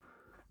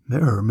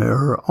Mirror,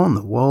 mirror on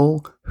the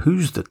wall,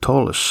 who's the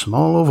tallest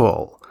small of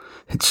all?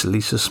 It's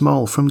Lisa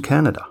Small from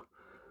Canada.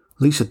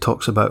 Lisa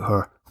talks about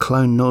her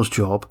clown nose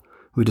job,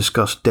 we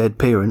discuss dead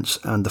parents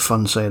and the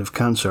fun side of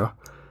cancer,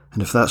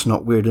 and if that's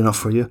not weird enough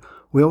for you,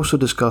 we also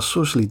discuss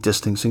socially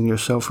distancing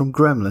yourself from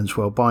gremlins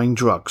while buying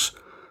drugs.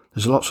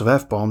 There's lots of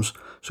F-bombs,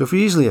 so if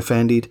you're easily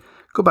offended,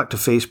 go back to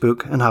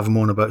Facebook and have a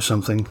moan about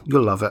something,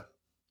 you'll love it.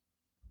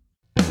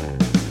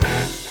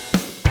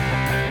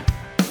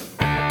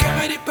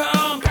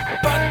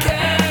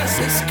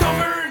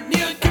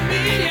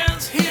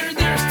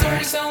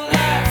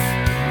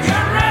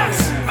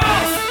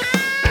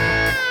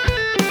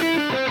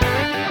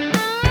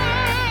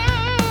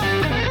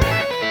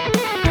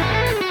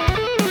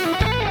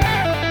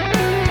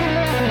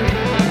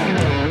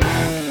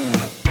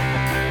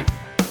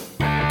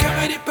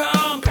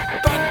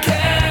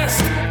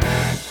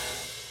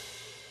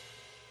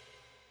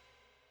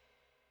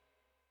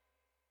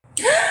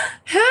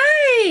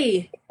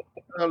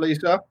 Hello,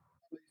 Lisa.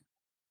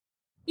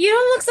 You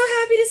don't look so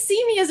happy to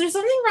see me. Is there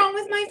something wrong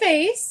with my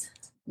face?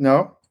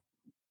 No.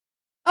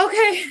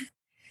 Okay.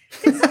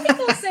 Some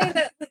people say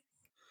that.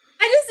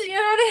 I just,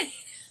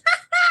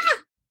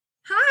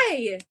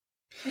 Hi.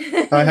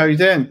 Hi, how are you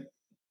doing?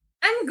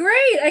 I'm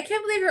great. I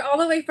can't believe you're all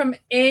the way from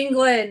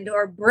England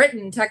or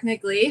Britain,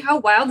 technically. How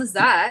wild is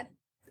that?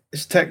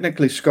 It's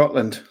technically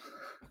Scotland.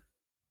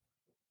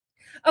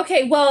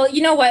 Okay, well,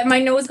 you know what? My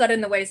nose got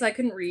in the way, so I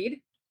couldn't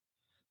read.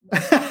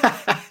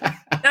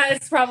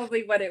 That's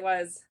probably what it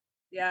was.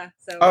 Yeah.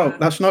 So.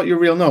 That's not your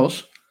real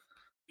nose?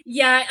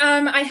 Yeah.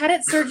 I had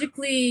it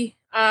surgically.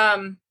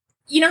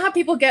 You know how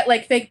people get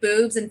like fake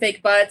boobs and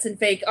fake butts and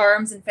fake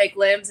arms and fake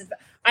limbs? And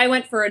I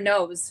went for a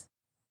nose.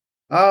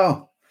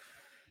 Oh.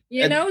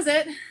 You knows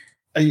it.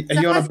 Are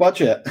you on a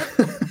budget?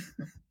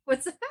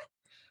 What's that?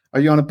 Are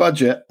you on a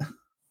budget?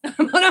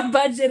 I'm on a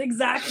budget,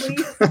 exactly.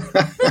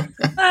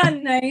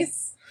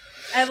 Nice.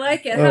 I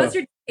like it. How's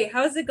your day?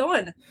 How's it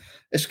going?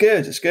 It's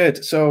good. It's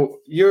good.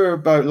 So you're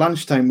about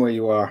lunchtime where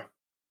you are.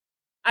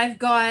 I've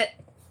got,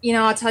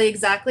 I'll tell you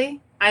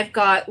exactly. I've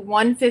got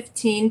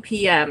 1:15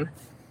 p.m.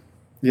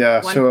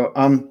 Yeah. So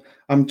I'm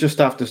just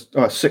after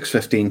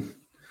 6:15.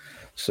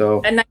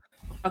 So.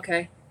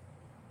 Okay.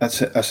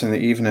 That's it. That's in the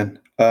evening.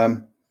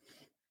 Yeah.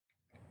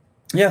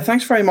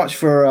 Thanks very much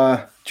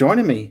for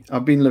joining me.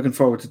 I've been looking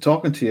forward to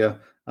talking to you.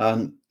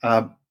 And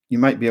you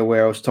might be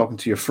aware I was talking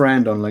to your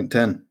friend on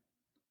LinkedIn.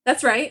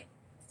 That's right.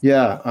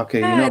 Yeah. Okay.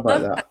 You know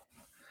about that.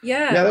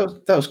 Yeah. Yeah.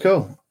 That was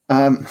cool.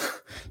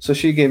 So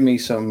she gave me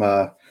some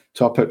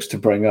topics to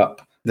bring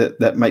up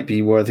that might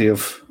be worthy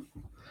of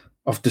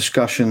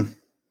discussion.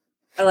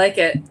 I like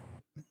it.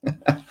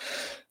 I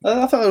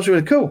thought that was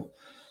really cool.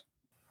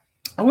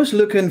 I was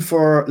looking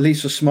for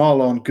Lisa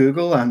Small on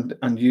Google and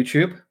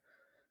YouTube.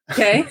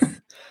 Okay.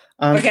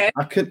 Okay.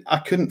 I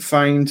couldn't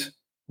find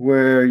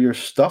where your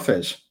stuff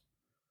is.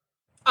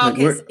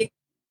 Okay, so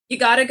you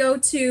gotta go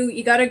to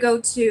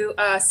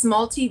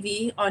Small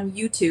TV on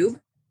YouTube.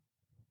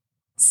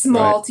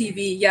 Small right.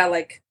 TV, yeah,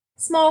 like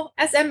small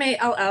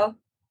SMALL.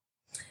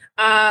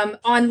 On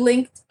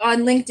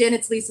LinkedIn,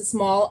 it's Lisa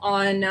Small.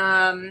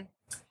 On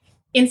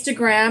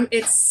Instagram,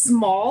 it's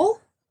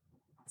Small.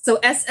 So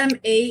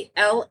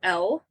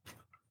SMALL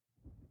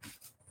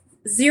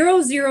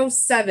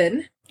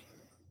 007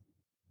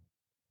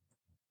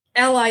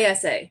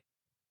 LISA.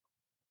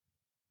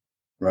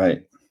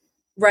 Right.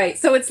 Right.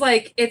 So it's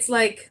like,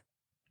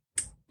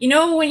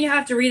 when you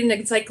have to read an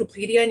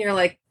encyclopedia and you're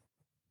like,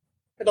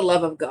 for the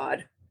love of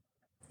God.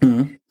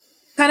 Mm-hmm.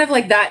 Kind of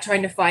like that,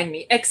 trying to find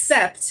me.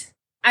 Except,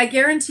 I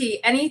guarantee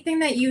anything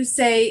that you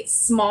say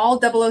Small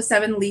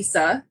 007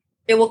 Lisa,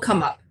 it will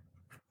come up.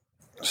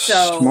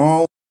 So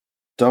Small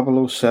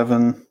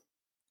 007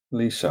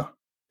 Lisa.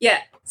 Yeah.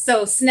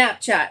 So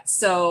Snapchat.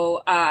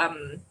 So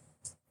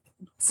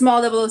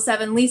Small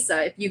 007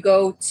 Lisa. If you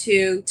go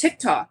to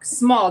TikTok,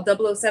 Small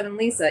 007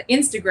 Lisa.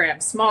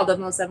 Instagram, Small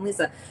 007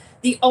 Lisa.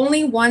 The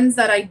only ones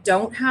that I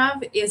don't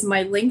have is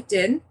my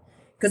LinkedIn,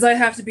 because I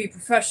have to be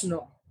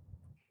professional.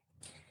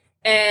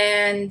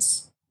 And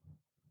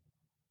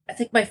I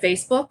think my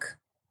Facebook.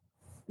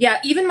 Yeah,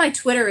 even my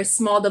Twitter is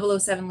Small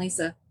 007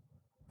 Lisa.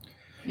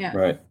 Yeah.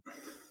 Right.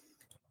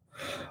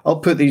 I'll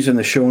put these in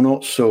the show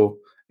notes so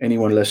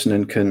anyone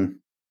listening can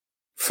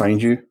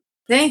find you.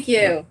 Thank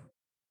you.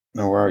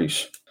 No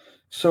worries.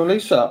 So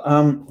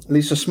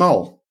Lisa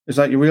Small, is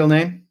that your real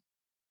name?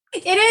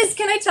 It is.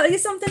 Can I tell you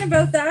something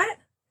about that?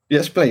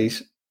 Yes,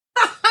 please.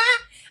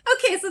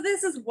 Okay, so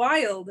this is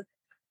wild.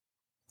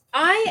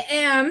 I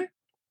am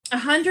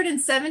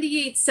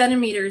 178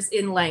 centimeters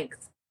in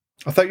length.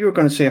 I thought you were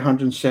going to say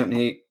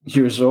 178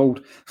 years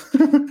old.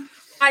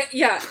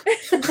 Yeah.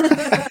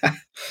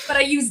 But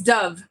I use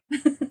Dove.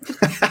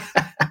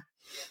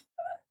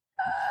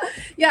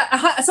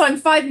 Yeah, so I'm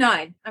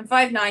 5'9". I'm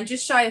 5'9",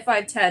 just shy of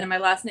 5'10", and my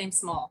last name's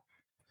Small.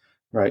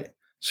 Right.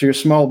 So you're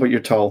small, but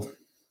you're tall.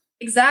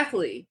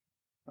 Exactly.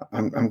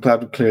 I'm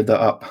glad we cleared that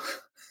up.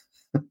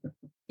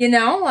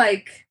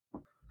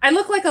 I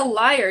look like a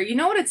liar. You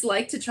know what it's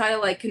like to try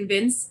to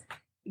convince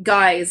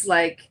guys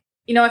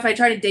if I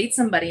try to date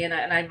somebody and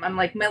I'm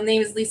like, my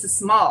name is Lisa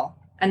Small,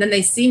 and then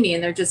they see me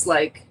and they're just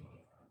like,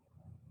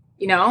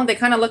 they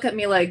kind of look at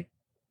me like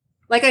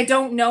I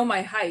don't know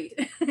my height.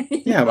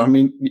 Yeah, I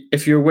mean,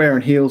 if you're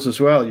wearing heels as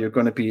well, you're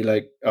going to be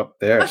like up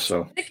there. That's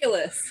so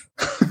ridiculous.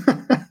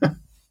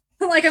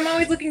 Like I'm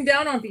always looking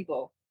down on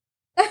people.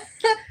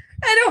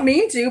 I don't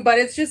mean to, but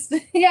it's just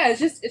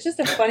it's just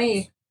a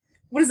funny.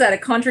 What is that? A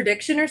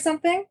contradiction or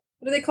something?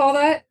 What do they call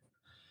that?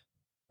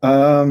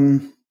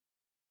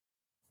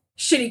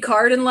 Shitty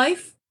card in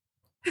life.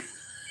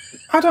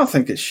 I don't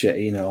think it's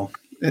shitty.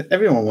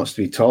 Everyone wants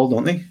to be tall,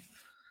 don't they?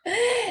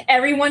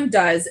 Everyone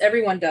does,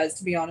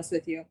 to be honest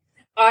with you.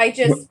 I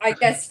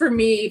guess for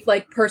me,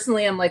 like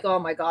personally, I'm like, oh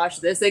my gosh,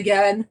 this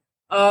again.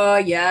 Oh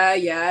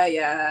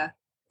yeah.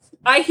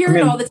 I hear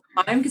it all the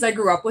time because I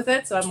grew up with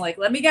it. So I'm like,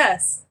 let me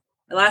guess.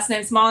 My last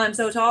name's Small and I'm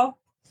so tall.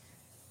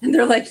 And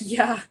they're like,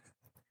 yeah.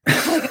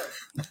 Like,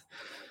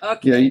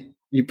 okay. Yeah,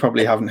 you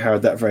probably haven't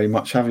heard that very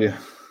much, have you?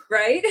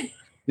 Right?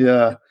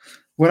 Yeah.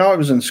 When I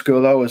was in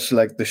school, I was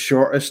like the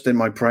shortest in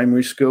my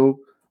primary school,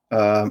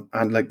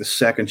 and like the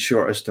second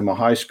shortest in my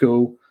high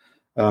school.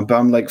 But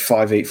I'm like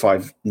 5'8",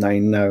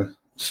 5'9" now.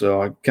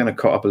 So I kind of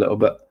caught up a little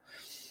bit.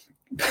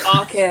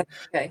 Okay.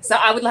 So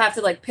I would have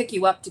to like pick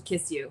you up to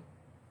kiss you.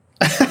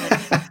 And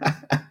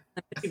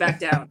put you back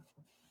down.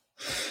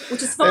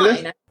 Which is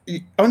fine.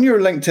 On your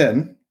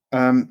LinkedIn,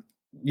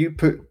 you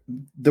put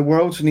the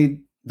world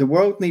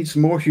needs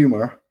more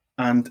humor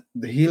and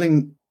the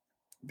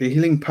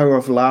healing power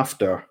of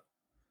laughter.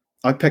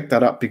 I picked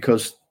that up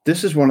because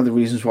this is one of the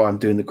reasons why I'm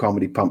doing the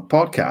Comedy Pump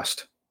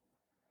podcast.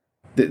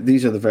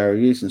 These are the very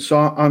reasons. So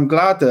I'm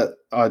glad that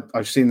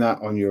I've seen that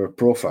on your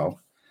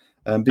profile,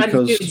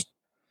 because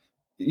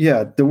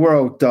the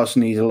world does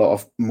need a lot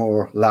of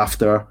more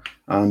laughter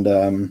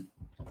and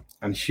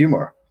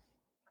humor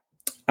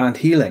and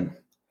healing.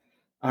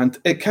 And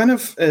it kind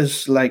of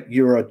is like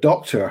you're a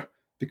doctor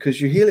because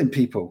you're healing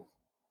people.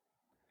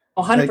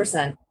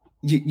 100%. Like,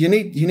 you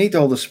need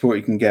all the support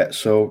you can get.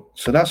 So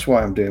that's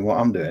why I'm doing what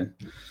I'm doing.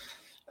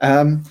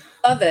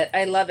 Love it.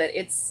 I love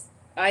it.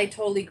 I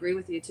totally agree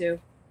with you too.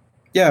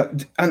 Yeah,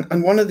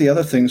 and one of the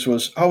other things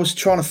was I was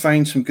trying to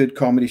find some good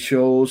comedy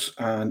shows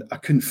and I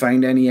couldn't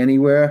find any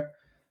anywhere.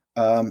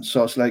 So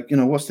I was like,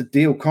 what's the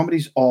deal?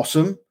 Comedy's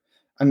awesome.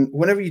 And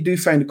whenever you do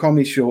find a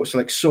comedy show, it's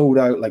like sold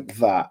out like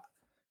that.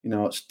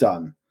 It's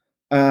done.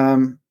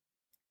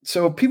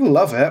 So people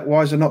love it.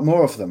 Why is there not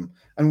more of them?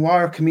 And why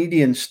are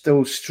comedians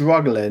still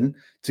struggling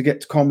to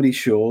get to comedy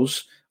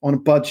shows on a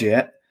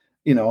budget,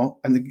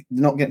 and they're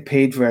not getting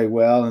paid very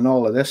well and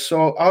all of this?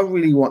 So I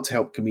really want to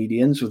help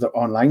comedians with their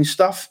online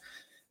stuff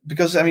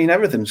because,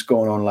 everything's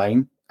going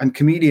online and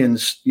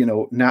comedians,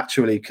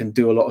 naturally can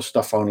do a lot of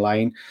stuff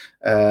online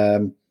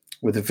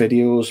with the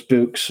videos,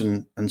 books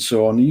and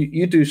so on.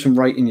 You do some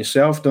writing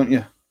yourself, don't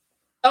you?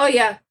 Oh,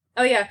 yeah.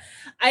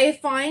 I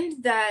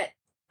find that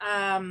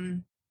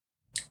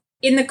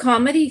in the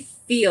comedy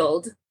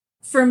field,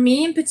 for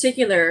me in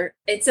particular,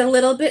 it's a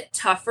little bit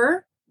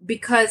tougher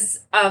because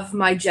of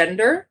my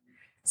gender.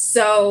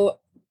 So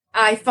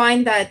I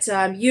find that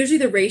usually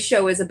the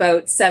ratio is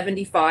about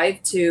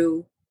 75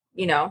 to,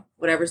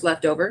 whatever's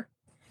left over.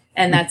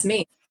 And that's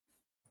me.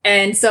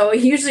 And so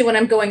usually when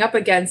I'm going up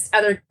against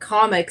other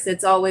comics,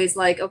 it's always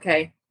like,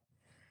 okay,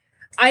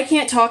 I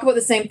can't talk about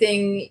the same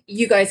thing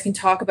you guys can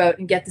talk about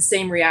and get the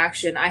same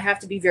reaction. I have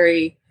to be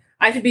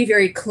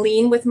very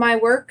clean with my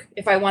work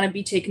if I want to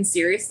be taken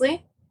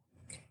seriously.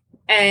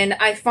 And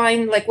I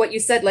find, like what you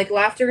said, like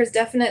laughter is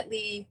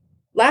definitely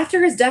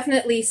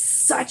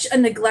such a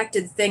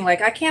neglected thing.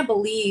 Like I can't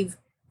believe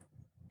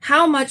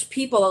how much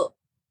people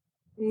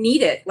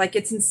need it. Like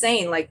it's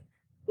insane.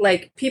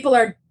 Like people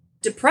are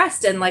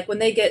depressed and like when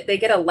they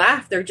get a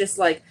laugh, they're just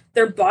like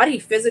their body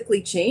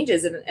physically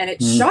changes and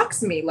it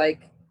shocks me.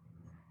 Like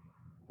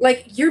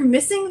you're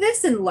missing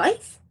this in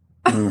life?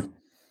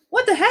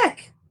 What the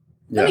heck?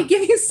 Yeah. Let me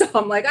give you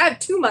some. Like I have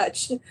too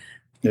much.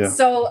 Yeah.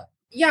 So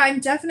yeah, I'm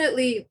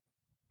definitely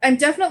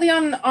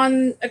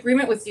on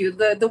agreement with you.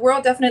 The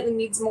world definitely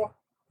needs more.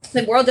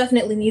 The world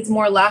definitely needs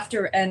more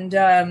laughter. And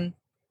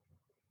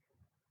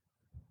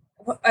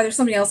there's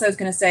something else I was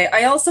going to say.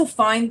 I also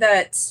find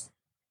that,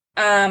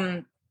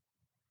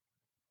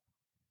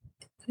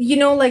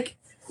 like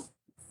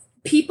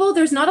people,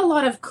 there's not a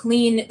lot of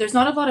clean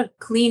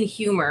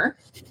humor.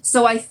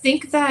 So I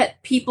think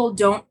that people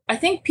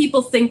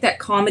think that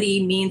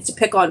comedy means to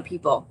pick on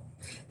people.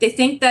 They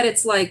think that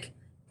it's like,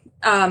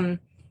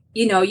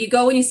 you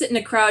go and you sit in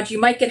a crowd, you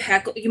might get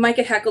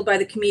heckled by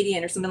the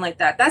comedian or something like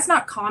that. That's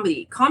not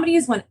comedy. Comedy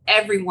is when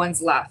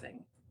everyone's laughing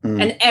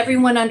and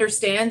everyone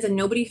understands and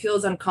nobody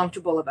feels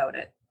uncomfortable about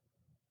it.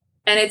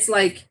 And it's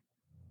like,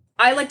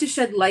 I like to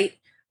shed light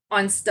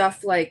on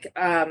stuff like,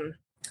 I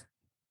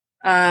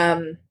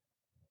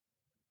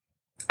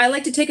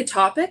like to take a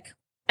topic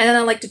and then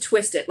I like to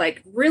twist it,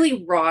 like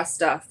really raw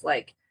stuff,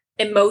 like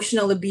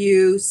emotional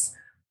abuse,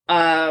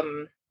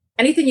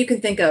 anything you can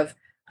think of,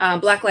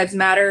 Black Lives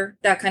Matter,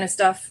 that kind of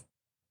stuff.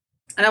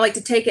 And I like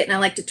to take it and I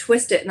like to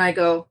twist it and I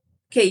go,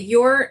 okay,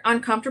 you're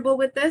uncomfortable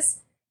with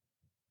this.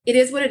 it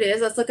is what it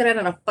is. Let's look at it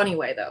in a funny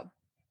way, though.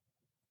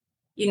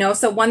 You know,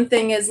 so one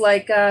thing is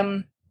like,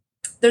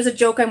 there's a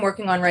joke I'm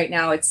working on right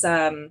now. It's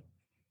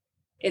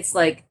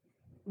like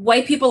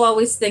white people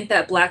always think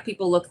that black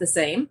people look the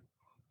same,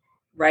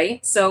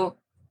 right? So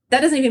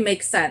that doesn't even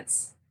make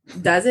sense.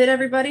 Does it,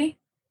 everybody?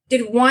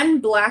 Did one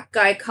black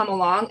guy come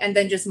along and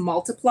then just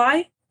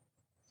multiply?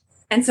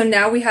 And so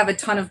now we have a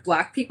ton of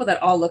black people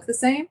that all look the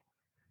same,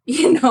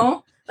 you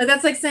know? Like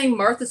that's like saying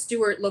Martha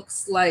Stewart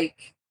looks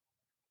like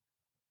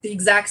the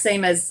exact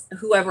same as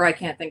whoever I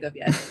can't think of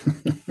yet.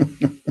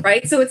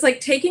 Right? So it's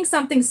like taking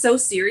something so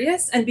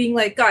serious and being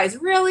like, guys,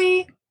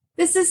 really?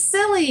 This is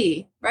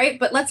silly, right?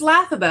 But let's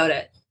laugh about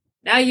it.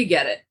 Now you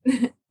get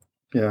it.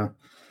 Yeah.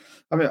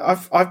 I mean,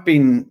 I've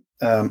been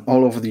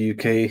all over the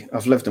UK.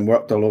 I've lived and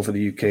worked all over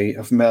the UK.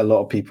 I've met a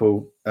lot of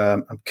people.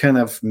 I'm kind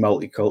of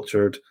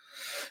multicultural.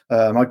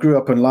 I grew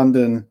up in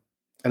London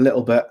a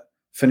little bit,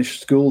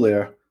 finished school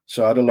there.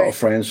 So I had a lot of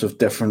friends of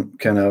different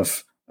kind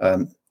of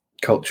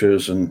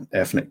cultures and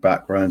ethnic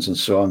backgrounds and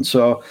so on.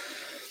 So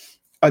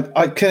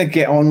I kind of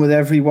get on with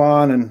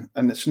everyone,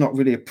 and it's not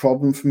really a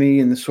problem for me.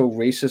 And this whole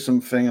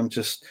racism thing, I'm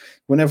just,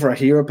 whenever I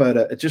hear about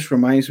it, it just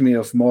reminds me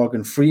of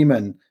Morgan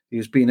Freeman. He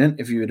was being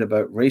interviewed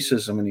about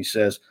racism, and he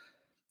says,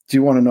 do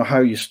you want to know how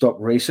you stop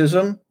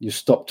racism? You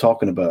stop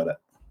talking about it.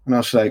 And I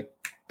was like,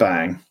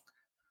 bang.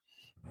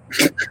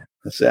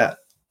 That's that.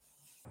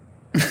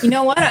 You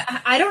know what?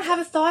 I don't have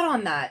a thought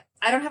on that.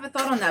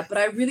 But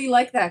I really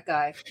like that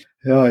guy.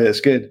 Oh, yeah, it's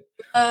good.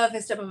 I love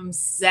his stuff. I'm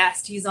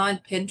obsessed. He's on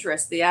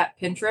Pinterest, the app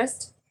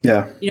Pinterest.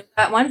 Yeah. You know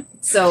that one?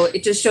 So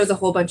it just shows a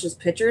whole bunch of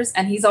pictures,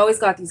 and he's always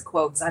got these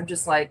quotes. I'm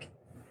just like,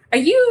 are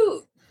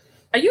you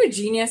a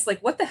genius?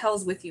 Like, what the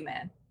hell's with you,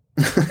 man?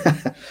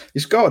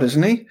 He's God,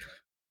 isn't he?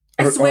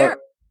 I swear.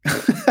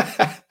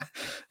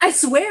 I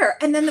swear.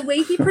 And then the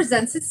way he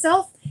presents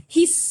himself,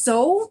 he's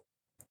so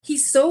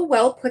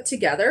well put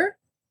together,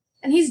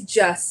 and he's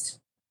just,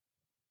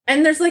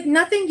 and there's like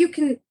nothing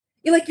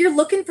you're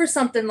looking for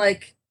something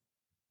like,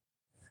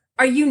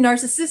 are you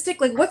narcissistic?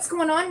 Like, what's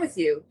going on with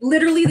you?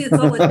 Literally, that's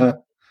all it is.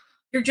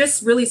 You're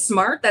just really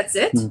smart. That's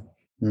it.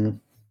 Mm-hmm.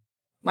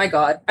 My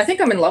God. I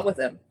think I'm in love with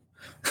him.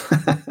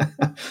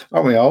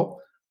 Aren't we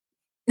all?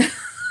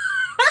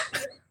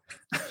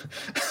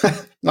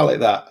 Not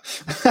like that.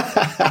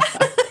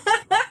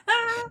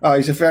 Oh,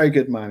 he's a very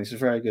good man.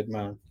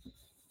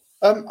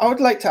 I would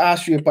like to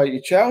ask you about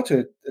your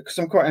childhood, because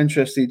I'm quite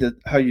interested in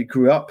how you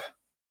grew up,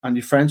 and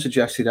your friend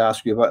suggested I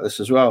ask you about this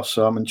as well.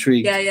 So I'm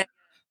intrigued. Yeah.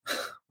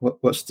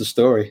 What's the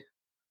story?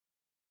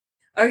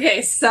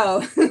 Okay, so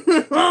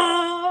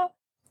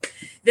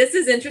this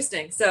is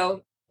interesting.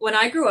 So when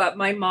I grew up,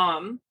 my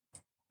mom,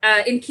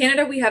 in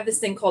Canada, we have this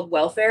thing called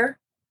welfare.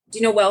 Do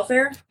you know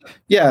welfare?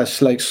 Yeah,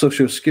 it's like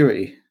Social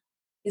Security.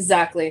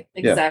 Exactly.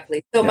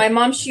 So my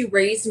mom, she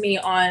raised me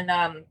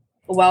on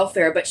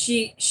welfare, but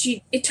she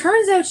it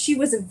turns out she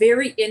was a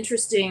very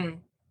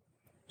interesting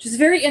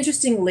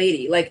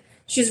lady. Like,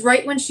 she's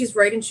right when she's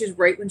right and she's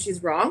right when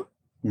she's wrong.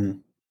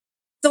 Mm.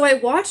 So I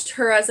watched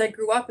her as I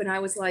grew up, and I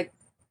was like,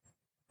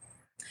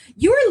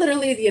 you are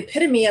literally the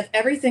epitome of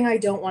everything I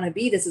don't want to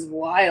be. This is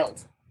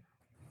wild.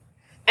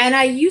 And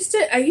I used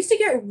to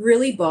get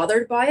really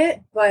bothered by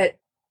it, but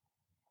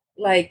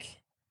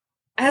like,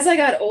 as I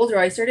got older,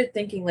 I started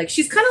thinking, like,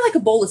 she's kind of like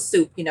a bowl of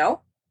soup, you know?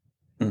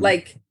 Mm.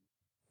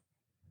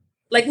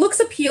 Like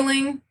looks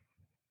appealing,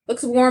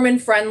 looks warm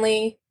and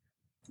friendly,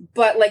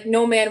 but like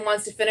no man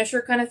wants to finish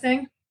her kind of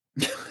thing.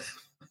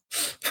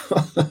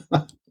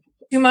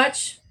 Too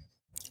much?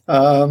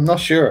 I'm not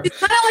sure. It's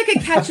kind of like a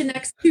catch you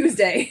next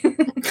Tuesday.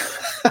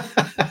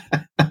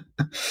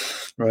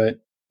 Right.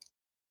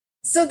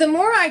 So the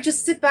more I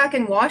just sit back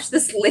and watch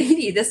this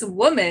lady, this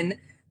woman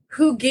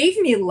who gave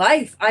me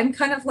life, I'm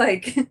kind of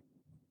like,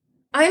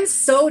 I'm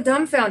so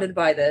dumbfounded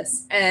by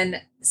this.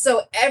 And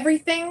so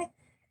everything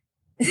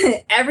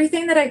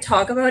that I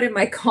talk about in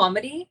my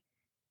comedy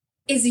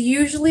is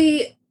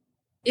usually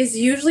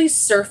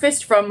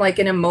surfaced from like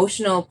an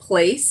emotional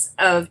place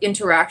of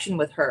interaction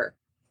with her.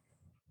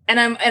 And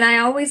I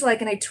always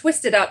like, and I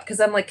twist it up because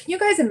I'm like, can you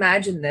guys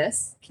imagine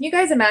this? Can you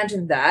guys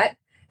imagine that?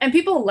 And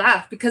people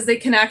laugh because they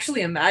can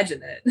actually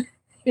imagine it,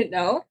 you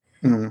know?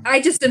 Mm.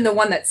 I just am the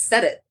one that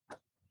said it.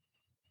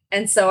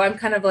 And so I'm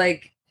kind of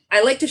like,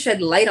 I like to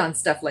shed light on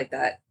stuff like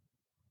that.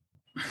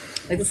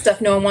 Like the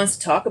stuff no one wants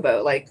to talk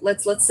about. Like,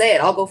 let's say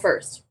it. I'll go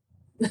first.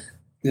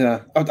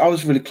 Yeah, I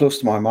was really close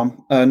to my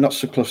mum, not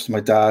so close to my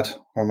dad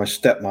or my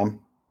stepmom.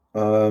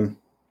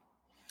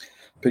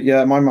 But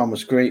yeah, my mum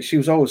was great. She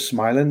was always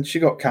smiling. She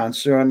got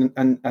cancer,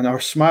 and her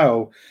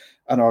smile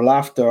and her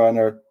laughter and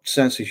her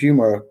sense of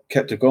humor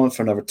kept her going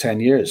for another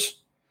 10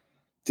 years.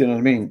 Do you know what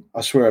I mean?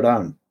 I swear it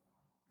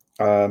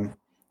down.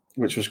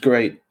 Which was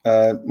great.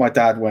 My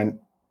dad went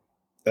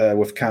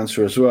with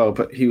cancer as well,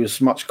 but he was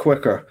much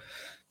quicker.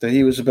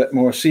 He was a bit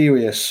more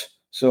serious.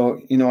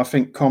 So, you know, I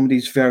think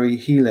comedy's very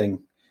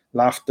healing.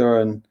 Laughter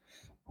and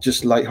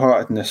just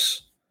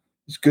lightheartedness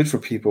is good for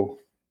people.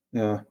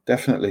 Yeah,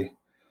 definitely.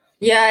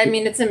 Yeah, I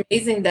mean, it's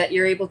amazing that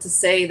you're able to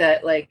say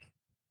that, like,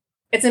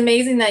 it's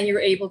amazing that you're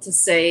able to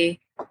say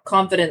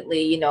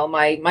confidently,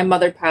 my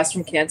mother passed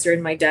from cancer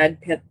and my dad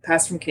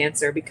passed from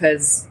cancer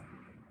because,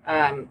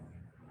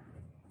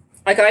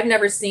 like I've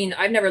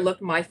never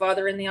looked my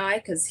father in the eye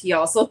because he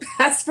also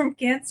passed from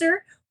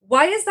cancer.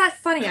 Why is that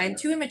funny? I'm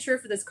too immature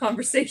for this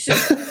conversation.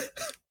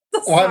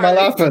 Why am I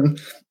laughing?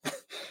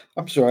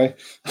 I'm sorry.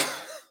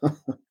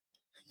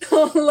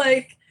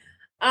 Like,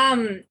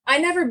 I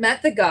never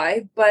met the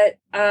guy, but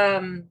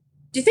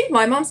do you think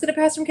my mom's gonna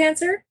pass from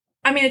cancer?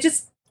 I mean,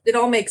 it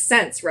all makes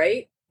sense,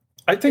 right?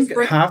 I think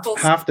half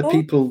the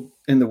people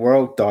in the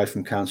world die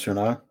from cancer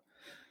now.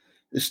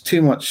 There's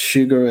too much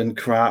sugar and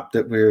crap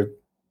that we're,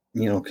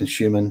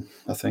 consuming,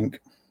 I think.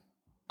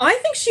 I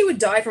think she would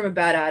die from a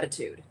bad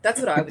attitude. That's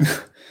what I would do.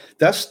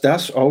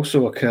 That's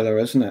also a killer,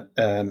 isn't it?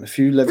 If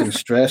you live in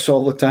stress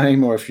all the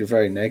time, or if you're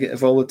very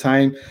negative all the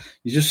time,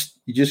 you just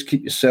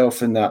keep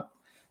yourself in that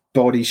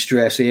body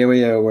stress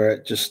area where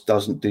it just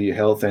doesn't do your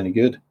health any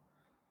good.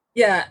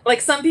 Yeah,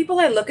 like some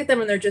people, I look at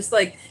them and they're just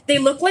like, they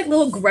look like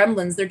little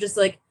gremlins. They're just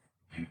like,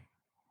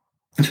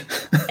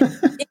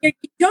 you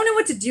don't know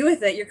what to do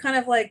with it. You're kind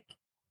of like,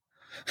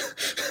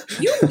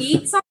 you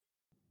need something.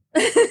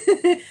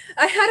 I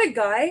had a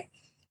guy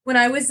when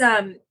I was,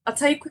 I'll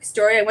tell you a quick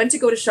story. I went to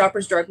go to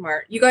Shoppers Drug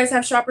Mart. You guys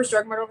have Shoppers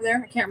Drug Mart over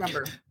there? I can't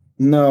remember.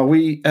 No, are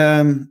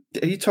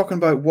you talking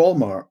about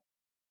Walmart?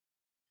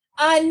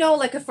 No,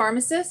 like a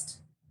pharmacist,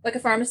 like a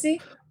pharmacy.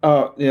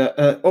 Oh,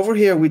 yeah. Over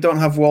here, we don't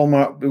have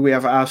Walmart, but we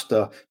have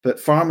Asda. But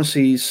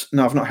pharmacies,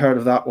 no, I've not heard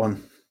of that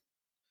one.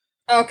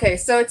 Okay,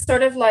 so it's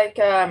sort of like,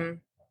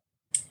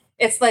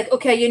 it's like,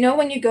 okay,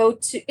 when you go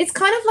to, it's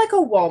kind of like a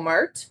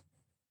Walmart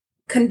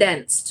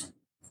condensed.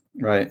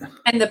 Right.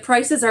 And the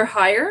prices are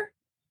higher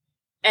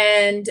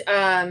and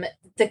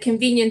the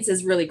convenience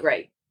is really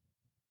great.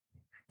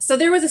 So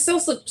there was a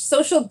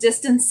social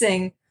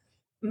distancing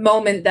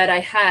moment that I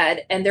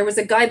had, and there was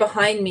a guy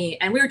behind me,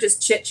 and we were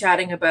just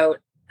chit-chatting about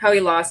how he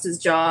lost his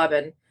job,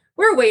 and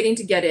we were waiting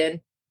to get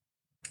in.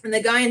 And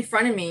the guy in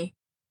front of me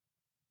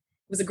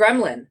was a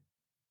gremlin.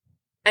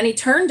 And he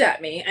turned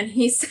at me and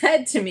he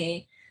said to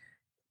me,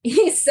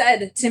 you're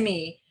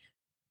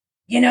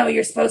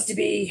supposed to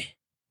be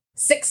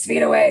 6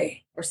 feet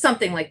away, or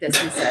something like this,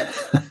 he said.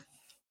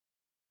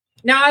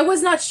 Now, I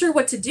was not sure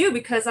what to do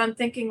because I'm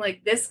thinking,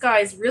 like, this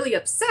guy's really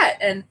upset.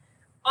 And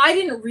I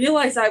didn't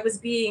realize I was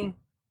doing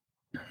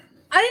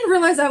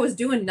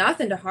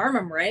nothing to harm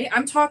him, right?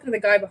 I'm talking to the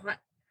guy behind.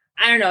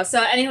 I don't know.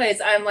 So anyways,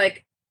 I'm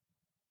like,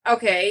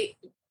 okay,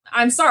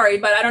 I'm sorry,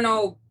 but I don't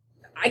know.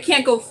 I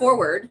can't go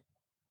forward.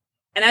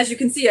 And as you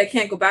can see, I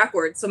can't go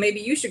backwards. So maybe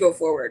you should go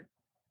forward.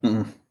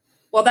 Mm-hmm.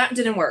 Well, that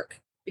didn't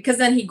work because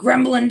then he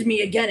gremlined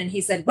me again. And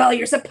he said, well,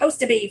 you're supposed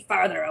to be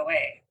farther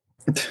away.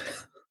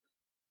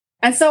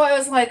 And so I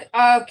was like,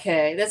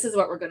 okay, this is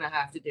what we're going to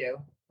have to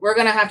do. We're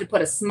going to have to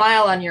put a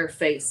smile on your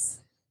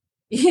face,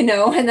 And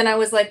then I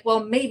was like,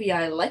 well, maybe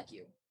I like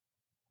you,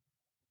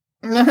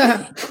 And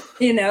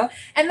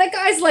the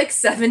guy's like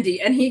 70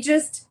 and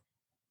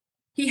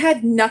he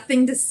had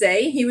nothing to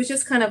say. He was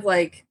just kind of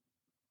like,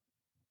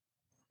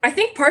 I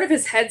think part of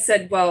his head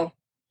said, well,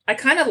 I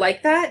kind of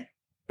like that,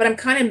 but I'm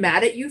kind of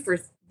mad at you for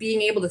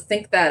being able to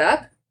think that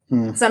up.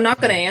 So I'm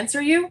not going to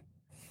answer you.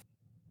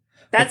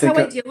 That's how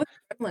I deal with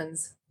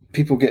gremlins.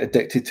 People get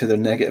addicted to their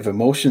negative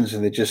emotions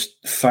and they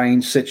just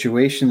find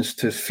situations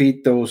to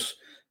feed those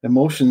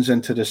emotions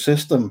into the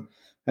system.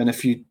 And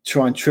if you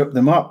try and trip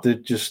them up, they're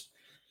just,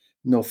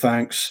 no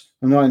thanks,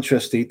 I'm not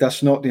interested.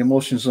 That's not the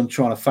emotions I'm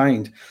trying to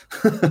find.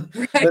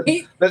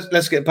 Right?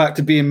 Let's get back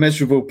to being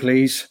miserable,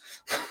 please.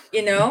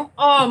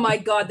 Oh my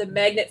God, the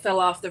magnet fell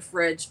off the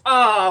fridge.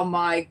 Oh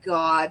my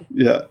God.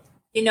 Yeah.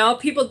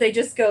 People, they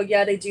just go,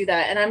 yeah, they do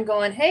that. And I'm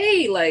going,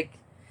 hey, like,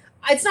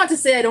 it's not to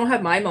say I don't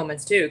have my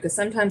moments too, because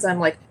sometimes I'm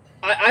like,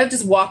 I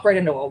just walk right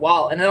into a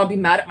wall and then I'll be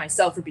mad at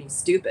myself for being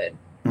stupid.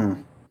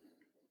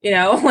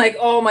 Like,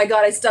 oh my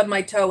God, I stubbed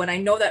my toe and I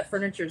know that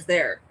furniture's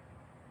there.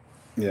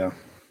 Yeah.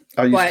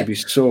 I used to be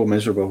so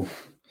miserable.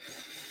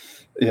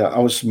 Yeah, I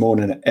was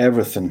moaning at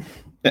everything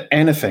and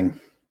anything.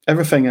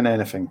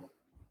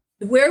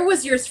 Where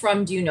was yours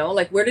from? Do you know?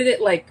 Like, where did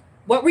it, like,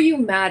 what were you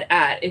mad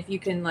at, if you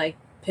can, like,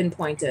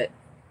 pinpoint it?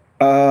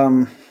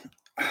 I'm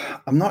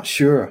not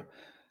sure.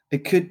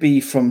 It could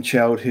be from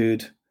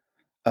childhood.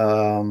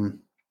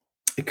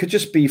 It could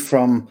just be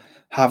from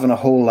having a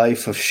whole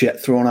life of shit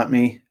thrown at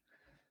me.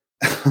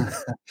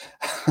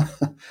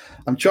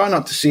 I'm trying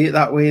not to see it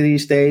that way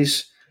these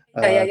days.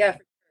 Yeah.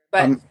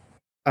 But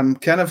I'm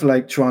kind of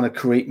like trying to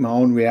create my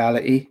own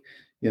reality,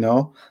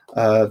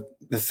 the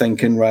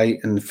thinking right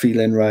and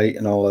feeling right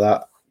and all of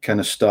that kind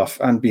of stuff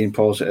and being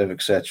positive,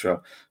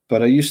 etc.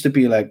 But I used to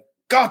be like,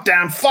 God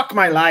damn, fuck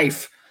my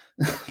life.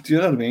 Do you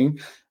know what I mean?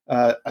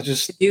 I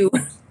just do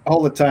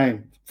all the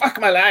time. Fuck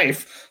my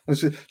life.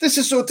 This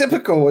is so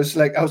typical. It's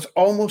like I was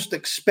almost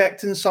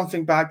expecting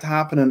something bad to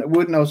happen and it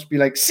wouldn't. I was be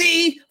like,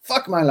 see,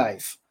 fuck my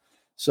life.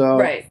 So,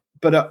 right.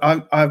 But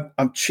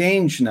I'm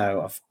changed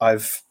now.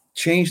 I've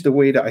changed the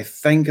way that I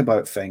think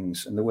about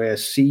things and the way I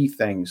see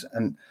things,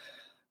 and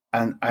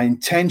I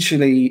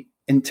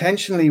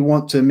intentionally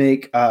want to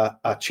make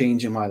a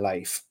change in my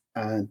life,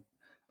 and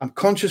I'm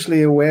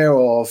consciously aware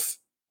of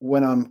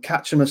when I'm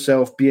catching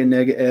myself being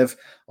negative.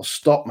 I'll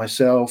stop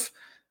myself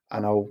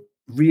and I'll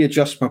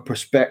readjust my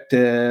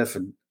perspective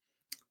and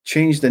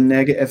change the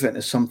negative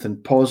into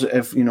something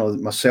positive,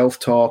 my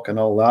self-talk and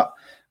all that.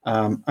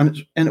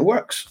 And it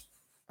works,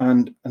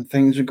 and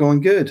things are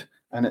going good.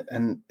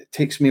 And it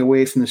takes me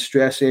away from the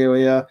stress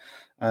area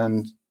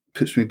and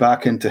puts me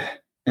back in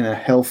a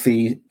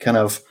healthy kind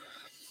of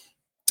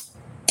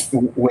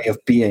way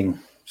of being.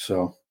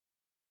 So.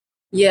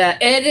 Yeah,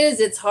 it is.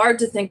 It's hard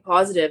to think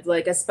positive.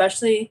 Like,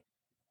 especially,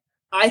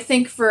 I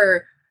think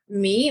for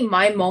me,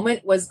 my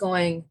moment was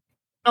going,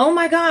 oh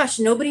my gosh,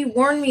 nobody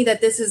warned me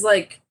that this is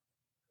like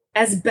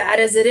as bad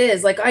as it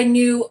is. Like, I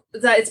knew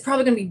that it's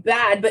probably going to be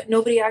bad, but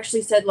nobody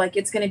actually said like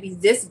it's going to be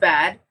this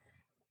bad.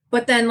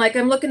 But then like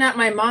I'm looking at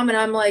my mom and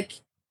I'm like,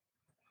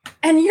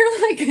 and you're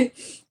like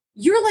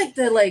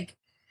the like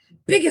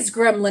biggest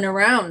gremlin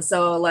around.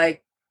 So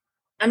like,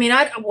 I mean,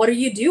 what do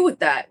you do with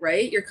that,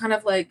 right? You're kind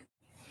of like,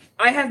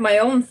 I have my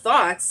own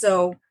thoughts,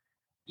 so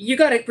you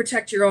got to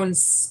protect your own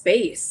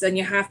space, and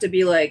you have to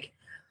be like,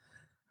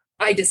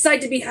 I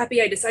decide to be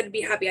happy. I decide to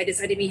be happy. I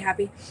decide to be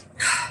happy.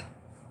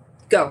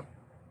 Go.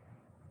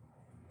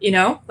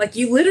 Like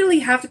you literally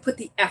have to put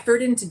the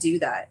effort in to do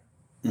that.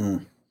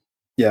 Mm.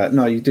 Yeah,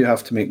 no, you do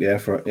have to make the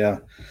effort. Yeah.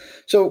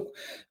 So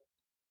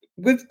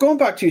with going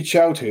back to your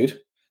childhood,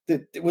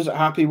 was it a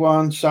happy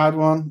one, sad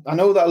one? I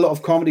know that a lot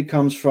of comedy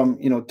comes from,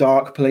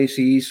 dark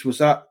places. Was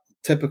that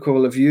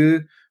typical of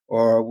you?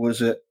 Or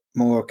was it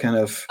more kind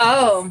of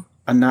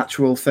a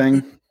natural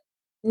thing?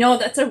 No,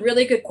 that's a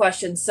really good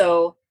question.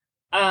 So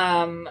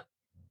I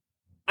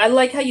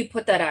like how you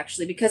put that,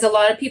 actually, because a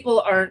lot of people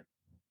aren't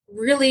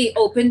really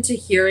open to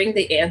hearing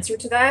the answer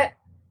to that,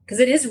 because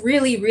it is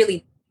really,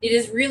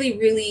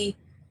 really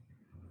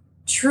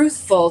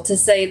truthful to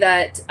say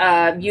that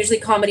usually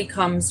comedy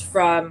comes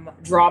from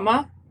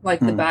drama,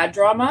 like the bad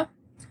drama.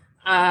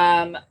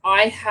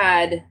 I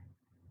had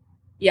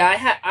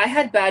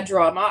bad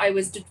drama. I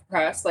was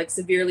depressed, like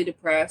severely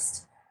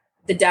depressed.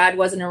 The dad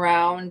wasn't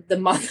around. The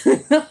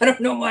mother, I don't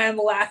know why I'm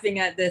laughing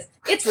at this.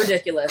 It's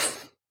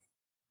ridiculous.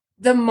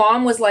 The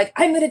mom was like,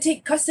 I'm going to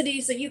take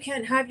custody so you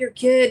can't have your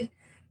kid.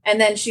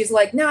 And then she's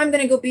like, no, I'm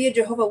going to go be a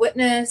Jehovah's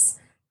Witness.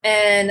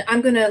 And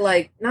I'm going to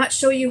like not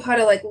show you how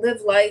to like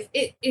live life.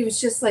 It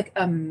was just like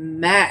a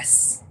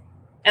mess.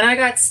 And I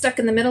got stuck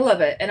in the middle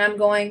of it. And I'm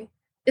going,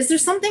 is there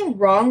something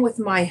wrong with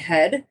my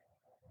head?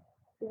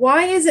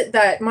 Why is it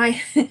that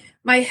my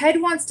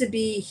head wants to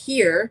be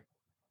here,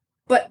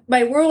 but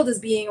my world is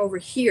being over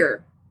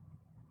here?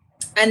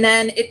 And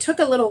then it took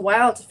a little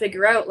while to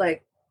figure out,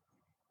 like,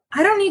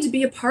 I don't need to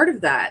be a part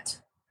of that.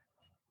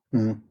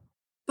 Mm.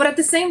 But at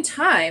the same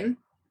time,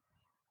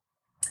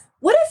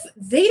 what if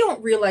they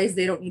don't realize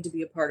they don't need to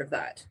be a part of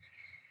that?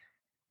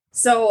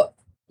 So,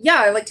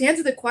 yeah, like to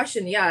answer the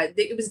question, yeah,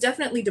 it was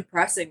definitely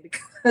depressing,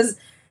 because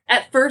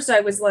at first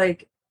I was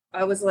like,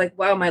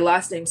 wow, my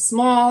last name's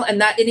Small,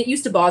 and it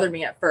used to bother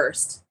me at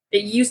first.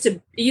 It used to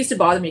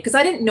bother me because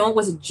I didn't know it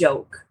was a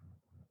joke,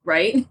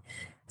 right?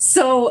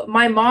 So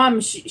my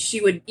mom, she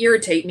would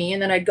irritate me,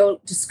 and then I'd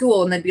go to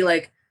school, and they'd be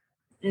like,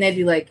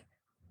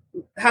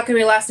 how come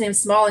your last name's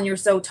Small and you're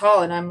so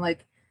tall? And I'm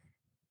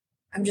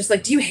just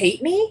like, do you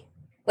hate me?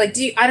 Like,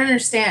 I don't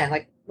understand,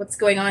 like, what's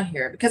going on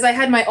here? Because I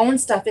had my own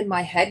stuff in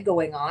my head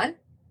going on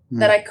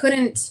that I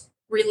couldn't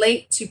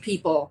relate to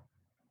people.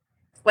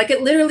 Like,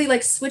 it literally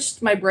like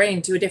switched my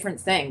brain to a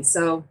different thing.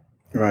 So,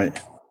 right.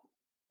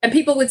 And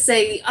people would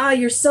say,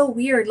 you're so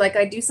weird. Like,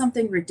 I do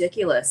something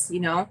ridiculous,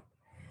 and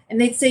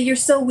they'd say, you're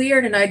so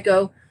weird. And I'd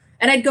go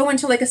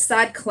into like a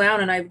sad clown,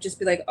 and I would just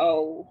be like,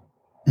 oh,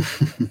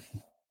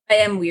 I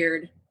am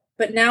weird.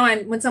 But now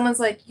when someone's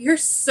like, you're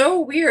so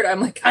weird,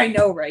 I'm like, I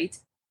know, right?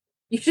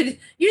 You should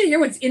hear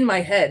what's in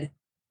my head.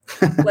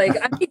 Like,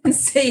 I can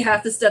say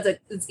half the stuff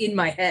that's in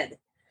my head.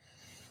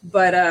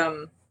 But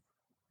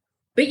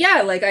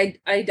yeah, like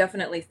I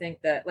definitely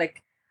think that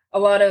like a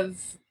lot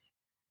of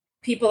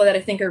people that I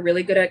think are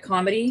really good at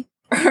comedy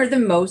are the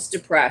most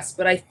depressed.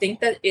 But I think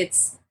that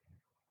it's,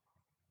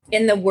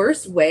 in the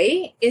worst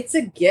way, it's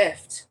a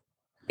gift.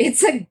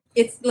 It's like,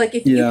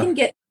 if you can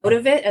get out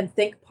of it and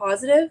think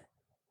positive,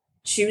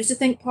 choose to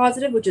think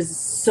positive, which is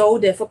so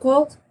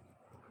difficult,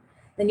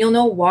 then you'll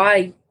know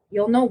why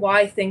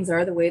things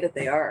are the way that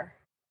they are.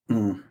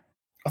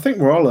 I think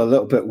we're all a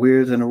little bit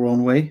weird in our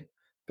own way,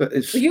 but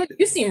it's. Well,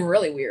 you seem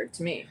really weird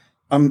to me.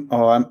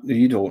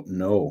 You don't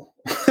know.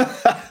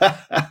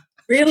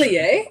 Really,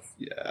 eh?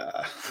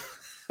 Yeah.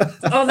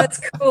 Oh, that's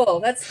cool.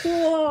 That's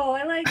cool.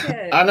 I like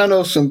it. And I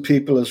know some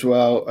people as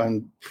well,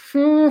 and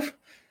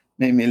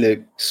make me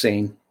look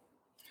sane.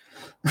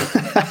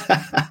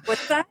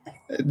 What's that?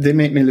 They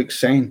make me look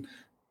sane.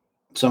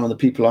 Some of the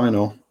people I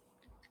know.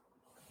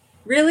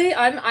 Really?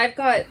 I've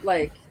got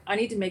like, I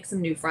need to make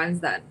some new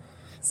friends then.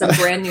 Some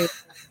brand new,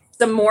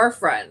 some more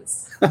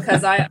friends.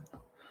 Because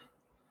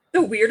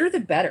the weirder the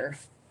better.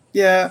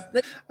 Yeah.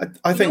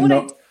 I think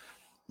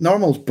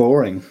normal's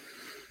boring.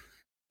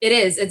 It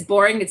is. It's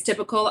boring. It's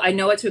typical. I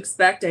know what to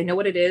expect. I know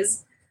what it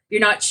is. You're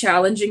not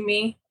challenging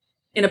me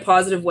in a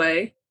positive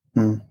way.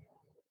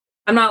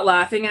 I'm not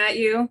laughing at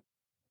you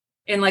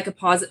in like a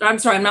positive. I'm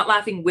sorry, I'm not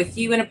laughing with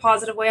you in a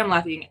positive way. I'm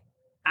laughing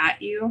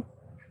at you.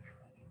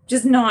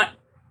 Just not.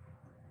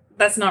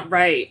 That's not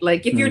right.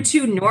 Like if you're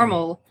too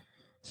normal,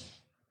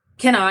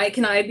 can I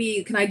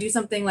do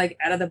something like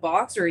out of the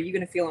box, or are you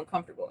gonna feel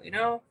uncomfortable? You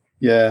know?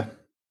 Yeah.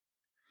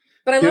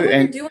 But I love what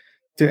you're doing.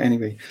 Do it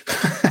anyway.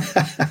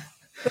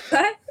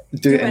 What?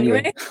 Do it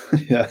anyway.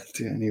 Yeah,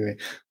 do it anyway.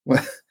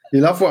 Well,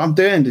 you love what I'm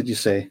doing, did you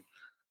say?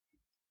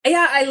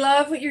 Yeah, I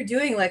love what you're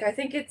doing. Like I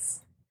think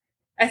it's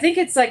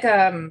like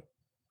I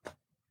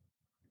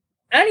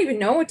don't even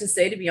know what to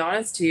say, to be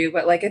honest to you,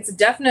 but like it's a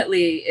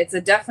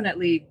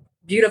definitely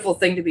beautiful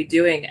thing to be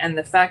doing. And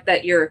the fact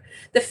that you're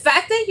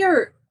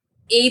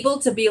able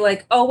to be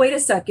like, oh, wait a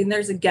second,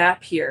 there's a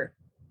gap here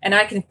and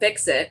I can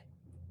fix it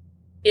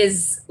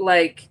is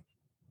like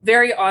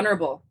very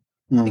honorable.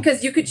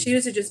 Because you could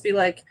choose to just be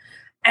like,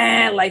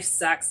 life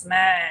sucks,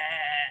 man.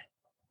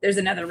 There's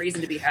another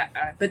reason to be happy.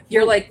 But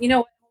you're like, you know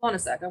what? Hold on a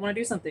sec. I want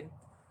to do something.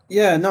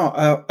 Yeah, no,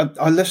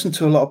 I listen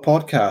to a lot of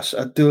podcasts.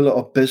 I do a lot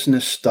of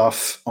business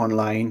stuff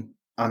online,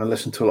 and I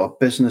listen to a lot of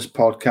business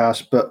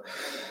podcasts. But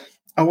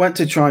I went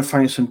to try and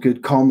find some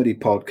good comedy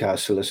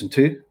podcasts to listen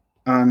to,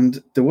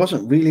 and there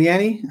wasn't really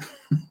any.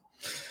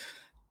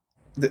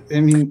 I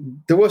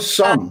mean, there was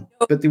some,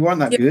 but they weren't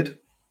that good.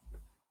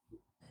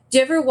 Do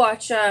you ever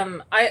watch?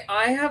 I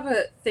have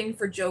a thing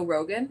for Joe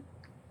Rogan.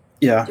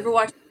 Yeah. Do you ever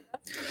watch?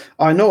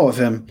 I know of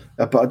him,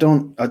 but I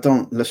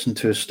don't listen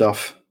to his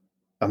stuff.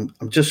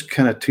 I'm just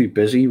kind of too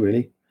busy,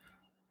 really.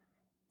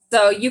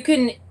 So you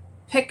can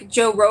pick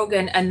Joe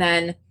Rogan and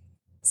then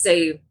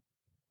say,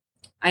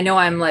 I know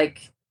I'm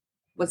like,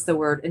 what's the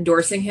word?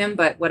 Endorsing him,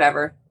 but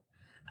whatever.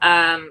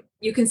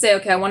 You can say,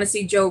 okay, I want to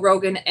see Joe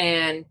Rogan,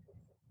 and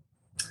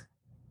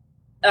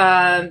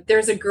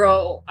there's a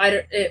girl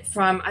I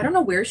don't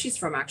know where she's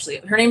from actually.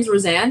 Her name's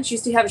Roseanne. She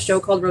used to have a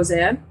show called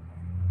Roseanne.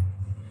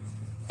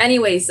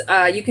 Anyways,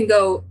 you can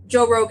go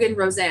Joe Rogan,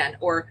 Roseanne,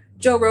 or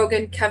Joe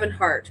Rogan, Kevin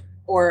Hart,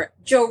 or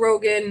Joe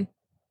Rogan.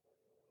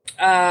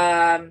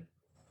 There's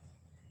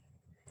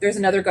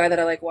another guy that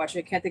I like watching.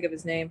 I can't think of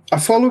his name. I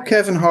follow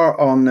Kevin Hart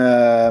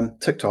on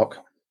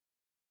TikTok.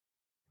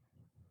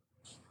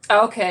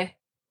 Oh, okay.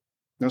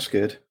 That's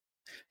good.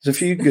 There's a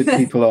few good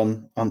people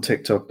on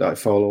TikTok that I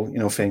follow, you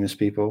know, famous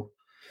people.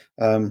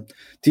 Do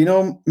you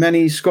know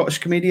many Scottish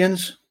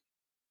comedians?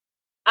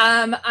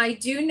 I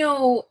do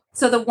know.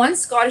 So the one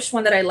Scottish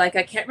one that I like,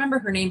 I can't remember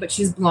her name, but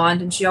she's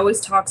blonde and she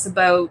always talks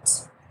about,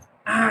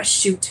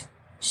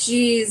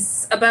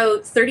 she's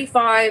about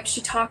 35.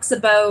 She talks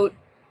about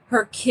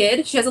her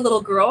kid. She has a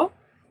little girl.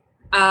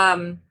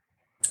 And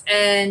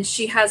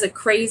she has a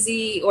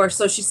crazy, or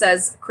so she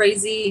says,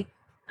 crazy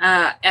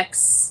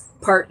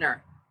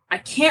ex-partner. I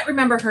can't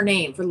remember her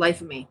name for the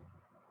life of me.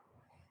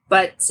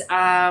 But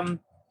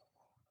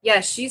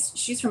yeah,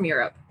 she's from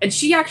Europe. And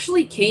she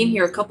actually came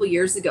here a couple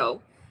years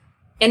ago.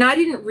 And I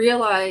didn't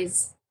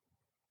realize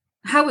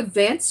how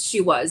advanced she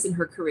was in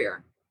her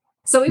career.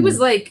 So it was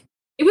like,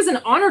 it was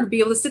an honor to be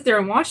able to sit there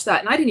and watch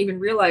that. And I didn't even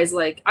realize,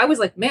 like, I was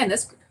like, man,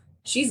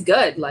 she's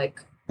good. Like,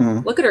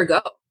 look at her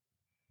go.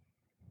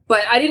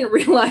 But I didn't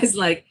realize,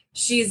 like,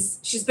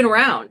 she's been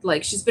around.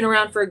 Like, she's been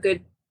around for a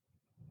good,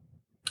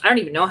 I don't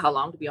even know how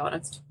long, to be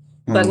honest.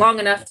 But long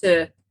enough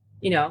to,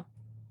 you know,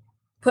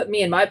 put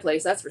me in my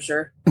place, that's for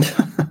sure.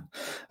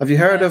 Have you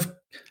heard of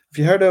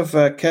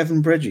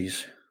Kevin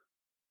Bridges?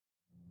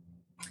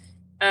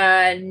 No,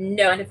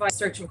 and if I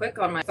search him quick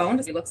on my phone,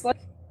 does he looks like?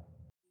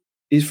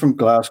 He's from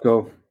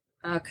Glasgow.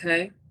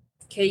 Okay.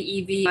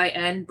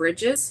 Kevin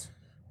Bridges.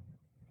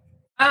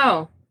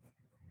 Oh.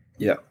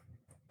 Yeah.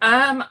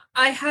 I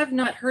have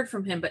not heard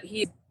from him, but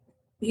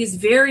he's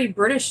very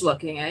British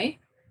looking, eh?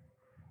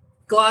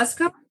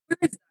 Glasgow? Where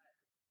is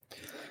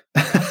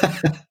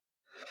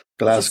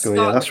Glasgow,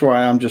 yeah, that's where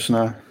I am just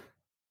now.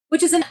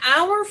 Which is an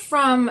hour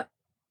from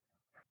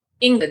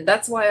England.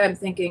 That's why I'm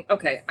thinking,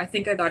 okay, I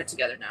think I got it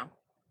together now.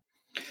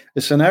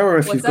 It's an hour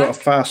if you've got a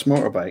fast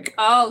motorbike.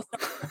 Oh.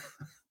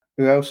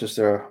 Who else is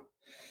there?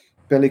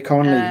 Billy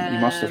Connolly, you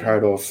must have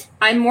heard of.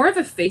 I'm more of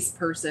a face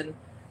person,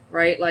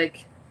 right?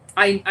 Like,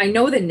 I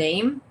know the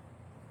name.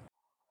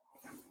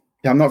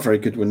 Yeah, I'm not very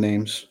good with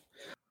names.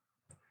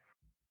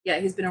 Yeah,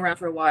 he's been around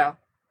for a while.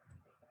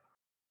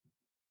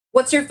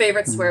 What's your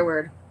favorite swear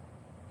word?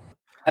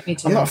 Me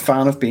too. I'm not a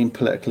fan of being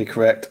politically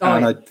correct,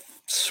 and I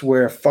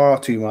swear far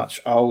too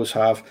much. I always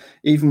have.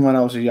 Even when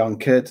I was a young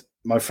kid,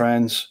 my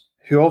friends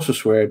who also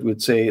swear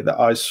would say that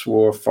I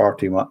swore far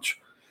too much.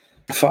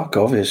 Fuck,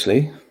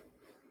 obviously.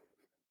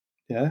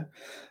 Yeah.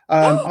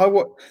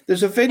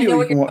 There's a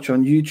video you can watch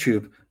on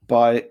YouTube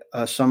by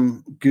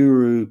some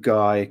guru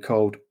guy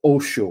called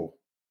Osho,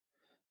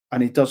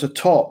 and he does a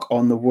talk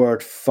on the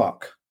word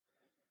fuck.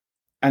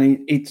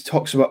 And he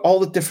talks about all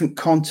the different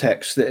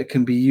contexts that it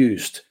can be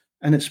used.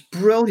 And it's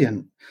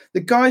brilliant.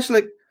 The guy's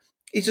like,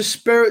 he's a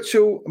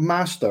spiritual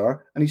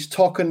master, and he's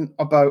talking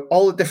about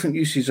all the different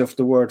uses of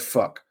the word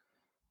fuck.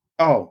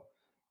 Oh.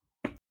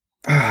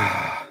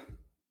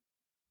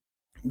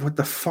 What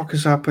the fuck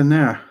has happened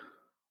there?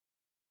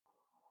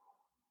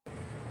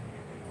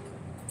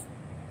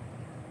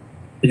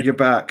 You're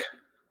back.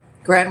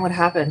 Grant, what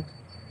happened?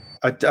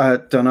 I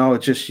don't know. You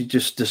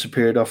just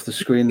disappeared off the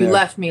screen You there.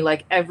 left me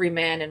like every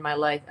man in my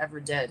life ever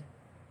did.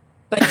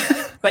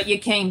 But you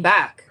came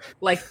back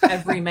like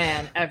every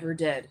man ever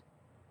did.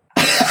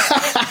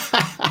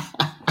 I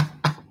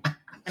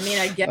mean,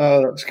 I get.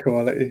 Oh, that's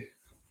quality.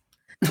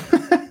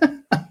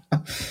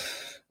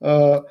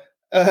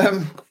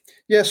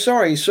 Yeah,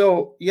 sorry.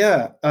 So,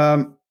 yeah,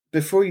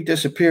 before you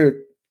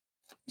disappeared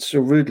so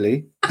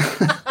rudely,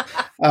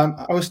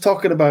 I was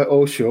talking about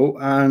Osho,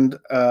 and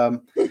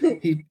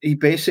he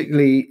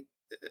basically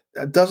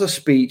does a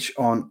speech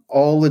on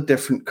all the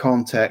different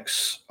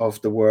contexts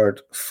of the word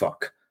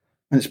fuck.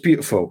 And it's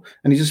beautiful.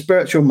 And he's a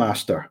spiritual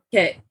master.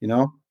 Okay. You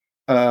know?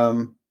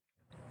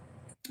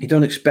 You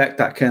don't expect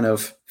that kind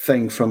of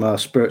thing from a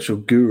spiritual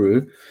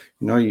guru.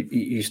 You know,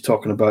 he's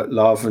talking about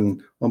love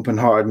and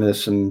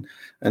open-heartedness, and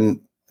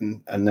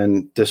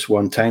then this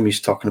one time he's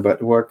talking about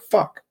the word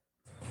fuck.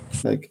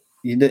 Like,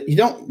 you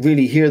don't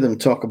really hear them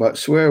talk about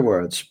swear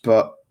words,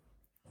 but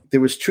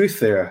there was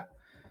truth there.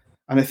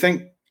 And I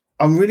think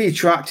I'm really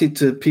attracted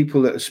to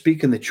people that are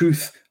speaking the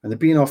truth, and they're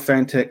being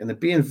authentic, and they're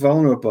being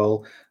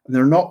vulnerable, and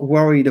they're not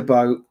worried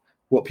about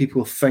what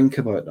people think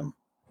about them.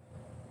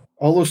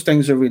 All those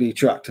things are really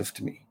attractive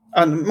to me.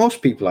 And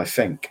most people, I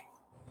think.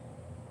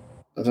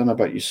 I don't know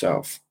about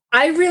yourself.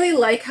 I really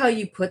like how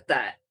you put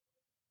that.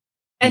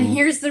 And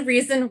here's the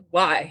reason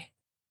why.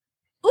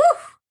 Ooh,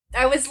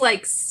 that was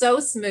like so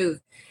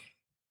smooth.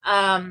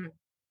 I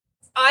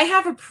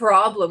have a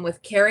problem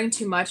with caring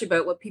too much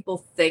about what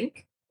people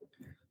think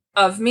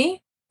of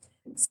me.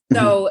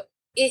 So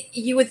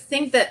you would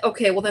think that,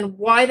 okay, well then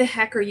why the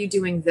heck are you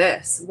doing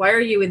this? Why are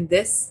you in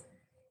this?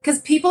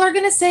 Because people are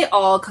going to say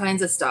all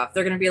kinds of stuff.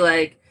 They're going to be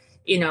like,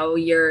 you know,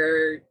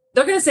 they're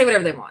going to say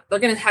whatever they want. They're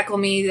going to heckle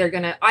me.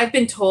 I've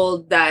been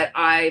told that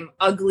I'm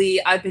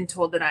ugly. I've been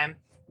told that I'm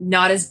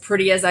not as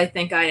pretty as I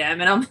think I am.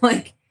 And I'm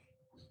like,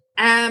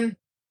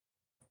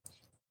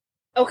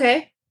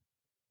 okay,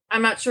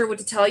 I'm not sure what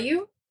to tell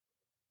you.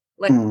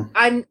 Like,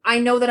 I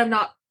know that I'm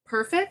not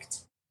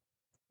perfect,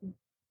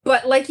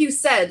 but like you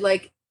said,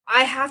 like,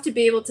 I have to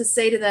be able to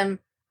say to them,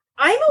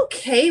 I'm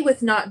okay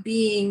with not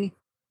being,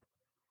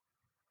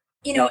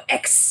 you know,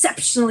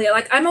 exceptionally,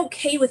 like, I'm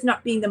okay with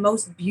not being the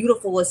most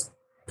beautifulest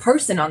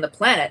person on the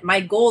planet.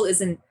 My goal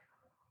isn't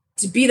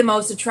to be the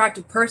most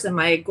attractive person.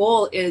 My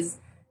goal is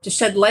to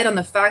shed light on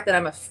the fact that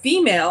I'm a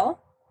female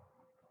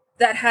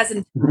that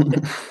hasn't.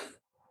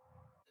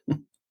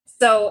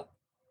 So,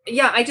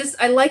 yeah,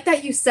 I like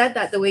that you said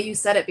that the way you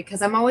said it,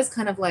 because I'm always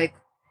kind of like,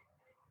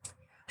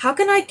 how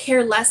can I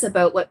care less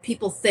about what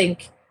people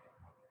think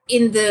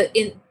in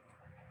the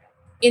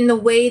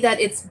way that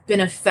it's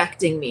been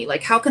affecting me?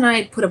 Like, how can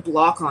I put a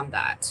block on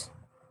that?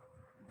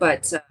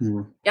 But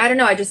I don't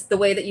know. The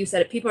way that you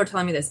said it, people are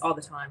telling me this all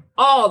the time.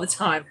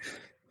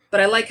 But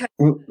I like how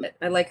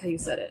you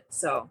said it.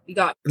 So you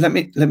got. Let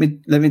me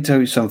tell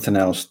you something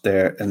else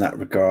there in that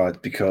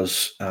regard,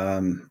 because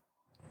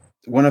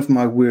one of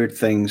my weird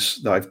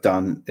things that I've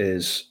done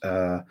is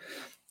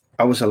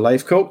I was a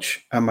life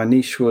coach, and my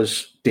niche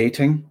was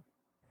dating.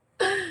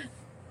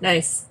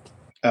 Nice.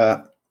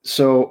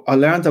 So I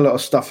learned a lot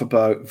of stuff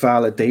about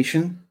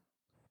validation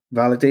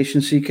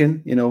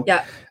seeking, you know.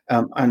 Yeah.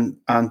 And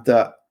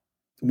that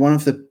one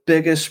of the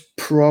biggest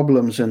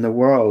problems in the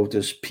world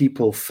is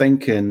people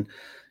thinking,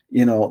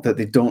 you know, that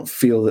they don't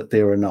feel that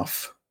they're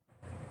enough.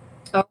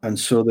 Oh. And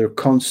so they're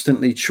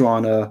constantly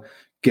trying to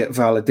get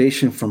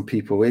validation from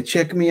people. Hey,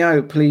 check me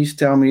out. Please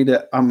tell me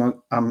that I'm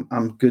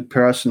a good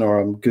person, or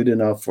I'm good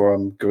enough, or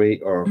I'm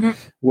great, or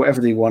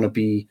whatever they want to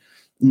be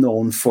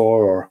known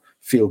for or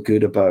feel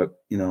good about,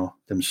 you know,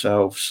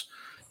 themselves.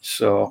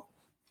 So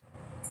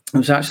it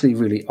was actually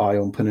really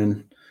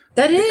eye-opening.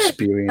 That is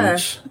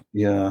experience.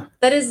 Yeah.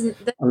 That's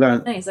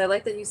nice. I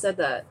like that you said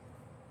that.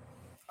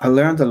 I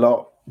learned a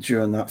lot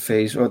during that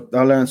phase. I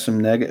learned some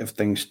negative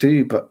things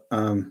too, but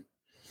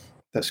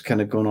that's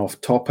kind of gone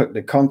off topic.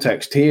 The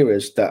context here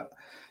is that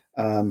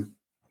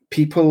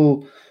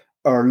people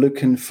are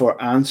looking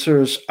for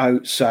answers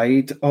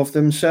outside of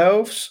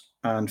themselves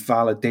and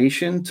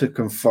validation to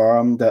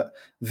confirm that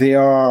they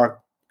are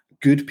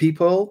good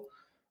people.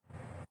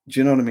 Do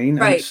you know what I mean?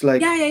 Right. And it's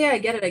like, yeah, I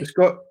get it. It's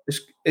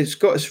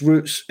got its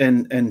roots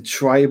in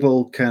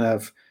tribal kind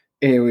of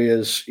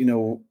areas, you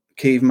know,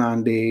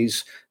 caveman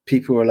days.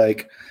 People are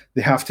like,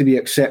 they have to be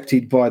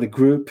accepted by the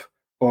group,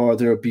 or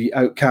they'll be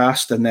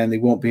outcast, and then they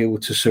won't be able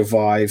to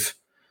survive.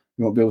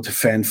 They won't be able to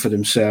fend for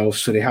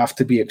themselves. So they have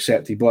to be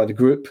accepted by the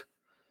group.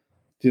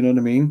 Do you know what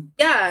I mean?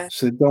 Yeah.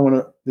 So they don't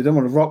want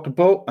to rock the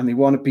boat, and they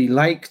want to be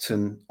liked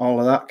and all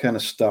of that kind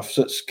of stuff.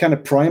 So it's kind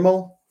of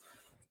primal.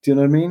 Do you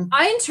know what I mean?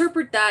 I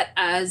interpret that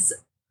as,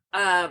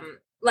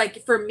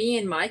 like, for me,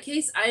 in my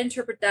case, I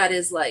interpret that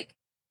as like,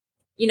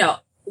 you know,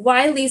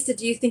 why, Lisa,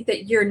 do you think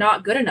that you're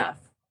not good enough?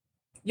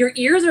 Your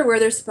ears are where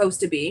they're supposed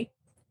to be.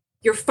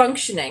 You're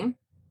functioning.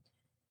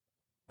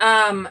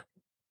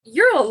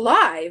 You're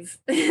alive.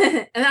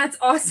 And that's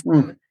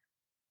awesome.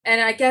 And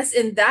I guess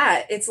in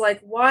that, it's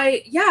like,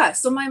 why? Yeah,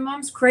 so my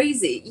mom's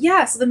crazy.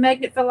 Yeah, so the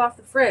magnet fell off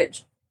the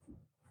fridge.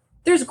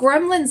 there's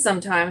gremlins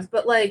sometimes,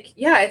 but like,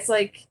 yeah, it's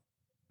like,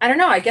 I don't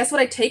know. I guess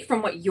what I take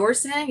from what you're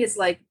saying is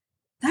like,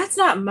 that's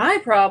not my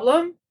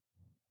problem.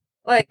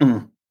 Like,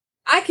 Mm.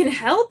 I can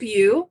help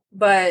you,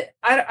 but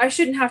I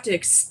shouldn't have to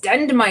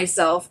extend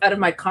myself out of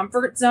my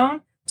comfort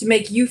zone to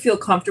make you feel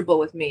comfortable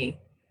with me.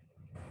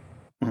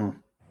 Mm.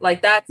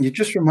 Like that. You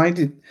just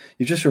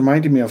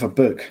reminded me of a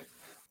book.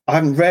 I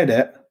haven't read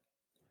it,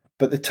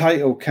 but the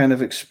title kind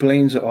of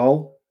explains it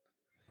all.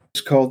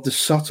 It's called The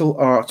Subtle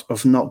Art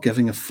of Not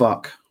Giving a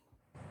Fuck.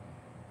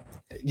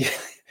 Yeah,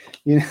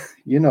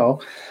 you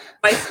know.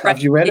 My friend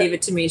Have you read gave it?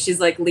 it to me. She's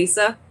like,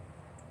 Lisa,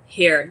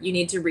 here, you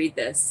need to read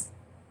this.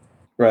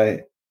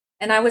 Right.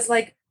 And I was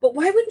like, but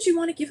why wouldn't you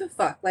want to give a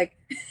fuck? Like,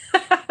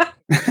 why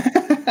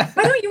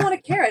don't you want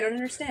to care? I don't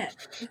understand.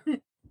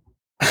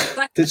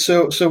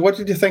 So what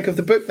did you think of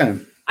the book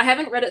then? I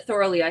haven't read it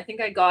thoroughly. I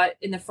think I got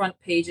in the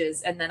front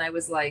pages and then I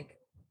was like,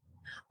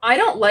 I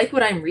don't like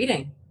what I'm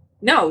reading.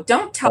 No,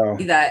 don't tell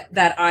me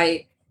that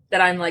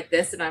I'm like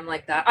this and I'm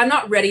like that. I'm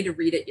not ready to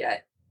read it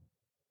yet.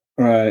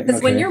 Right.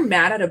 Because when you're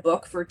mad at a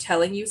book for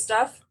telling you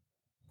stuff,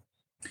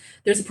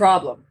 there's a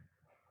problem.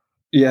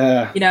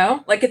 Yeah. You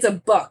know, like it's a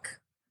book.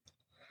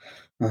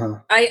 Uh-huh.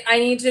 I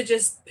need to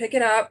just pick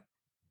it up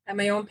at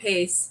my own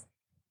pace,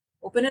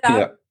 open it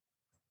up,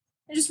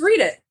 and just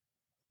read it.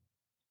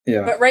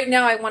 Yeah. But right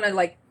now I want to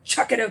like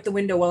chuck it out the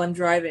window while I'm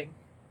driving.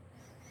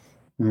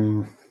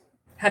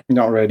 Have you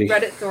not ready.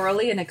 Read it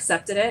thoroughly and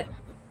accepted it?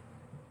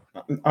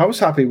 I was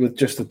happy with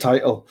just the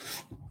title.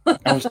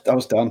 I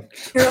was done.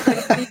 You're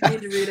like, you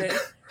need to read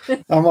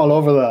it. I'm all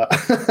over that.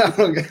 I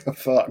don't give a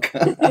fuck.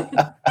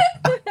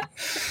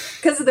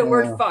 Because of the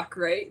word fuck,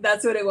 right?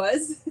 That's what it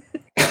was.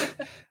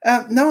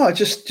 No, I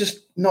just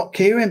not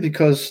caring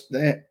because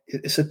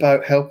it's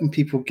about helping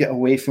people get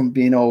away from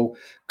being all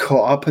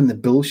caught up in the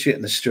bullshit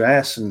and the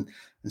stress and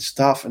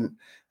stuff. And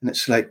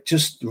it's like,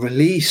 just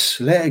release,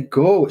 let it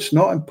go. It's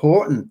not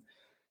important.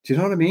 Do you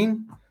know what I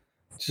mean?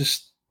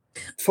 Just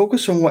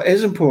focus on what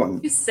is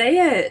important. You say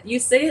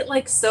it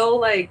like so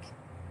like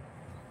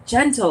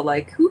gentle,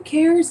 like who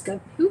cares?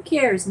 Who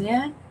cares,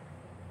 man?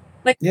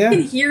 Like I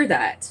can hear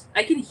that.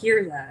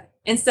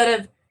 Instead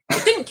of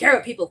I didn't care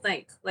what people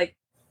think. Like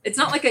it's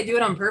not like I do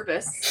it on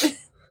purpose.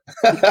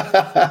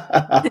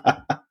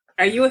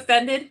 Are you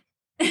offended?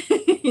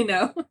 You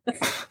know?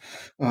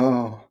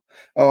 Oh,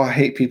 I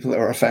hate people that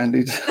are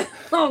offended.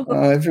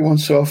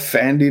 Everyone's so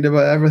offended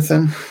about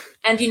everything.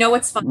 And you know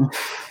what's fun?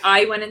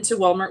 I went into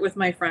Walmart with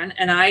my friend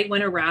and I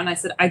went around. I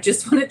said, I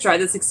just want to try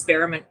this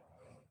experiment.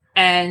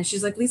 And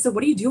she's like, Lisa,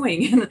 what are you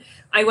doing? And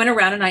I went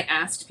around and I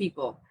asked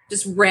people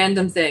just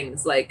random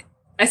things. Like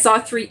I saw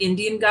 3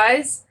 Indian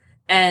guys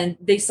and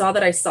they saw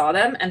that I saw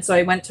them. And so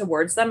I went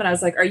towards them and I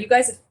was like, are you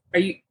guys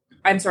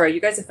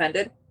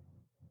offended?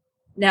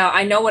 Now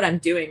I know what I'm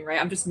doing,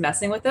 right? I'm just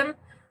messing with them.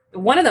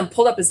 One of them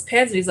pulled up his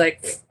pants and he's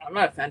like, I'm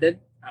not offended.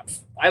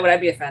 Why would I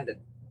be offended?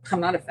 I'm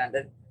not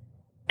offended.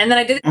 And then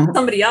I did it to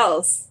somebody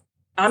else.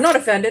 I'm not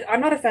offended.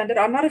 I'm not offended.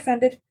 I'm not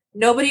offended.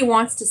 Nobody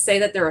wants to say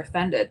that they're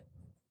offended.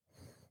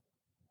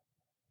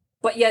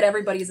 But yet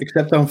everybody's...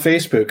 Except on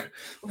Facebook.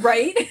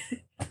 Right?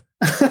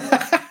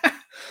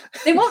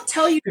 They won't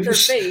tell you to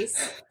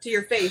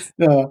your face.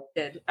 No.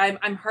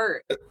 I'm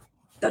hurt.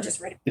 They'll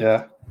just write it.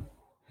 Yeah.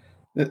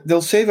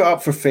 They'll save it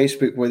up for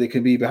Facebook where they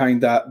can be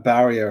behind that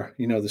barrier,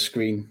 the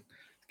screen.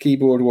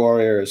 Keyboard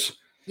warriors.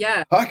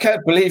 Yeah. I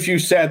can't believe you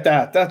said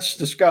that. That's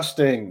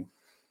disgusting.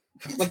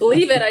 Well,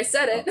 believe it. I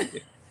said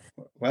it.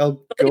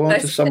 Well, go on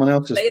to someone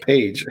else's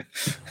page.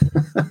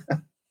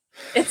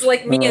 It's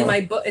like me in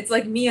my book. It's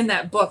like me in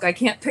that book. I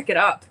can't pick it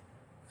up.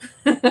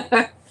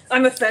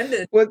 I'm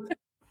offended. Well,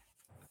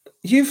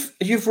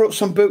 you've wrote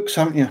some books,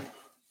 haven't you?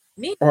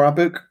 Me? Or a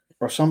book,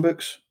 or some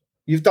books.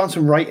 You've done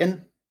some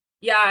writing.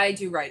 Yeah, I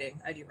do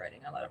writing.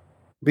 A lot of.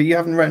 But you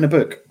haven't written a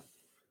book.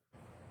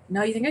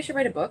 No, you think I should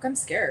write a book? I'm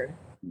scared.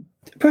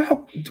 But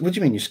what do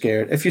you mean you're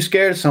scared? If you're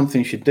scared of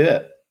something, you should do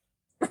it.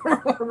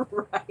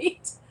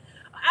 Right?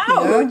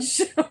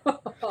 Ouch!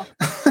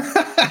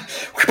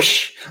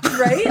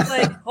 Right?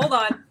 Like, hold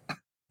on.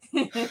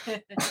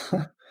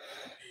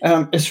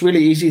 It's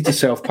really easy to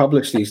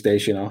self-publish these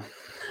days,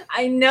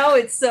 I know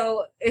you're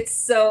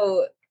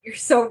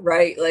so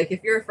right. Like,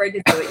 if you're afraid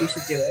to do it, you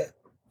should do it.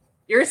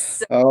 You're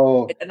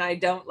so right, and I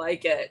don't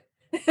like it.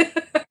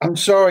 I'm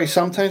sorry.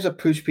 Sometimes I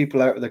push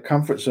people out of their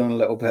comfort zone a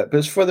little bit, but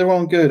it's for their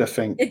own good, I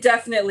think. It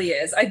definitely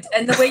is.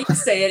 And the way you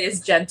say it is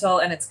gentle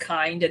and it's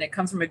kind and it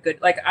comes from a good,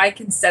 like I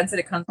can sense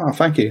it comes from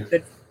thank you.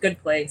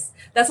 Good place.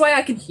 That's why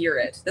I can hear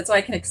it. That's why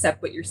I can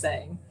accept what you're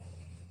saying.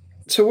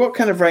 So what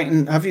kind of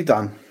writing have you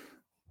done?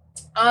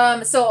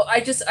 So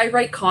I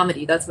write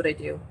comedy. That's what I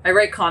do. I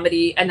write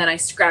comedy and then I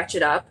scratch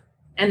it up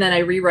and then I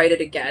rewrite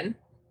it again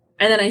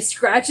and then I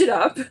scratch it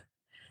up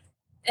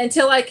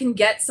until I can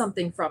get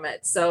something from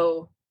it.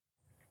 So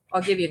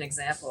I'll give you an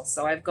example.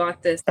 So I've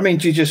got this. I mean,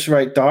 do you just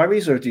write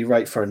diaries or do you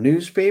write for a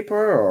newspaper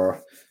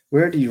or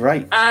where do you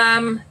write?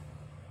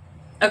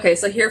 Okay.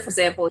 So here, for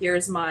example,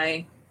 here's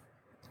my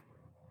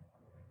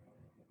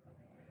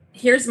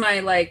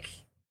like,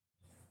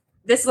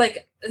 this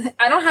like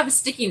I don't have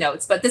sticky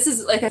notes, but this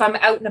is like if I'm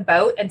out and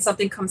about and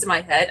something comes in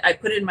my head, I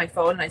put it in my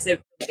phone and I save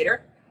it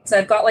later. So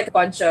I've got like a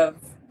bunch of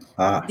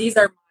these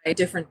are my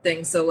different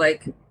things. So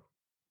like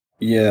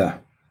yeah.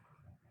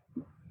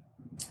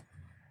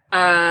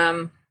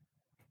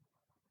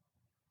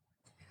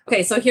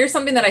 Okay, so here's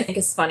something that I think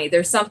is funny.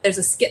 There's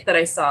a skit that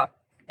I saw,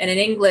 and in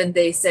England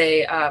they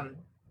say, I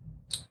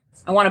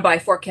want to buy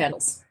 4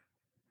 candles.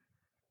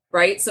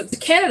 Right? So to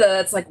Canada,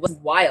 that's like what's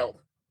wild.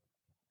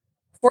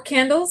 4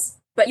 candles,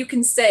 but you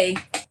can say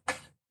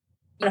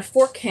on a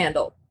 4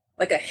 candle,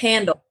 like a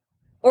handle.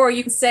 Or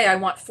you can say, I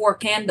want 4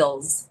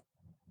 candles.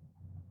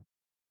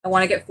 I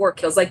want to get 4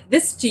 candles. Like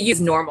this to you is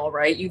normal,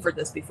 right? You've heard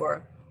this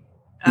before.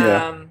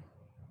 Yeah.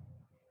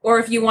 Or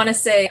if you want to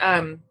say,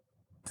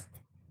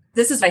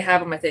 this is what I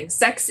have on my thing.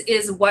 Sex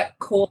is what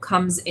coal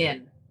comes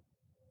in.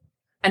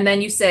 And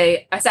then you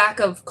say, a sack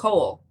of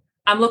coal.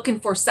 I'm looking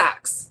for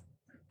sacks.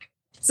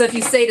 So if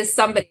you say to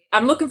somebody,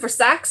 I'm looking for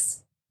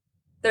sacks,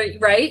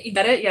 right? You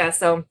get it? Yeah.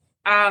 So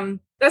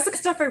that's the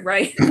stuff I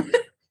write.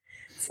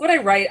 That's what I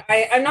write.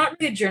 I'm not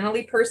really a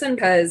journally person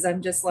because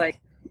I'm just like,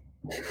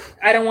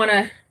 I don't want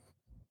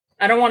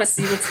to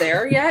see what's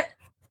there yet.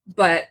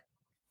 But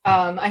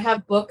I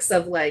have books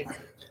of like,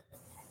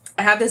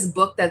 I have this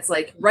book that's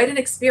like, write an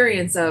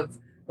experience of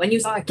when you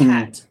saw a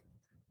cat.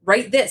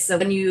 Write this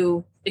of when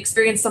you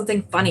experienced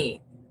something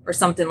funny or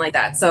something like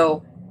that.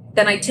 So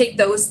then I take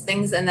those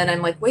things and then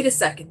I'm like, wait a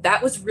second,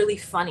 that was really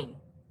funny.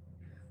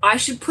 I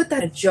should put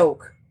that in a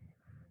joke.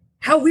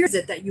 How weird is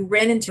it that you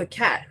ran into a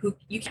cat? Who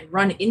you can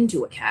run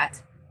into a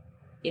cat,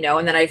 you know?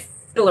 And then I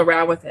fiddle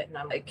around with it and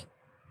I'm like,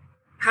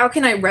 how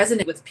can I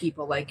resonate with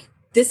people? Like,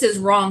 this is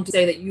wrong to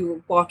say that you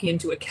were walking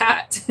into a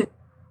cat.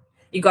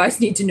 You guys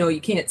need to know you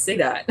can't say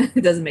that.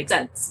 It doesn't make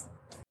sense.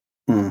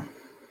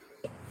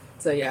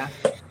 So yeah,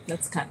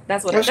 that's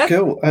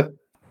cool.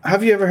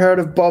 Have you ever heard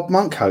of Bob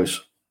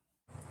Monkhouse?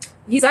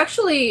 He's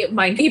actually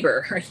my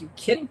neighbor. Are you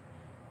kidding?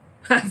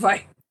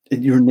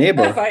 Your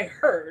neighbor? Have I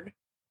heard?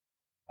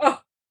 Oh,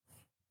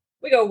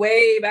 we go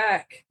way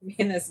back. Me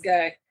and this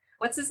guy.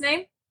 What's his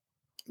name?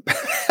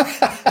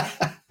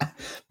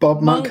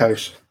 Bob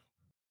Monkhouse.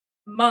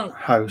 Monk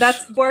House.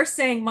 That's we're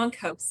saying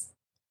Monkhouse.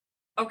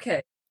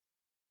 Okay.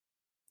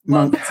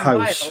 Monk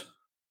House.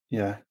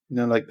 Yeah. You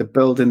know, like the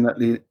building that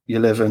you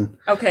live in.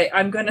 Okay,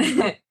 I'm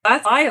gonna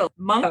that's wild.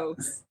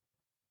 Monkhouse.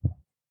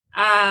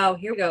 Oh,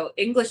 here we go.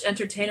 English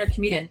entertainer,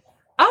 comedian.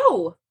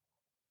 Oh,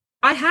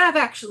 I have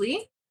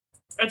actually.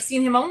 I've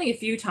seen him only a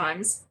few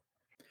times.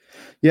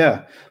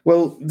 Yeah.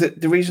 Well,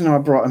 the reason I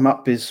brought him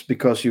up is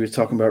because you were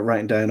talking about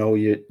writing down all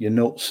your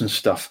notes and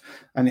stuff.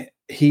 And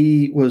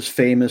he was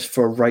famous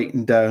for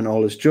writing down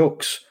all his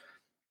jokes.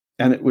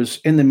 And it was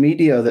in the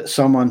media that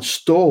someone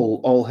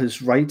stole all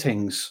his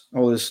writings,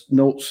 all his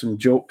notes and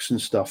jokes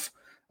and stuff.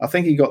 I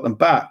think he got them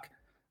back.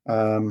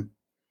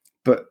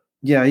 But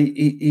yeah,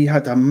 he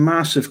had a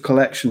massive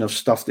collection of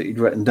stuff that he'd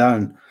written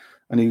down.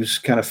 And he was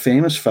kind of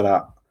famous for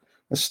that.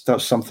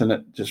 That's something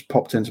that just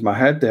popped into my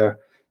head there.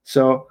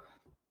 So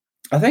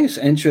I think it's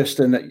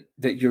interesting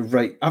that you're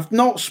right. I've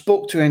not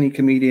spoke to any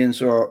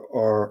comedians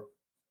or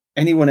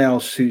anyone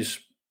else who's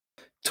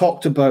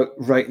talked about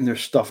writing their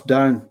stuff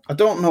down. I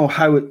don't know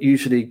how it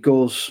usually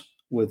goes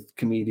with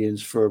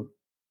comedians for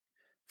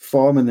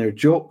forming their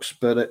jokes,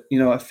 but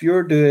if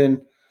you're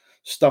doing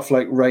stuff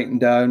like writing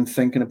down,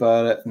 thinking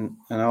about it and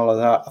all of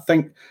that, I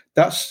think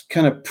that's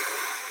kind of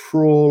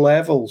pro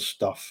level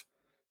stuff.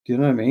 Do you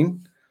know what I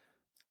mean?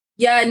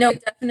 Yeah, no,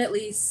 it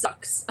definitely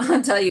sucks.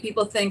 I'll tell you,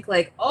 people think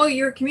like, oh,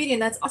 you're a comedian.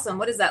 That's awesome.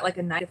 What is that? Like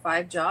a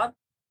 9-to-5 job?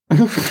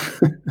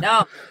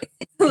 No,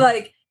 it's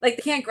like they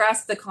can't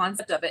grasp the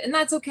concept of it. And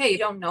that's okay. You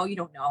don't know,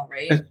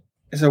 right?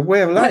 It's a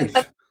way of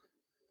life.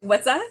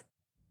 What's that?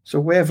 It's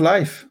a way of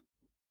life.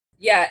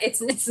 Yeah,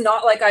 it's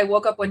not like I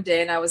woke up one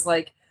day and I was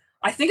like,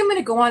 I think I'm going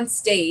to go on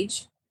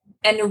stage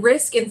and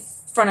risk in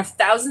front of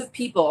thousands of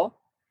people,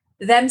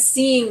 them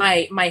seeing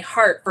my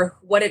heart for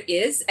what it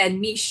is and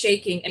me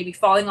shaking and maybe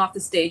falling off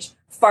the stage,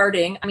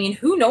 farting. I mean,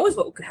 who knows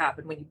what could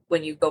happen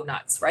when you go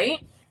nuts,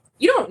 right?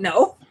 You don't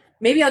know.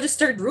 Maybe I'll just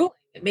start drooling.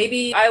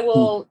 Maybe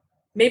I'll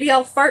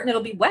fart and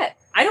it'll be wet.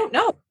 I don't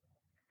know.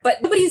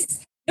 But nobody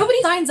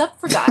signs up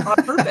for that on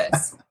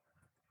purpose.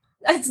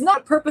 It's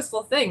not a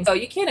purposeful thing. So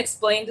you can't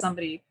explain to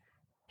somebody,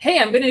 hey,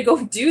 I'm going to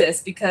go do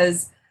this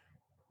because,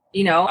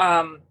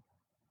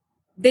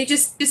 they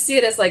just see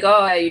it as like,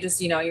 oh, yeah, you just,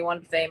 you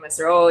want to be famous,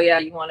 or, oh, yeah,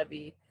 you want to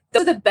be.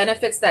 Those are the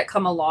benefits that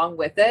come along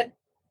with it.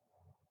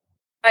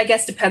 I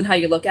guess depends how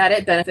you look at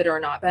it, benefit or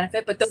not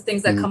benefit, but those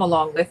things that come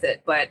along with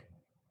it. But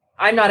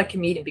I'm not a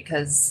comedian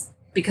because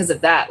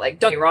of that. Like,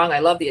 don't get me wrong, I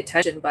love the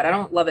attention, but I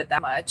don't love it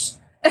that much.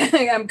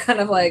 I'm kind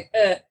of like,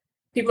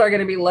 people are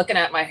going to be looking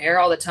at my hair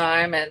all the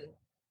time and,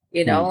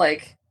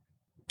 like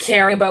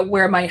caring about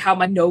how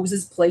my nose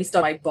is placed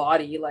on my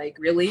body. Like,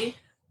 really?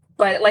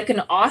 But like an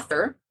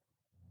author,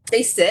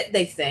 they sit,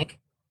 they think,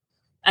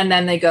 and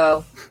then they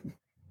go,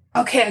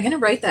 okay, I'm going to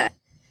write that.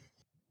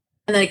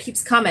 And then it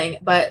keeps coming.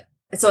 But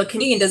so a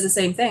comedian does the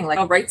same thing. Like,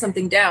 I'll write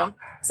something down.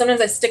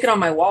 Sometimes I stick it on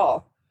my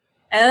wall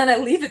and then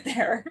I leave it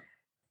there.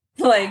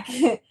 Like,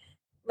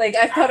 Like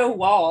I've got a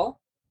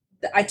wall.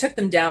 I took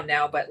them down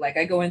now, but like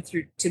I go in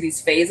through to these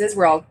phases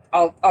where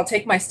I'll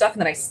take my stuff and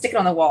then I stick it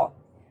on the wall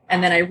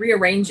and then I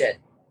rearrange it.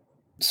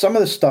 Some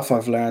of the stuff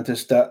I've learned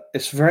is that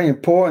it's very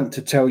important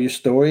to tell your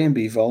story and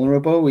be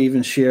vulnerable,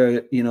 even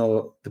share,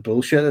 the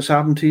bullshit that's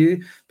happened to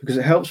you, because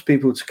it helps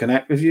people to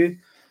connect with you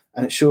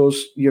and it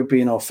shows you're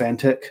being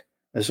authentic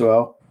as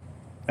well.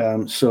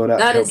 So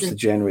that helps to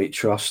generate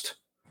trust.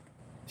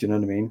 Do you know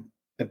what I mean?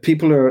 If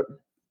people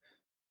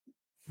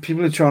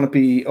are trying to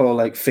be all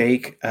like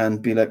fake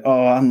and be like,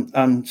 oh,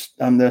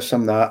 I'm this,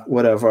 I'm that,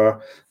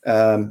 whatever,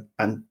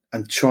 and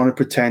trying to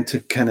pretend to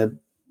kind of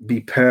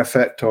be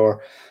perfect,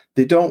 or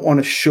they don't want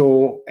to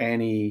show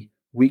any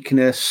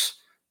weakness,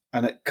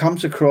 and it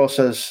comes across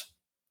as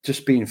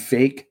just being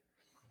fake.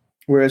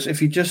 Whereas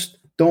if you just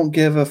don't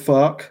give a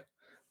fuck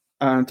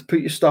and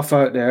put your stuff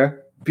out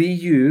there, be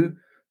you,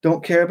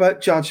 don't care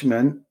about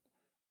judgment,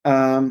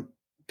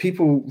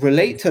 people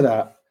relate to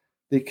that.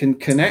 They can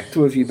connect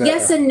with you better.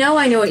 Yes and no,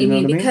 I know what you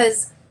mean,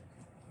 because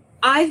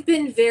I've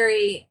been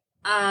very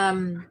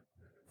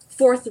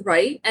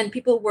forthright and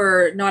people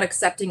were not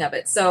accepting of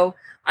it. So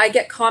I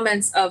get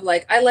comments of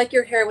like, I like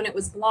your hair when it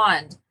was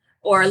blonde,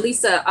 or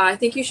Lisa, I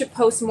think you should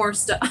post more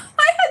stuff.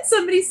 I had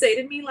somebody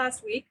say to me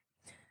last week,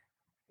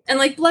 and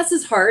like, bless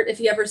his heart if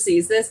he ever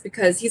sees this,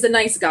 because he's a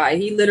nice guy.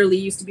 He literally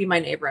used to be my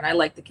neighbor and I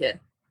like the kid.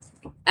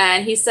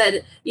 And he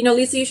said,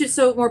 Lisa, you should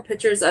show more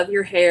pictures of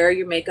your hair,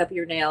 your makeup,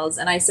 your nails.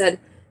 And I said,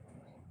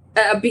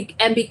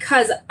 and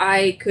because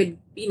I could,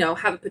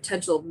 have a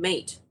potential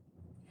mate.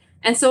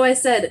 And so I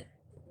said,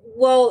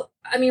 well,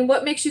 I mean,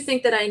 what makes you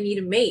think that I need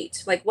a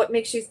mate? Like, what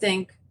makes you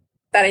think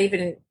that I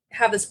even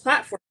have this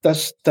platform?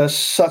 That's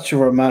such a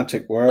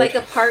romantic word. Like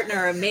a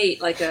partner, a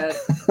mate, like a...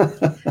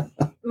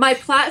 My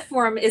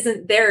platform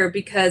isn't there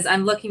because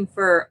I'm looking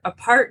for a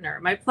partner.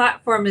 My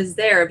platform is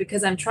there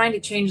because I'm trying to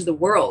change the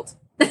world.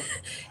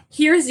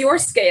 Here's your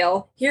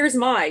scale. Here's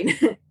mine.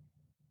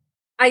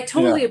 I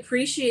totally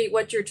appreciate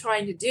what you're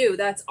trying to do.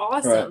 That's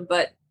awesome, right.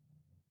 But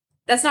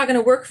that's not going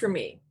to work for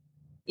me.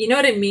 You know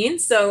what I mean?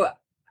 So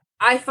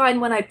I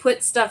find when I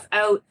put stuff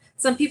out,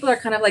 some people are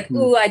kind of like,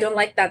 ooh, I don't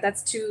like that.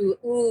 That's too,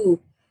 ooh.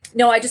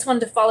 No, I just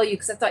wanted to follow you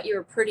because I thought you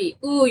were pretty.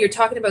 Ooh, you're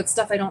talking about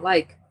stuff I don't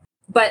like.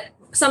 But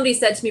somebody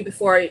said to me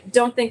before,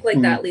 don't think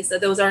like that, Lisa.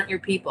 Those aren't your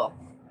people.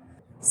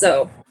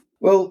 So.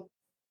 Well,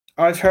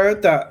 I've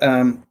heard that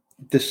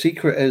the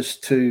secret is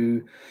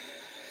to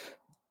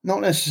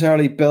not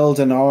necessarily build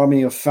an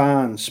army of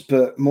fans,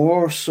 but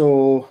more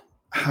so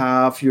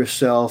have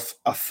yourself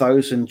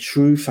 1,000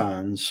 true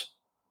fans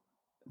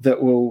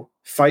that will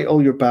fight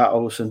all your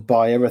battles and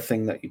buy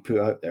everything that you put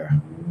out there.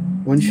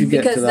 Once you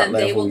get to that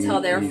level, they will tell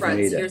their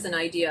friends, here's an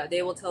idea.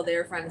 They will tell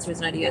their friends, here's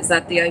an idea. Is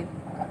that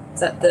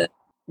the...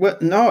 Well,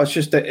 no, it's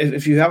just that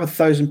if you have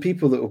 1,000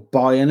 people that will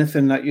buy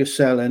anything that you're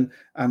selling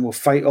and will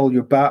fight all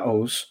your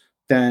battles,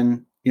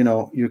 then,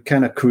 you're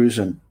kind of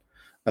cruising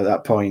at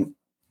that point,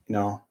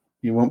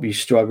 You won't be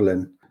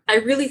struggling. I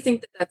really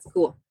think that that's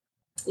cool.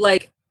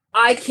 Like,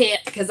 I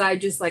can't, because I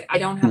just I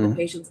don't have the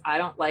patience. I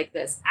don't like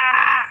this.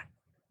 I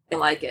don't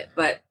like it.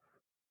 But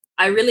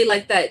I really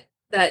like that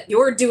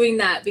you're doing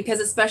that, because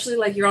especially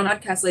like you're on a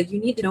podcast, like you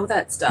need to know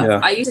that stuff. Yeah.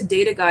 I used to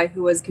date a guy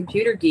who was a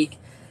computer geek,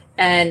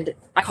 and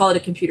I call it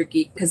a computer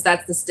geek because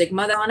that's the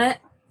stigma on it.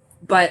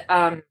 But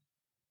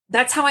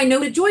that's how I know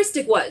what a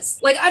joystick was.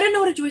 Like, I didn't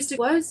know what a joystick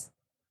was.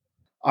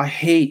 I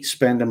hate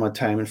spending my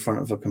time in front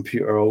of a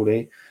computer all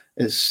day.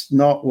 It's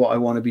not what I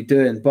want to be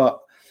doing, but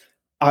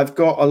I've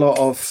got a lot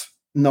of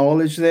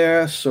knowledge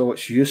there, so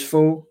it's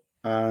useful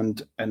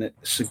and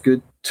it's a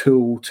good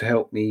tool to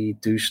help me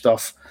do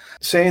stuff.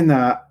 Saying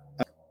that,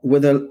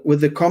 with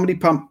the Comedy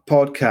Pump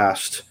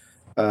podcast,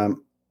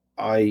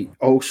 I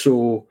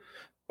also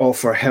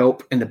offer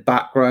help in the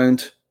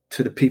background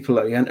to the people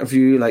that I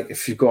interview. Like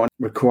if you've got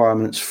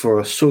requirements for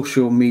a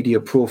social media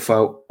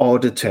profile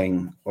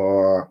auditing,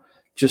 or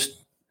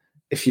just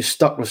if you're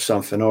stuck with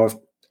something, or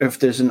if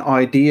there's an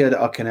idea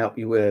that I can help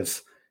you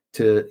with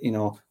to,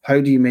 how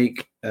do you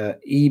make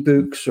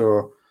ebooks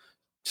or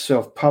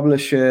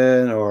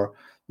self-publishing, or,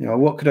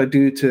 what could I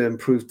do to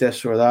improve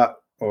this or that,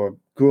 or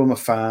grow my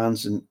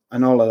fans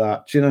and all of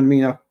that. Do you know what I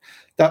mean?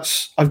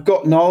 I've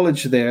got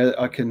knowledge there that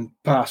I can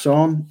pass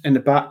on in the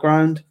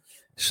background.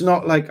 It's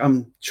not like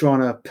I'm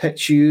trying to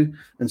pitch you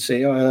and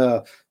say,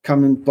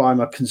 come and buy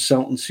my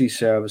consultancy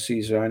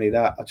services or any of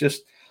that.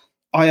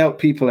 I help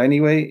people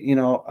anyway,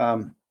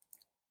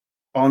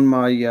 on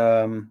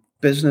my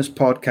business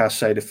podcast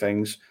side of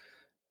things.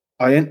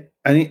 I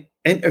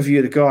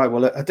interviewed a guy.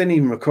 Well, I didn't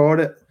even record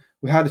it.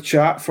 We had a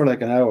chat for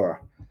like an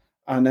hour,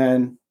 and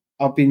then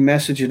I've been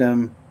messaging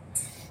him.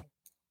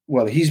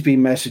 Well, he's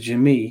been messaging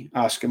me,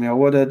 asking me,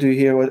 what do I do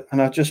here?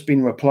 And I've just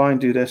been replying,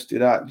 do this, do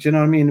that. Do you know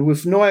what I mean?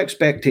 With no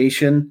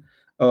expectation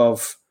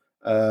of,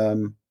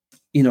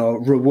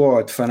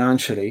 reward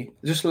financially.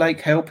 Just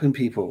like helping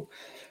people.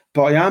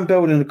 But I am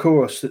building a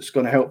course that's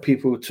going to help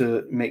people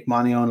to make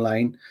money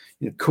online,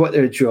 quit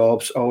their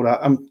jobs, all that.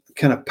 I'm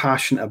kind of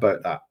passionate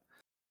about that.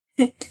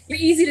 You're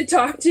easy to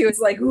talk to. It's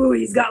like, ooh,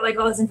 he's got like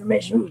all this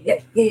information. Ooh,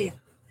 yeah. This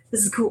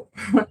is cool.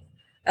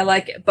 I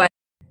like it, but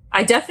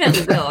I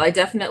definitely will. I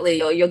definitely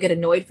you'll get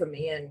annoyed from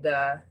me, and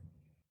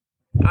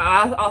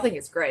I'll think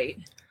it's great.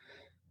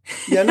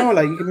 Yeah, no,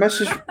 like you can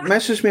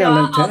message me No, on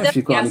I'll LinkedIn if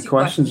you've got definitely any ask you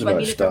questions questions. But I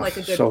about mean it from like stuff.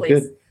 a It's good all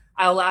place. good.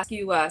 I'll ask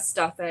you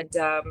stuff,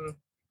 and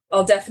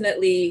I'll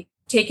definitely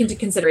take into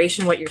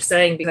consideration what you're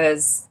saying,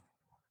 because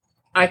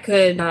I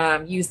could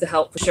use the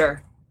help for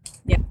sure.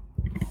 Yeah,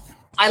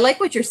 I like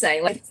what you're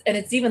saying, like, and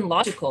it's even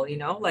logical,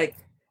 like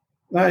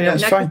No, yeah,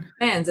 it's fine.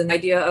 plans, and the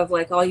idea of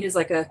like all you use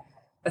like a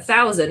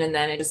 1,000, and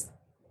then it's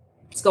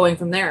going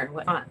from there and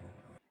whatnot.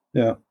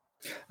 Yeah,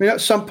 I mean,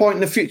 at some point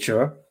in the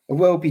future, I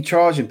will be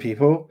charging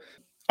people.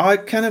 I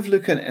kind of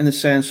look at it in the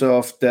sense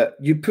of that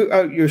you put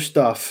out your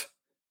stuff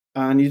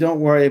and you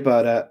don't worry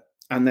about it,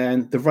 and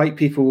then the right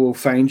people will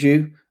find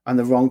you, and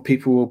the wrong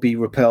people will be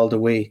repelled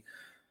away.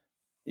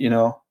 You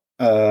know,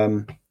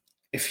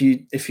 if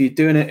you're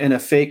doing it in a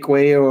fake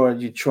way, or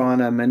you're trying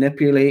to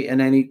manipulate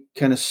in any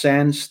kind of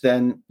sense,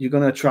 then you're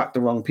going to attract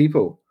the wrong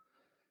people.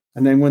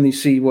 And then when they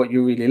see what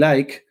you really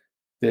like,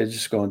 they're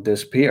just going to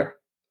disappear.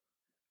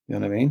 You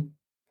know what I mean?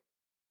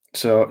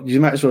 So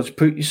you might as well just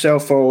put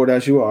yourself forward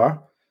as you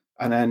are,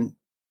 and then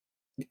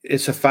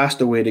it's a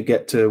faster way to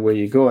get to where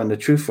you go. And the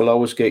truth will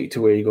always get you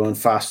to where you're going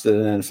faster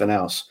than anything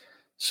else.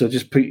 So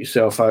just put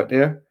yourself out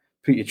there,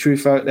 put your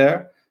truth out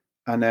there,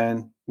 and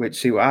then wait to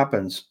see what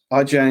happens.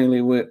 I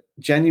genuinely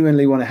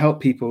want to help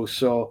people,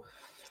 so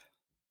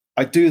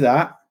I do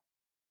that,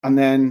 and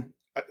then,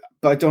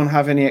 but I don't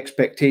have any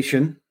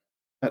expectation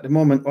at the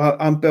moment. Well,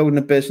 I'm building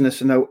a business,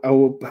 and I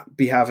will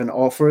be having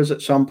offers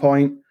at some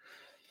point.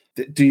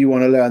 Do you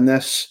want to learn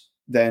this?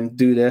 Then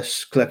do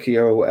this, click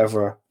here or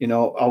whatever.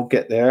 I'll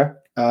get there,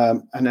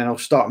 and then I'll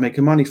start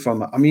making money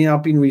from it. I mean,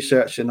 I've been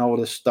researching all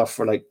this stuff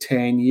for like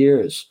 10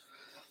 years.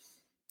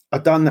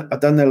 I've done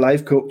the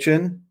life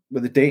coaching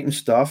with the dating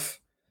stuff,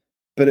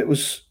 but it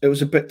was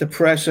a bit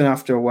depressing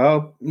after a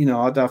while.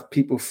 I'd have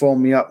people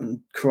phone me up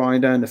and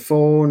crying down the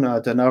phone. I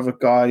had another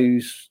guy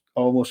who's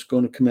almost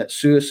going to commit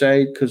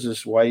suicide because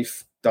his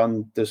wife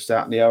done this,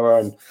 that, and the other.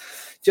 And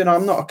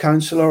I'm not a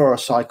counselor or a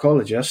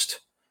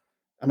psychologist,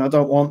 and I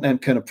don't want them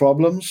kind of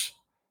problems.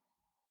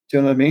 Do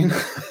you know what I mean?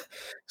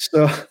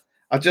 So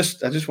I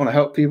just want to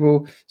help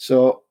people.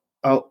 So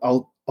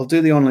I'll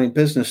do the online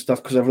business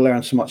stuff because I've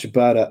learned so much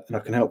about it, and I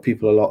can help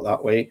people a lot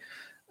that way.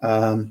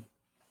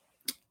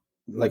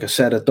 Like I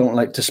said, I don't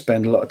like to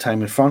spend a lot of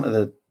time in front of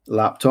the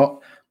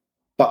laptop,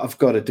 but I've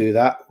got to do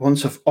that.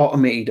 Once I've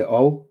automated it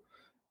all,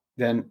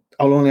 then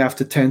I'll only have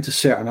to tend to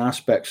certain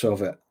aspects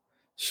of it.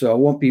 So I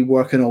won't be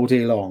working all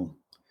day long,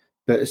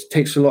 but it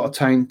takes a lot of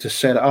time to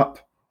set it up.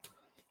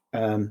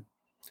 But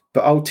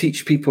I'll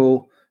teach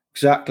people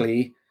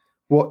exactly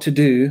what to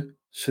do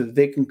so that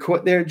they can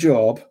quit their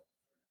job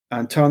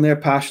and turn their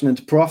passion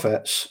into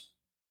profits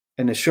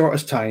in the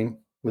shortest time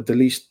with the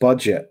least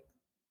budget.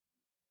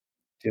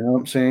 Do you know what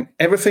I'm saying?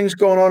 Everything's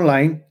going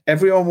online.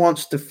 Everyone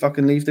wants to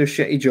fucking leave their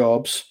shitty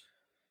jobs.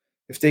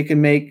 If they can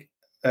make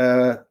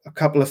a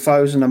couple of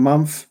thousand a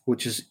month,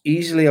 which is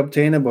easily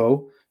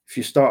obtainable if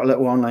you start a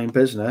little online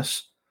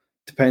business,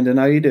 depending on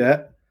how you do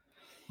it.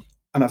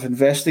 And I've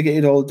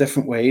investigated all the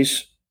different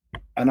ways,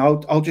 and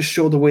I'll just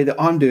show the way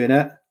that I'm doing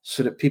it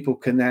so that people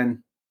can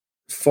then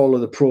follow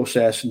the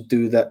process and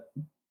do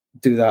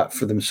that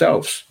for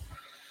themselves.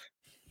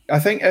 I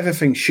think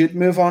everything should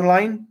move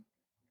online.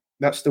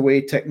 That's the way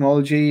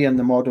technology and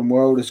the modern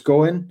world is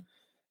going.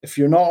 If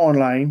you're not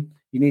online,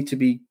 you need to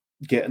be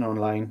getting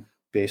online,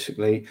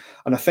 basically.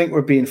 And I think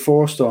we're being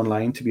forced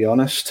online, to be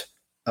honest,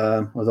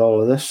 with all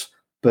of this.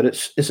 But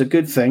it's a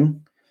good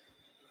thing.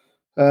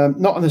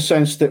 Not in the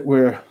sense that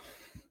we're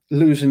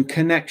losing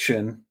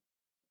connection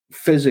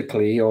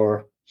physically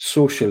or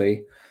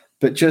socially,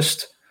 but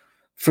just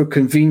for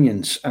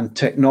convenience and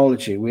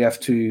technology, we have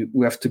to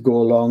go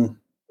along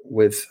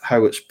with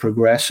how it's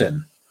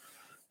progressing.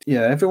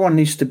 Yeah, everyone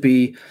needs to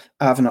be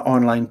having an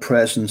online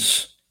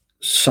presence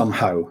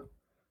somehow,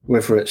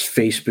 whether it's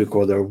Facebook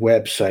or their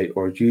website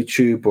or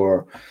YouTube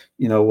or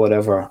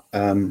whatever.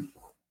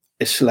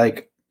 It's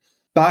like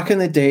back in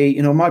the day,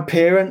 my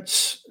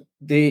parents,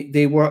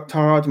 they worked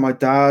hard. My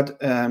dad,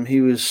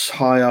 he was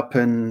high up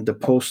in the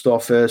post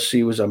office.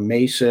 He was a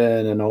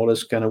mason and all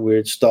this kind of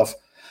weird stuff.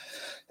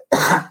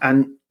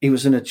 And he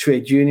was in a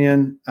trade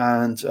union,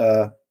 and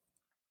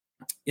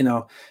he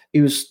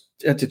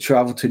had to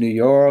travel to New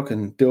York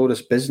and do all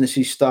this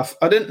businessy stuff.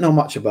 I didn't know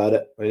much about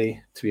it,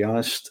 really, to be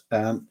honest.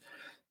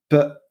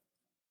 But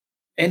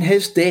in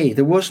his day,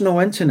 there was no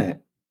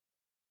internet.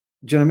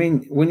 Do you know what I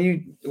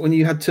mean? When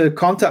you had to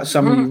contact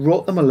someone, you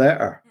wrote them a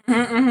letter.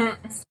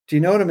 Mm-hmm. Do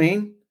you know what I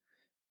mean?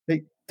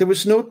 Like, there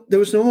was no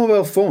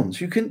mobile phones.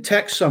 You couldn't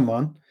text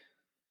someone.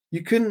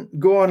 You couldn't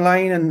go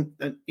online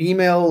and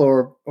email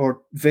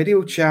or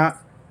video chat.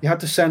 You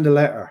had to send a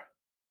letter.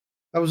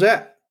 That was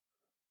it.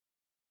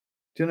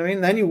 Do you know what I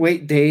mean? Then you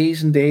wait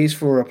days and days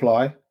for a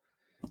reply.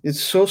 It's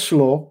so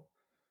slow.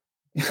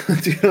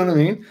 Do you know what I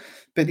mean?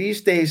 But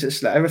these days,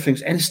 it's like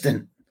everything's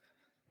instant.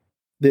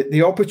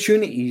 The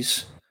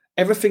opportunities,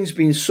 everything's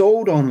being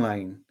sold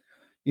online.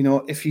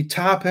 If you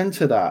tap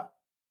into that,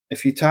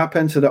 if you tap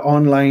into the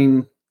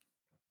online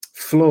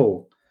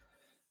flow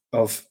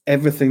of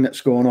everything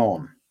that's going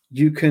on,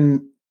 you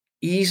can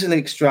easily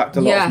extract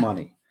a lot of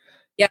money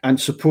and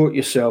support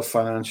yourself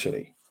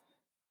financially.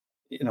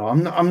 You know,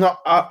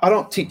 I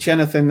don't teach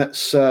anything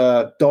that's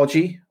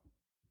dodgy.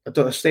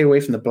 I stay away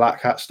from the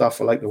black hat stuff.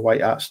 I like the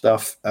white hat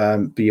stuff,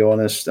 be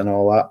honest and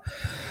all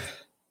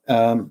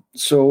that.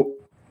 So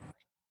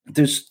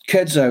there's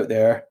kids out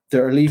there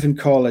that are leaving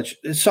college.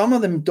 Some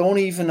of them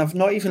have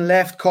not even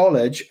left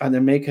college, and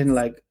they're making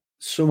like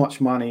so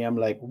much money. I'm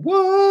like,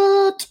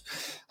 what?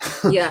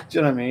 Yeah. Do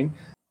you know what I mean?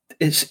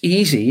 It's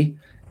easy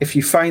if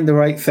you find the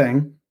right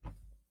thing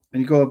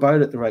and you go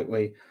about it the right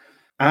way.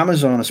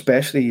 Amazon,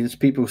 especially, is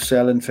people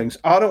selling things.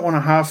 I don't want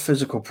to have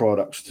physical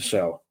products to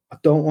sell. I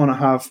don't want to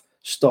have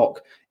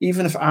stock.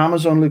 Even if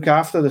Amazon look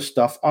after the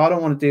stuff, I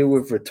don't want to deal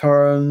with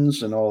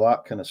returns and all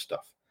that kind of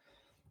stuff.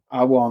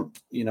 I want,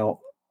 you know,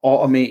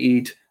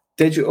 automated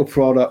digital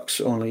products,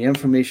 only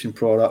information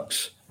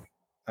products,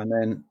 and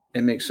then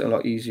it makes it a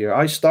lot easier.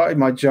 I started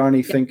my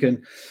journey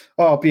thinking,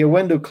 oh, I'll be a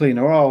window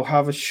cleaner, or I'll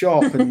have a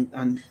shop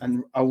and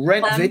I'll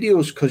rent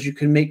videos because you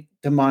can make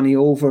the money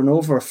over and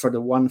over for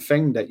the one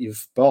thing that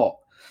you've bought.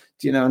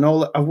 You know, and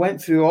I went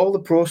through all the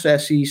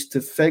processes to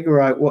figure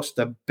out what's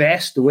the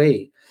best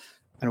way.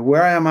 And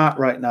where I am at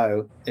right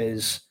now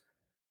is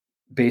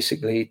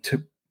basically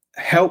to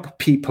help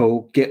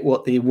people get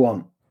what they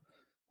want,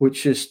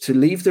 which is to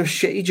leave their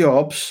shitty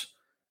jobs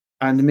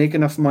and make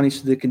enough money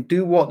so they can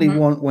do what they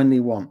want when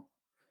they want.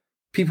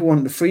 People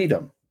want the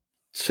freedom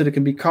so they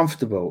can be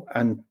comfortable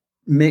and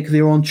make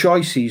their own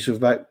choices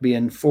without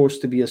being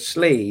forced to be a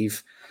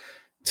slave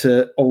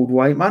to old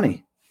white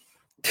money.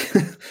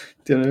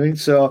 Do you know what I mean?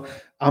 So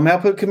I'm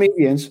helping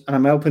comedians and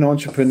I'm helping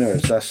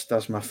entrepreneurs.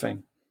 That's my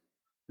thing.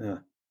 Yeah.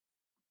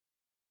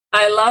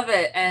 I love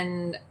it.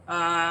 And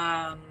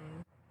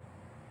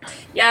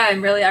yeah,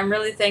 I'm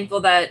really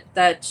thankful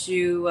that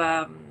you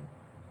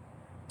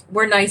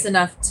were nice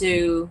enough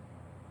to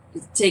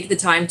take the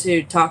time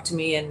to talk to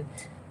me and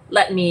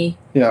let me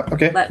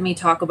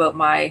talk about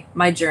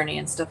my journey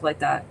and stuff like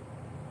that.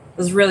 It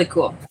was really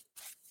cool.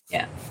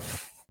 Yeah.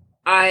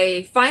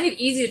 I find it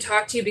easy to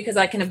talk to you because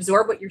I can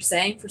absorb what you're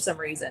saying for some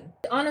reason.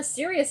 On a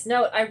serious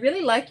note, I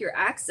really like your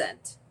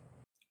accent.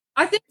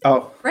 I think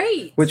it's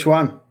great. Which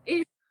one?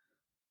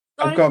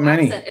 I've got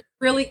many. Accent. It's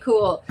really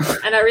cool.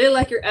 And I really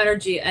like your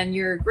energy, and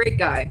you're a great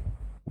guy.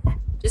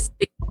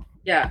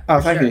 Yeah. Oh,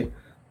 thank you.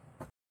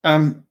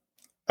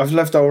 I've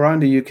lived all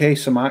around the UK.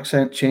 Some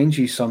accent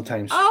changes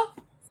sometimes. Oh.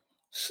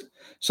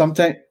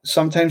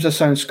 Sometimes I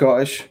sound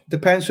Scottish.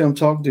 Depends who I'm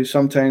talking to.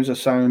 Sometimes I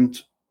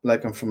sound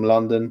like I'm from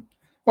London.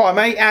 All right,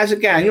 mate, how's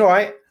it going? You all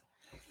right?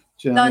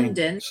 You know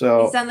London. I mean?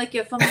 So, you sound like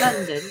you're from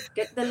London.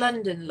 Get the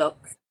London look.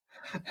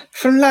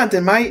 From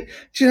London, mate.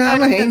 Do you know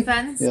what I mean?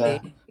 Fancy. Yeah.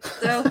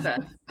 So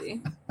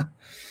fancy.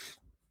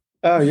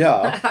 Oh,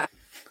 yeah.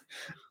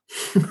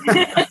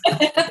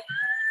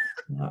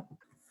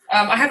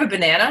 I have a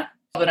banana,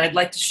 but I'd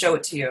like to show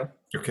it to you.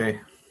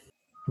 Okay.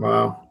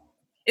 Wow.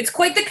 It's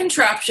quite the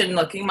contraption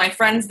looking. My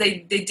friends, they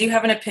do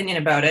have an opinion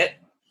about it.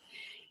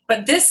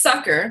 But this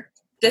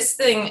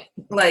thing,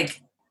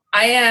 like...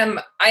 I am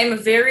a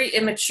very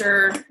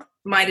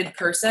immature-minded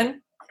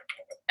person,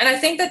 and I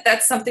think that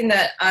that's something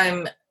that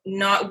I'm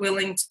not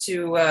willing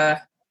to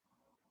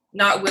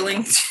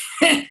change.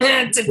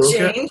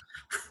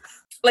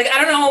 Like, I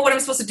don't know what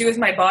I'm supposed to do with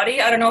my body.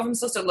 I don't know if I'm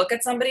supposed to look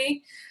at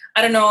somebody.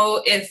 I don't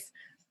know if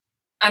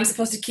I'm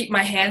supposed to keep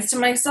my hands to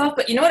myself.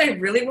 But you know what I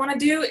really want to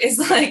do is,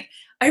 like,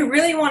 I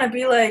really want to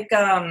be like,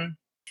 I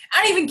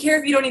don't even care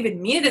if you don't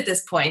even mean it at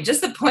this point. Just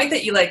the point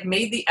that you, like,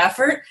 made the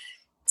effort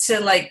to,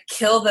 like,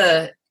 kill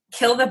the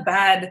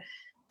bad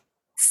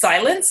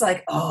silence.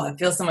 Like, oh, it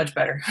feels so much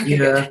better. Okay, yeah,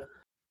 good.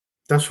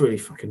 That's really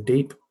fucking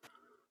deep.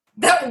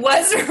 That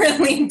was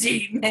really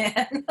deep,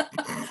 man.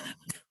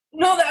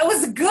 No, that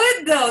was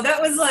good though.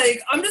 That was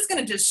like, I'm just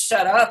gonna just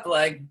shut up.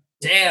 Like,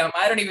 damn,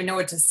 I don't even know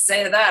what to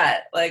say to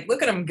that. Like,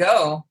 look at him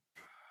go.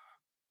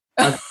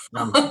 I'm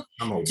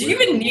Do you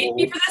even need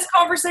me for this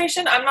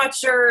conversation? I'm not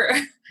sure.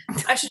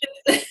 I should.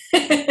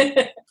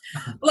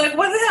 Like,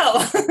 what the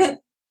hell?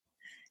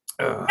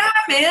 Yeah,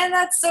 man,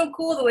 that's so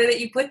cool the way that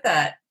you put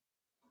that.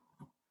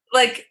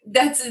 Like,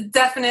 that's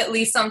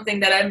definitely something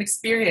that I've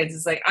experienced.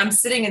 It's like, I'm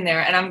sitting in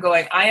there and I'm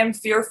going, I am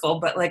fearful,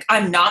 but like,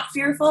 I'm not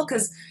fearful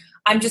because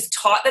I'm just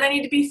taught that I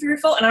need to be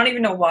fearful and I don't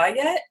even know why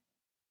yet.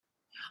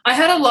 I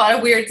had a lot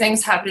of weird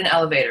things happen in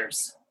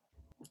elevators.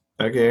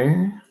 Okay.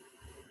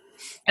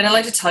 And I'd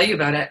like to tell you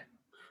about it.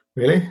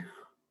 Really?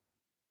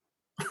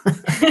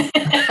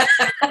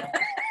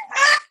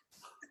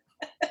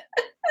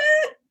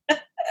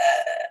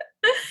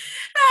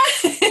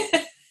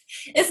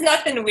 It's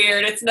nothing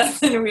weird. It's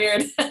nothing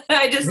weird.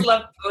 I just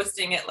love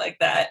posting it like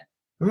that.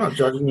 I'm not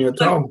judging you at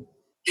all.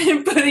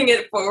 Putting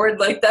it forward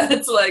like that,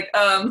 it's like,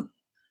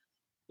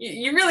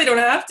 you really don't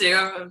have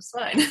to. It's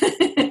fine.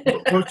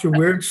 What's your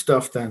weird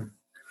stuff then?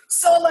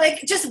 So,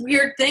 like, just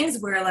weird things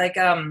where, like,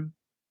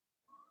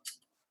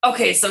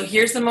 okay, so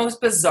here's the most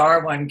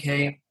bizarre one,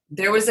 okay?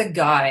 There was a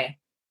guy.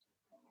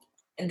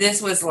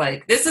 There's a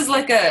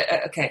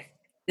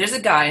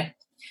guy,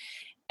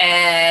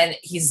 and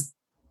he's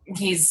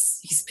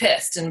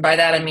pissed, and by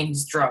that I mean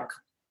he's drunk.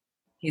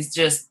 He's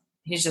just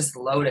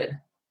loaded.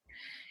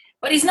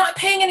 But he's not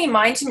paying any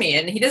mind to me,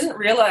 and he doesn't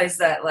realize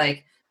that,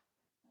 like,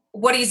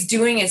 what he's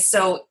doing is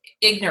so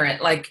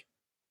ignorant. Like,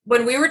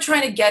 when we were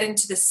trying to get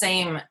into the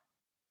same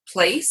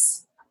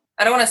place,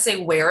 I don't want to say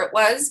where it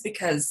was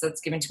because that's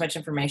giving too much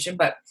information,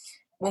 but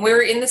when we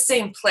were in the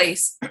same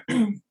place,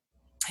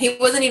 he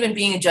wasn't even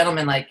being a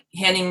gentleman, like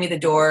handing me the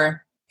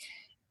door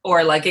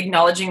or like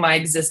acknowledging my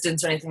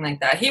existence or anything like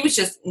that. He was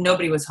just,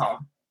 nobody was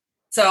home.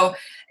 So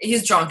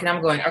he's drunk, and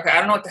I'm going, okay, I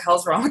don't know what the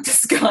hell's wrong with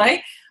this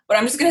guy, but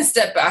I'm just going to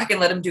step back and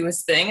let him do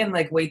his thing and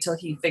like wait till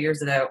he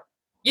figures it out.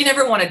 You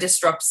never want to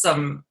disrupt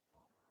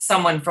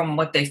someone from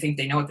what they think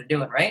they know what they're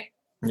doing, right?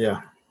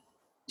 Yeah.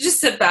 Just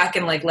sit back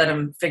and like let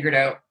him figure it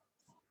out.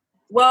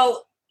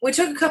 Well, we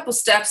took a couple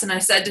steps, and I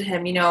said to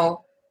him,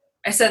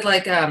 I said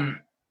like,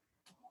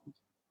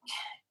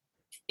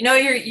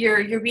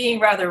 you're being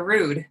rather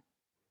rude.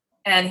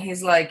 And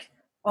he's like,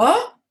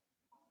 oh,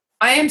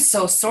 I am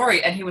so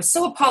sorry. And he was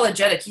so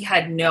apologetic. He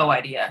had no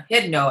idea.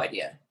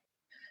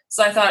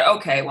 So I thought,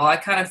 okay, well, I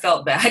kind of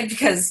felt bad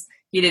because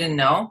he didn't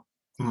know.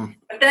 Mm.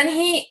 But then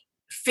he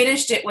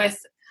finished it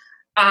with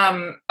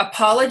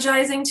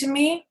apologizing to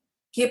me.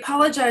 He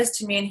apologized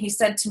to me, and he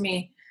said to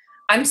me,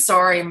 I'm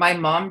sorry, my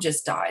mom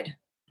just died.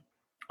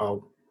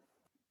 Oh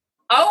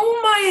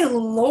my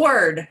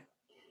Lord.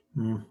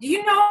 Mm.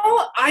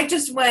 I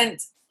just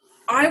went,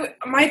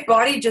 my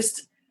body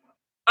just,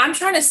 I'm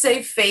trying to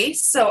save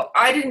face. So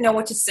I didn't know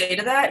what to say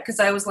to that, because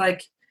I was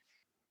like,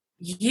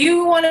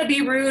 you want to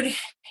be rude?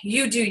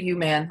 You do you,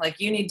 man. Like,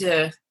 you need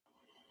to,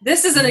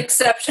 this is an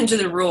exception to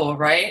the rule,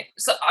 right?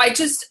 So I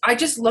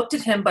just looked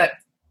at him, but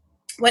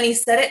when he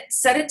said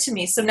it to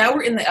me. So now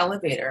we're in the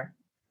elevator,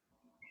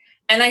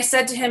 and I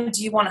said to him,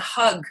 do you want a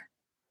hug?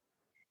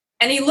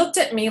 And he looked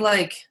at me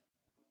like,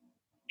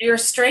 you're a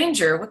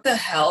stranger. What the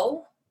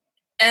hell?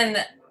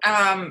 And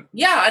and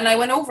I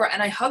went over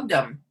and I hugged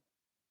him.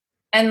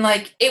 And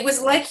like, it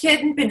was like he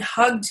hadn't been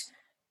hugged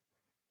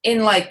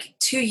in like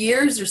 2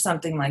 years or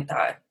something like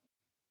that.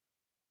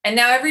 And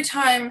now every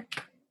time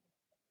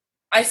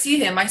I see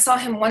him, I saw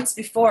him once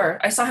before,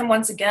 I saw him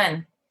once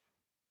again,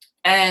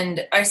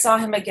 and I saw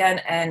him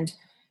again. And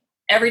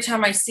every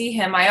time I see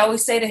him, I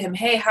always say to him,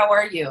 hey, how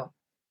are you?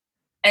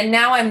 And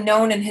now I'm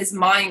known in his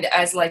mind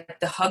as like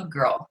the hug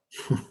girl.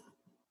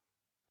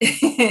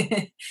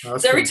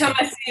 So every time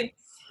I see him,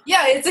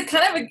 it's a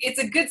kind of it's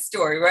a good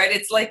story, right?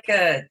 It's like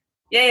I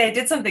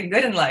did something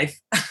good in life.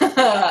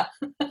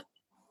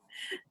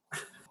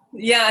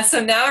 Yeah,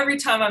 so now every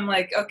time I'm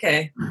like,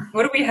 okay,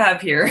 what do we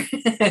have here?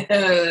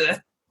 A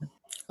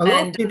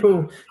lot of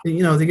people, they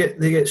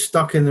get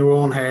stuck in their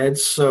own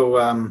heads.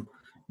 So,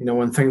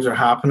 when things are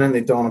happening,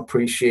 they don't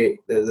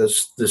appreciate that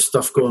there's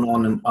stuff going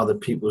on in other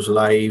people's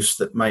lives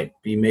that might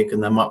be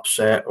making them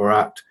upset or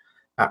act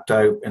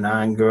out in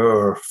anger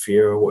or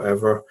fear or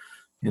whatever,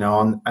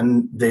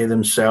 and they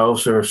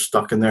themselves are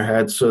stuck in their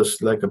heads. So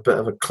it's like a bit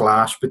of a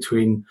clash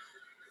between,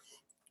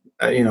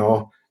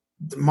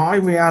 my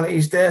reality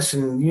is this,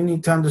 and you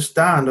need to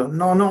understand.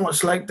 No,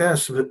 it's like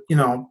this. But,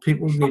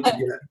 people need to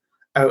get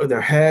out of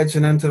their heads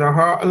and into their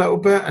heart a little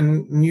bit.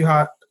 And you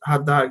had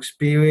that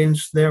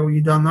experience there where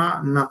you done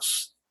that, and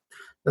that's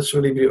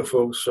really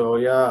beautiful. So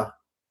yeah.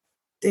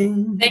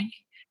 Ding.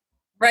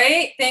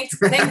 Right? Thank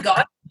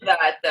God for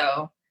that,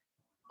 though.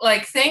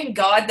 Like, thank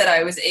God that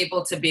I was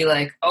able to be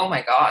like, oh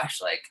my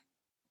gosh, like,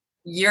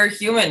 you're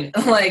human.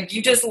 Like,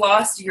 you just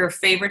lost your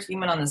favorite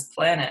human on this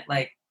planet.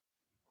 Like,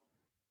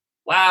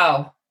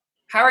 wow.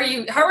 How are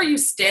you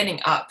standing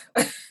up?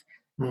 How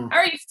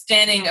are you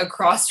standing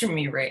across from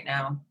me right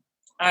now?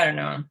 I don't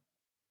know.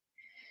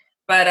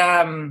 But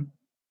I'm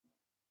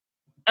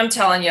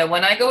telling you,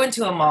 when I go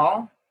into a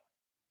mall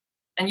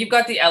and you've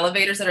got the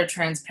elevators that are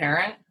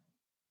transparent,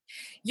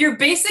 you're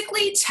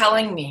basically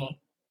telling me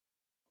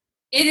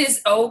it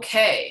is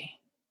okay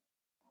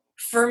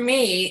for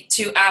me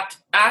to act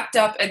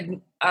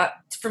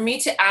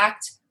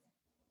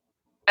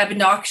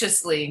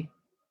obnoxiously.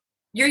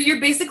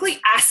 You're basically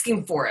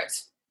asking for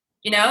it.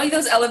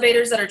 Those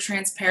elevators that are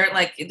transparent,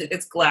 like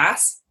it's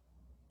glass,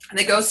 and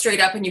they go straight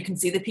up and you can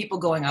see the people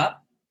going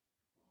up.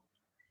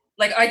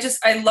 Like,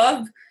 I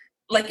love,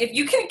 like, if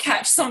you can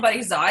catch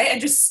somebody's eye and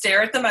just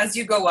stare at them as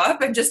you go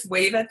up and just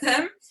wave at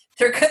them,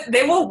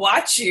 they will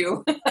watch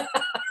you.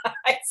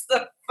 It's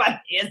the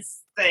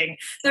funniest thing.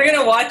 They're going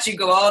to watch you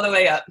go all the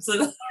way up.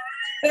 So,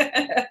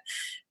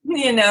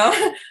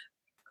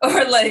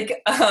 or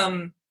like,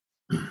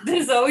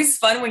 there's always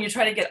fun when you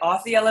try to get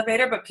off the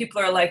elevator, but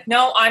people are like,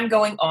 no, I'm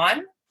going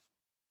on.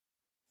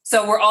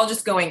 So we're all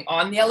just going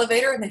on the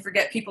elevator, and they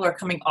forget people are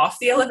coming off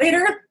the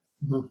elevator.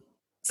 Mm-hmm.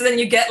 So then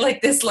you get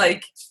like this,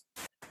 like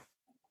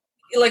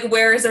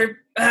where is our,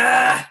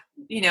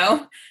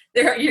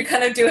 you're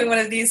kind of doing one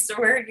of these. So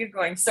where are you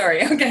going?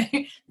 Sorry.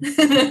 Okay.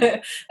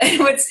 And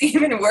what's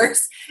even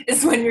worse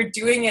is when you're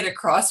doing it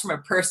across from a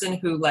person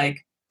who,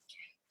 like,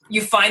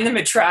 you find them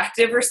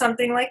attractive or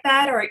something like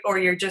that, or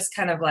you're just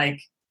kind of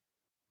like,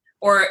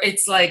 or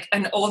it's like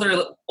an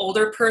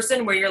older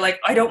person where you're like,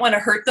 I don't want to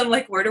hurt them.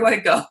 Like, where do I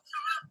go?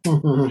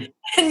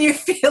 And you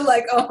feel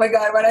like, oh my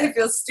God, why do I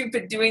feel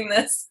stupid doing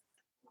this?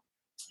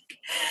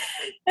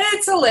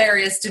 It's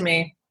hilarious to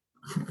me.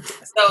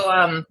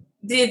 So,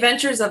 The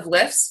Adventures of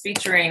Lifts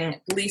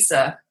featuring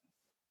Lisa.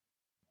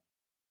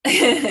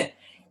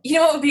 You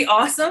know what would be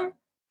awesome?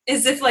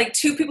 Is if like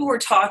two people were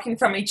talking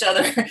from each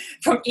other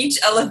from each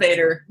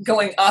elevator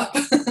going up.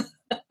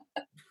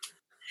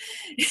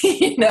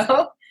 You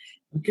know?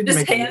 You could Just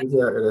make a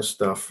movie out of this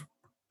stuff.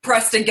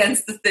 Pressed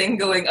against the thing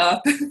going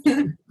up.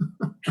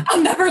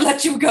 I'll never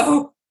let you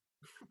go.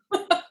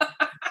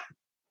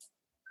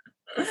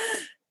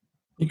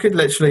 You could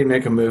literally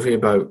make a movie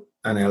about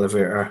an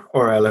elevator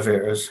or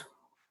elevators.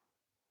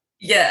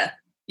 Yeah,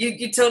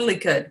 you totally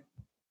could.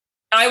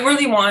 I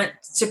really want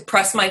to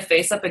press my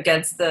face up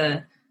against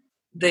the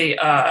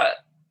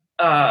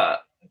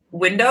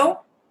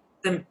window.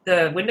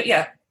 The window,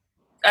 yeah.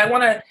 I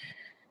want to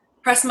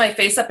press my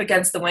face up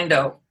against the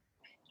window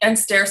and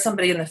stare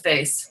somebody in the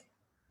face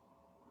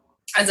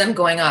as I'm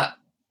going up.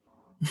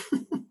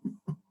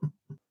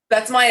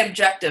 That's my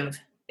objective,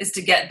 is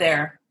to get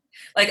there.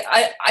 Like,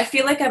 I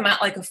feel like I'm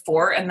at like a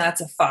 4 and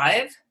that's a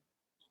 5.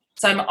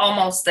 So I'm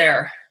almost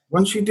there.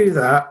 Once you do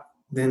that,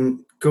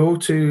 then go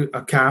to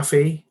a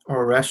cafe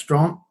or a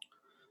restaurant,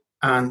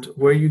 and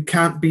where you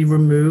can't be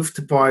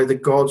removed by the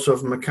gods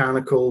of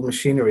mechanical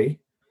machinery,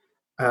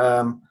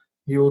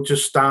 you'll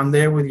just stand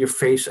there with your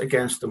face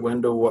against the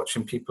window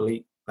watching people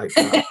eat like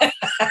that.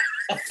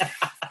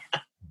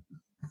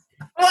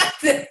 What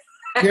the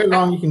How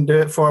long you can do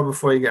it for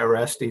before you get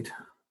arrested?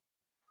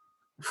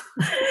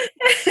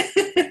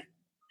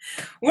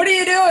 What are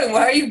you doing?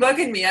 Why are you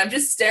bugging me? I'm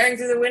just staring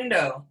through the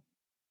window.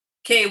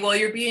 Okay, well,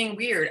 you're being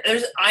weird.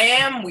 I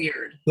am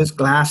weird. This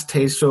glass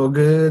tastes so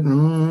good.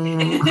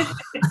 Right?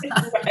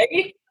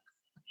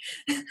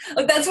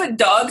 Like, that's what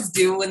dogs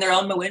do when they're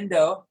on the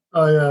window.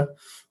 Oh, yeah.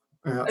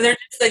 Yeah. And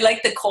they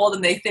like the cold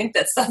and they think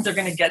that they're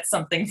going to get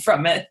something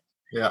from it.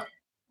 Yeah.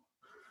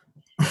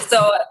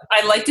 So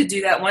I like to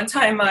do that. One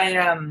time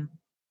I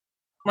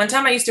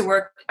used to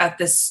work at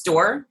this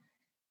store,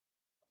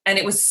 and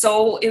it was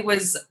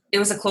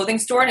a clothing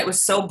store, and it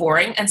was so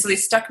boring. And so they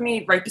stuck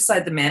me right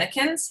beside the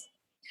mannequins.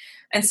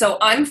 And so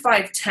I'm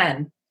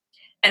 5'10",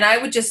 and I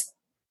would just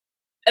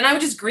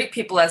greet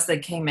people as they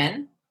came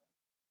in.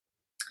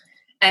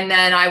 And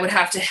then I would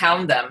have to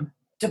hound them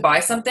to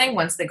buy something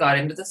once they got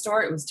into the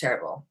store. It was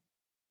terrible.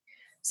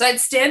 So I'd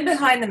stand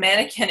behind the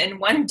mannequin, and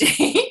one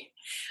day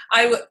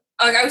I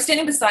was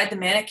standing beside the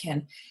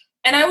mannequin,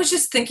 and I was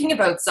just thinking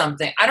about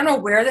something. I don't know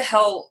where the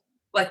hell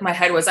like my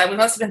head was. I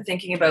must have been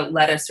thinking about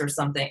lettuce or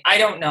something. I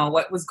don't know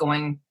what was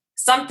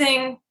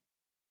something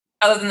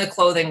other than the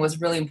clothing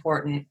was really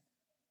important.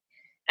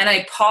 And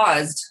I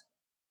paused,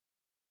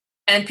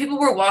 and people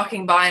were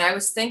walking by, and I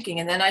was thinking,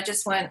 and then I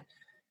just went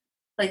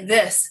like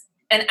this.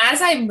 And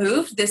as I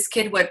moved, this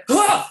kid went,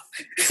 oh!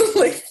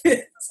 Like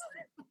this.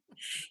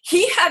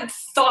 He had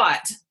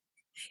thought.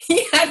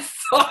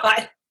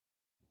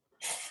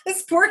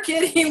 This poor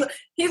kid, he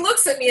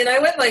looks at me, and I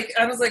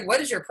was like,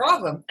 what is your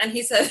problem? And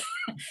he said,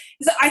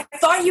 I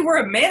thought you were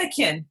a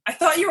mannequin. I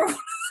thought you were one of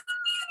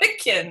the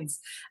mannequins.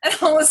 And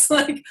I was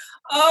like,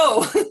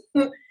 oh,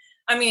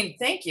 I mean,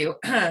 thank you.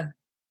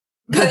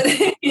 But,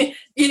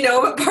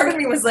 but part of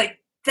me was like,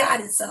 that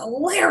is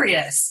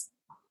hilarious.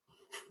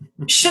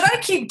 Should I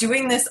keep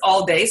doing this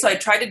all day? So I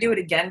tried to do it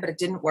again, but it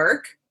didn't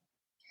work.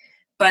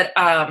 But,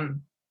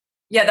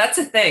 yeah, that's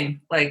a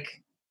thing.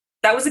 Like,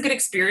 that was a good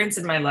experience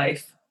in my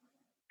life.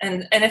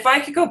 And if I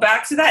could go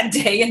back to that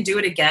day and do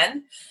it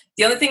again,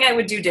 the only thing I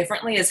would do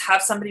differently is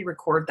have somebody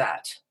record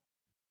that.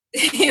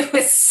 It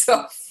was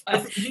so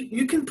fun.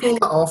 You can pull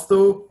that off,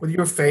 though, with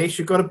your face.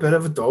 You've got a bit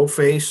of a doll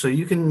face, so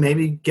you can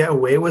maybe get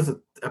away with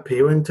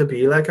appearing to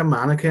be like a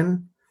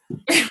mannequin.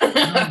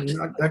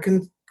 I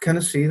can kind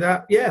of see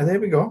that. Yeah, there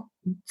we go.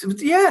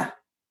 Yeah.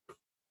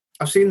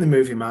 I've seen the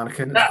movie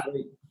Mannequin. It's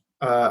great.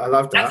 I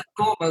love that. That's a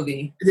cool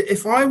movie.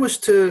 If I was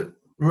to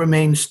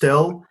remain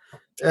still,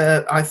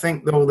 I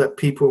think, though, that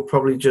people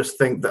probably just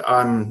think that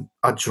I'm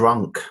a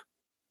drunk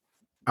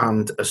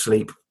and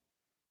asleep.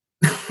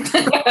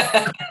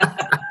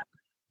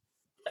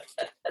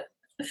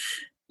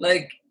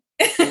 Like,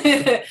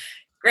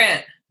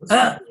 Grant, do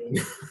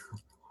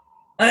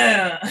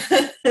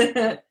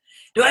I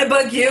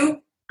bug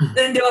you?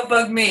 Then don't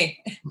bug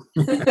me.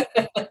 Or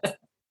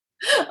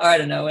I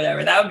don't know,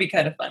 whatever. That would be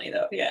kind of funny,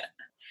 though. Yeah.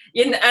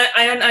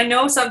 I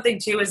know something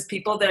too is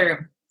people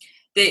that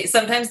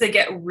sometimes they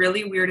get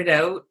really weirded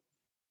out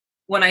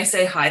when I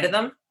say hi to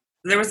them.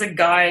 There was a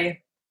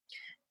guy.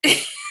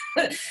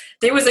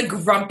 There was a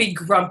grumpy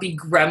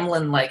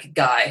gremlin-like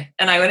guy,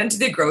 and I went into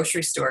the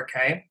grocery store,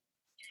 okay?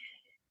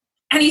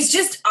 And he's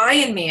just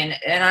eyeing me,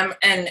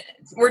 and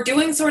we're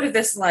doing sort of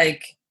this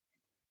like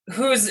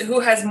who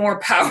has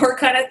more power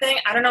kind of thing.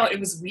 I don't know. It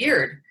was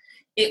weird.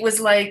 It was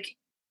like,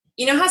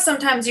 you know how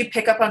sometimes you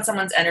pick up on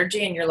someone's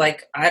energy and you're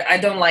like, I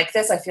don't like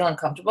this. I feel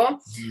uncomfortable.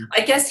 Mm-hmm. I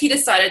guess he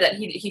decided that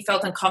he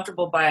felt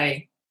uncomfortable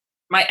by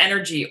my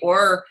energy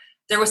or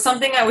there was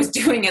something I was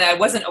doing and I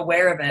wasn't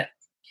aware of it.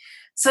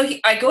 So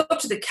I go up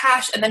to the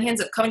cash, and then he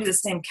ends up coming to the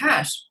same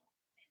cash.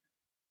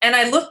 And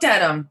I looked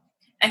at him,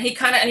 and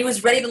he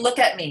was ready to look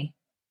at me.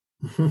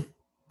 I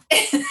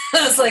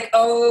was like,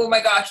 oh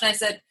my gosh. And I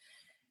said,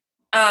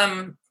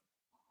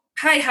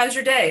 hi, how's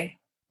your day?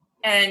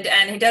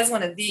 And he does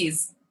one of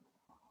these.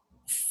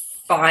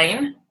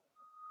 Fine.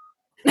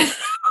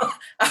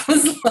 I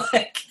was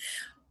like,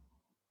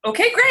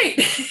 okay, great.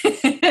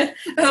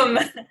 I'm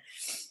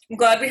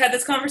glad we had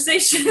this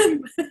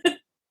conversation.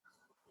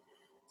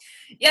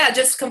 Yeah,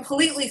 just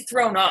completely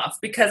thrown off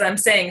because I'm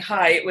saying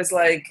hi. It was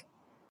like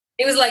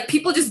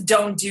people just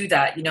don't do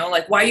that, you know?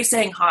 Like, why are you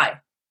saying hi?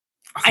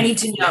 I need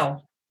to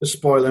know. Just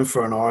spoiling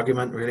for an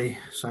argument, really,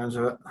 sounds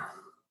of it.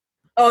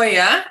 Oh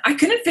yeah? I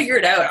couldn't figure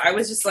it out. I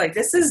was just like,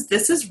 this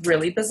is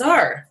really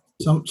bizarre.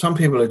 Some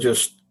people are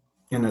just,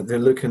 you know, they're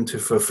looking to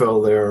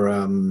fulfill their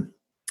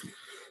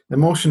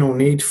emotional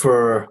need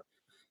for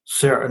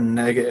certain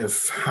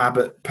negative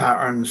habit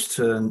patterns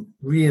to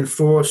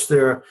reinforce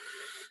their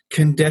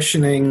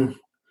conditioning.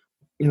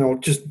 You know,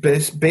 just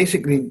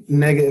basically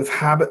negative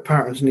habit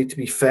patterns need to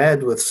be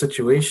fed with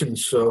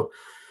situations. So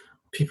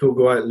people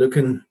go out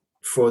looking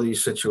for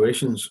these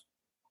situations.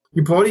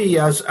 Your body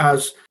has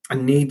a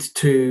need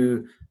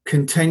to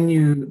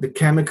continue the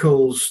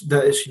chemicals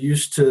that it's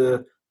used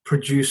to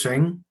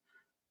producing,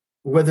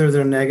 whether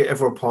they're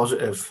negative or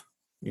positive,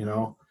 you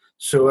know.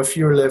 So if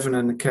you're living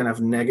in kind of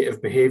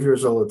negative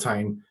behaviors all the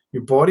time,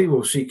 your body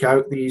will seek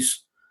out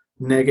these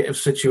negative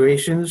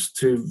situations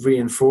to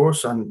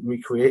reinforce and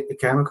recreate the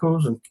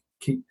chemicals and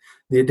keep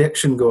the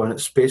addiction going.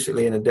 It's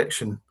basically an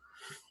addiction.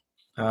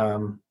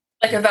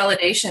 Like a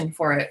validation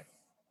for it.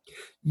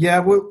 Yeah,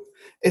 well,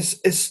 it's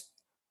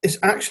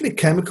actually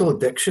chemical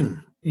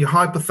addiction. Your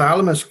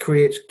hypothalamus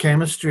creates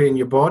chemistry in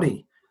your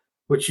body,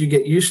 which you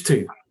get used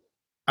to,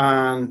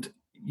 and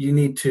you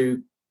need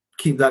to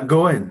keep that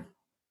going.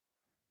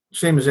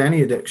 Same as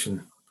any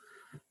addiction.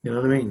 You know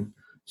what I mean?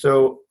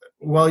 So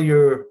while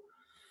you're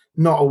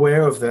not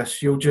aware of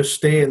this, you'll just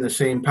stay in the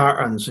same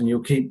patterns and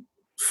you'll keep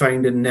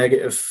finding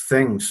negative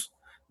things.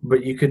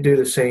 But you could do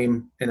the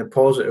same in a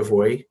positive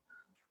way,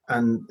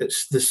 and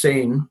it's the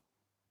same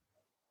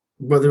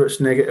whether it's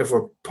negative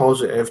or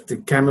positive. The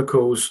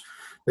chemicals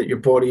that your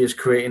body is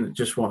creating, it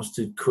just wants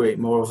to create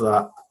more of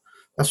that.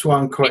 That's why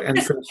I'm quite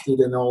interested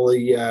in all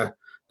the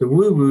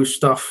woo-woo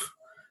stuff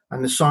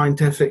and the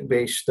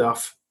scientific-based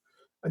stuff.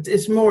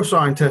 It's more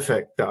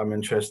scientific that I'm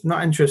interested.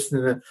 Not interested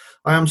in it.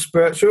 I am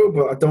spiritual,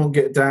 but I don't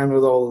get down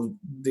with all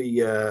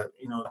the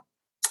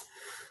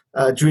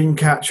dream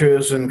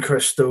catchers and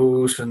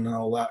crystals and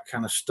all that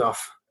kind of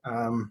stuff.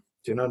 Do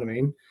you know what I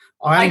mean?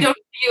 I don't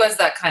see you as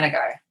that kind of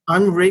guy.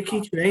 I'm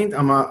Reiki trained.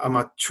 I'm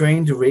a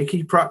trained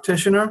Reiki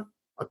practitioner.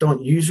 I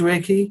don't use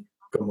Reiki.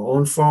 I've got my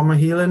own form of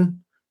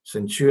healing. It's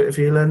intuitive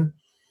healing.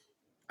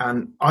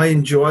 And I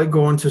enjoy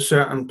going to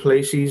certain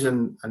places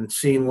and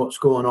seeing what's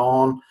going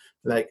on,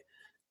 like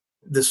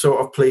the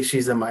sort of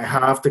places that might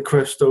have the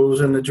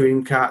crystals and the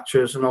dream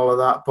catchers and all of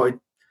that. But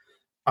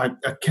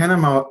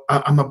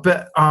I'm a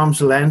bit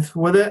arm's length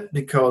with it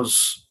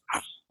because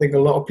I think a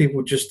lot of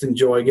people just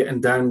enjoy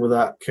getting down with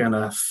that kind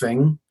of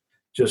thing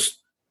just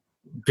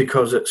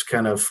because it's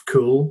kind of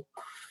cool.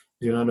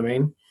 Do you know what I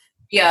mean?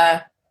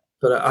 Yeah.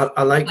 But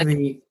I like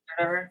the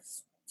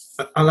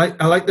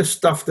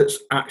stuff that's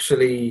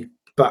actually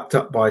backed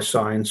up by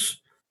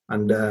science,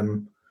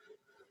 and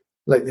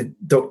like the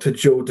Dr.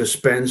 Joe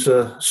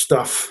Dispenza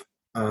stuff.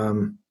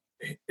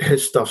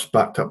 His stuff's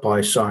backed up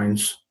by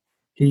science.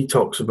 He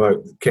talks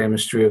about the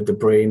chemistry of the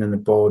brain and the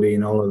body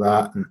and all of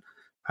that, and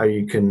how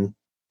you can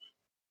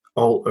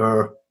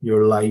alter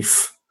your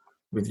life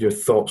with your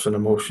thoughts and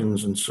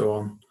emotions and so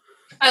on.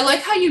 I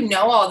like how you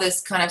know all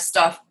this kind of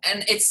stuff,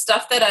 and it's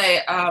stuff that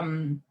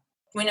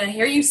when I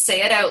hear you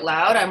say it out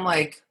loud, I'm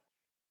like,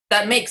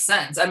 that makes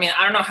sense. I mean,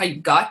 I don't know how you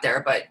got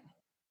there, but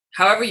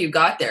however you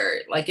got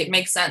there, like, it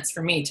makes sense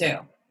for me too.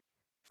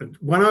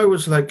 When I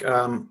was like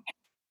a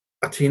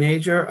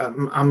teenager,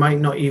 I might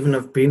not even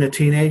have been a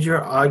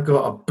teenager, I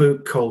got a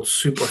book called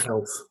Super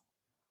Health.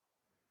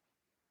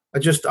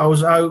 I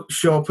was out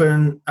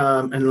shopping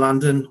in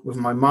London with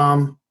my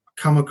mom,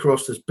 come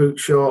across this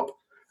bookshop,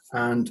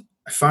 and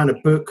I found a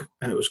book,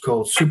 and it was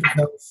called Super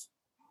Health.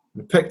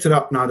 I picked it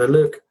up and had a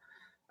look,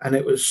 and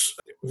it was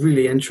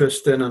really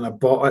interesting, and I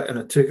bought it and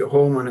I took it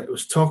home, and it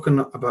was talking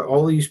about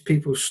all these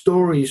people's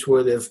stories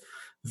where they've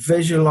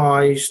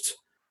visualized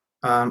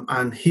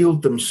and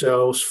healed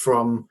themselves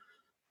from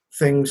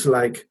things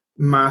like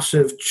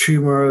massive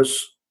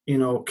tumors, you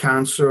know,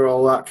 cancer,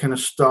 all that kind of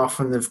stuff,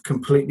 and they've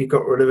completely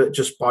got rid of it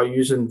just by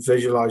using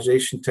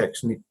visualization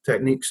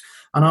techniques.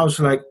 And I was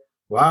like,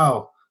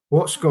 wow,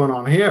 what's going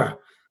on here?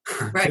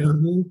 Right. You know what I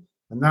mean?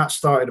 And that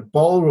started a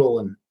ball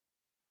rolling.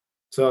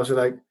 So I was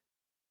like,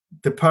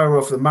 the power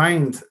of the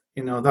mind,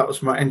 you know, that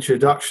was my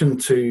introduction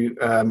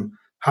to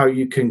how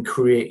you can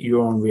create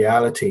your own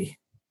reality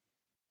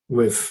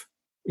with,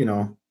 you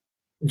know,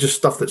 just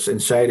stuff that's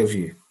inside of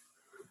you.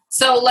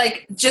 So,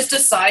 like, just a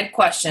side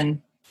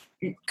question,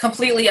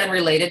 completely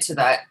unrelated to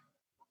that.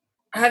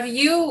 Have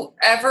you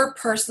ever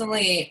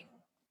personally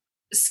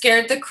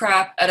scared the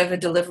crap out of a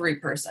delivery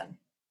person?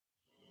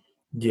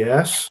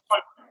 Yes.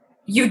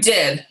 You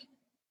did.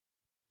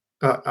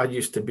 I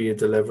used to be a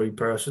delivery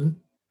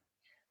person.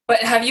 But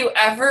have you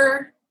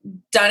ever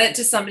done it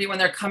to somebody when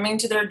they're coming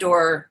to their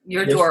door,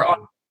 your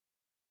door,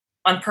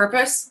 on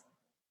purpose?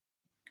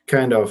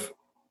 Kind of.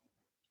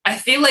 I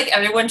feel like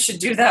everyone should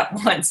do that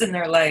once in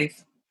their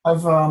life.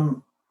 I've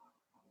oh,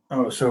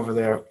 it's over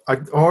there. I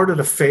ordered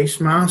a face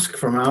mask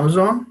from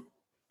Amazon,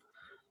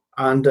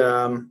 and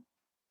oh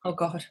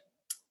God,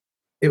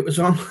 it was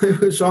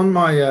on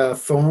my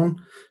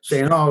phone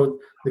saying, "Oh,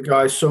 the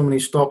guy's so many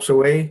stops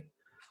away,"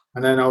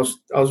 and then I was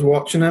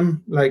watching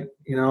him like,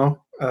 you know,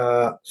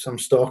 some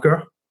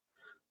stalker.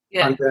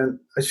 Yeah. And then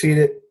I see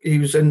that he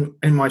was in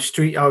my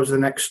street. I was the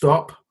next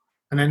stop,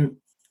 and then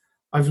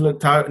I've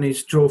looked out and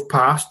he's drove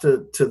past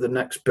to the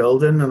next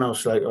building, and I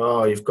was like,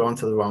 "Oh, you've gone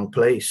to the wrong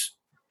place."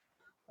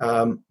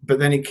 But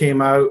then he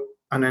came out,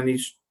 and then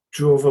he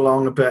drove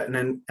along a bit,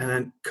 and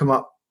then come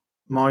up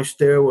my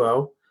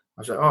stairwell.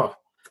 I was like, "Oh,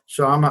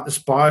 so I'm at the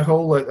spy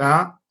hole like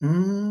that?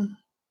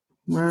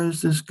 Where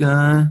is this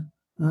guy?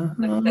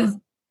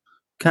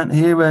 Can't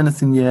hear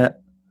anything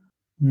yet."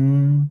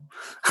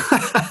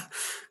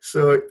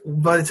 So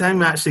by the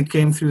time I actually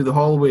came through the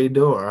hallway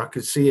door, I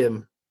could see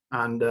him,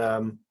 and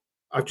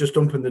I just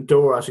opened the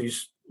door as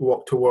he's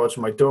walked towards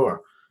my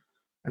door,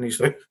 and he's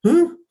like,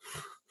 "Huh?"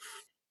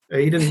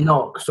 He didn't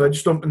knock, so I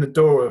just opened the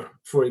door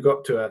before he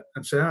got to it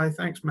and said, "Hi,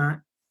 thanks,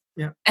 Matt."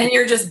 Yeah. And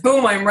you're just,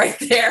 boom, I'm right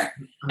there.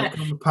 And I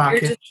got the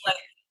package. You're just like,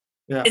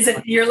 yeah. Is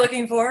it you're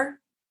looking for?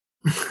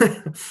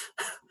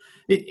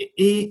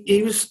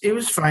 he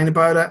was fine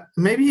about it.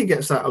 Maybe he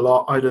gets that a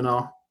lot. I don't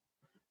know.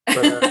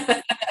 But,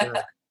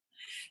 yeah.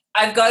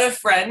 I've got a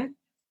friend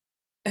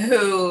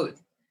who,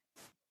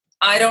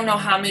 I don't know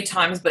how many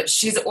times, but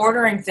she's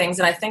ordering things,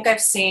 and I think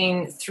I've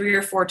seen 3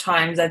 or 4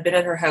 times. I've been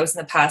at her house in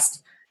the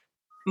past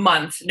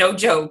month, no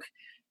joke,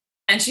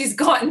 and she's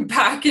gotten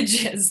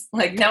packages.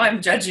 Like, now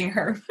I'm judging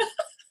her.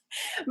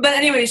 But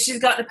anyway, she's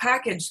gotten a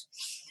package,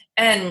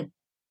 and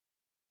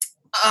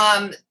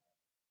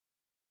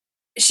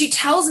she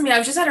tells me, I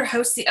was just at her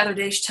house the other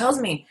day, she tells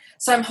me,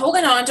 so I'm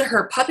holding on to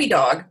her puppy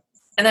dog,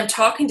 and I'm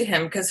talking to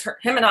him because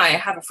him and I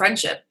have a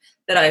friendship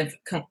that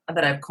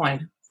I've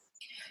coined.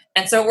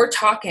 And so we're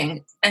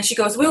talking, and she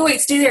goes,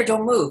 wait, stay there,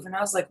 don't move. And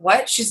I was like,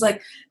 what? She's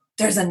like,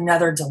 there's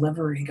another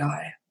delivery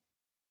guy.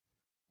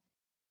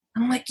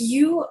 I'm like,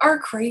 you are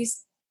crazy.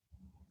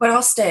 But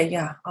I'll stay.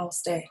 Yeah, I'll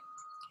stay.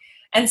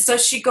 And so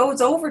she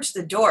goes over to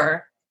the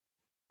door,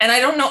 and I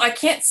don't know, I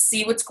can't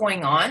see what's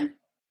going on,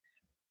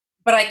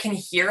 but I can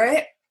hear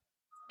it.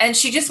 And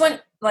she just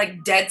went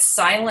like dead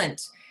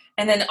silent.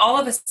 And then all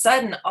of a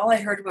sudden, all I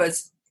heard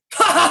was,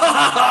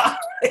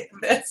 like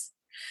this.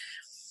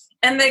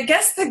 And I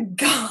guess the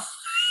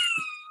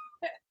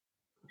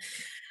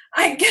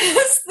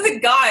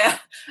guy,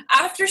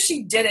 after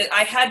she did it,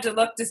 I had to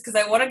look just because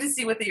I wanted to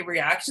see what the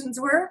reactions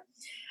were.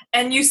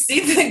 And you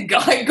see the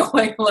guy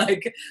going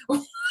like,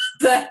 what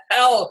the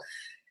hell?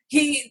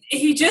 He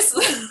just,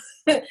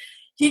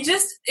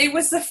 it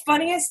was the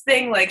funniest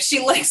thing. Like, she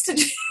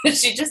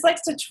just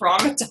likes to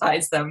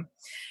traumatize them.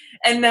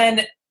 And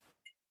then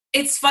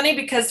it's funny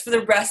because for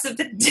the rest of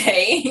the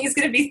day, he's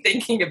going to be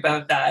thinking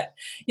about that.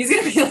 He's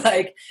going to be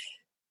like,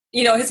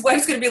 you know, his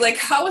wife's going to be like,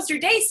 how was your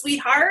day,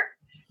 sweetheart?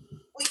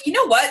 Well, you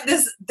know what?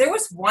 There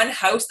was one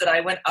house that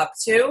I went up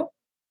to,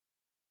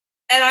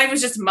 and I was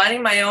just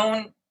minding my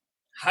own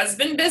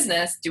husband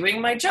business,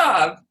 doing my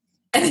job,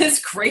 and this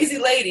crazy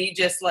lady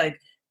just like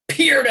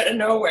appeared out of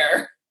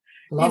nowhere.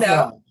 Love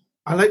that.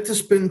 I like to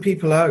spin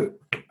people out,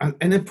 and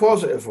in a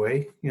positive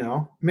way, you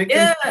know, make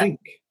them think.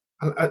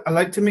 I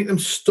like to make them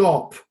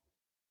stop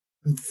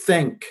and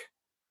think,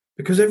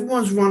 because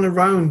everyone's running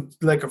around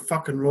like a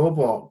fucking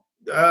robot.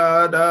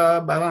 And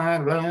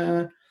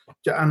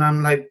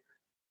I'm like,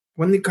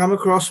 when they come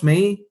across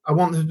me, I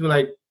want them to be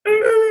like,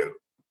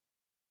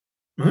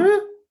 huh?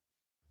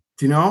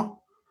 Do you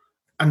know?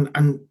 And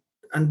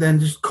then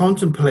just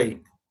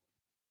contemplate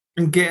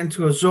and get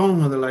into a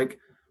zone where they're like,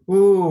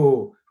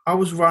 whoa, I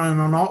was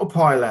running on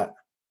autopilot,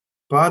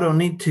 but I don't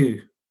need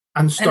to.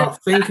 And start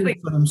thinking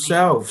for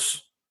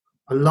themselves.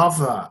 I love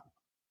that.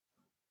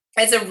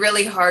 It's a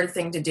really hard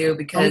thing to do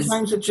because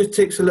sometimes it just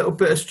takes a little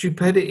bit of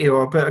stupidity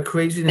or a bit of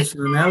craziness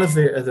in an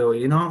elevator, though.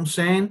 You know what I'm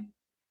saying?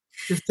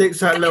 It just takes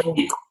that little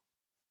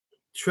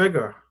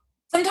trigger.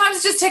 Sometimes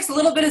it just takes a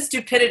little bit of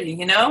stupidity,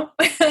 you know?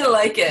 I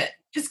like it.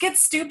 Just get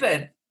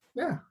stupid.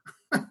 Yeah.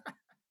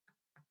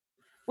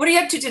 What are you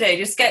up to today?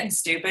 Just getting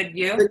stupid,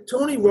 you? Like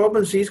Tony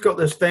Robbins, he's got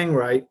this thing,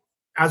 right?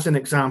 As an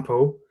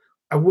example,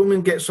 a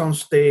woman gets on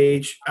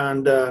stage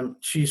and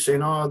she's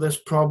saying, oh, this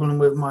problem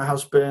with my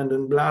husband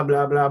and blah,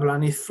 blah, blah, blah.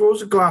 And he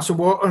throws a glass of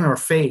water in her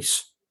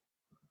face.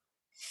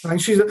 And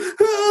she's like,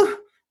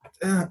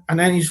 ah. And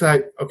then he's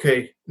like,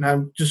 okay, now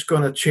I'm just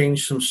going to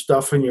change some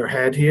stuff in your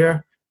head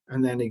here.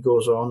 And then he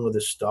goes on with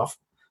his stuff.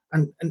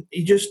 And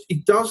he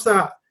does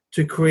that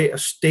to create a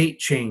state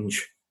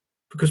change,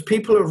 because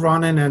people are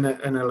running in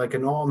a like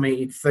an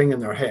automated thing in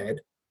their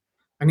head.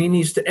 and he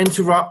needs to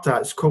interrupt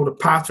that. It's called a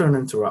pattern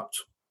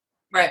interrupt.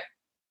 Right.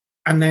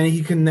 And then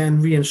he can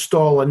then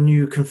reinstall a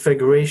new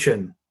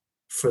configuration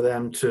for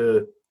them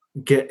to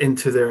get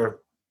into their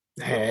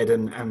head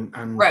and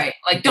right.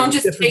 Like, don't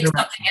just take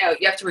something out.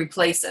 You have to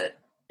replace it.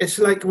 It's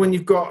like when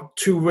you've got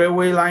two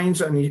railway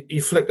lines and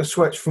you flick a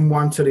switch from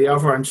one to the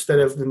other. Instead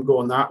of them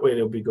going that way,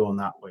 they'll be going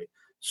that way.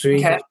 So you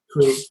just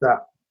create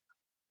that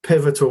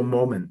pivotal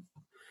moment.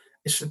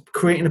 It's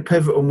creating a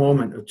pivotal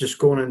moment of just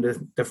going in a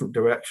different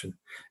direction.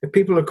 If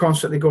people are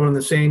constantly going in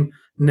the same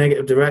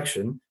negative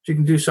direction, if you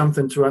can do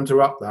something to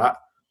interrupt that,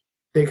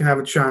 they can have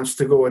a chance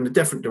to go in a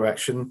different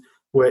direction,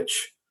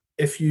 which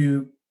if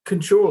you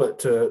control it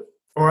to,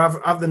 or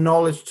have the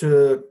knowledge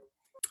to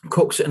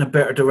coax it in a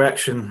better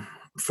direction,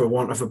 for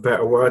want of a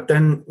better word,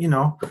 then,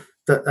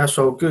 that's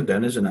all good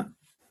then, isn't it?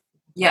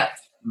 Yeah.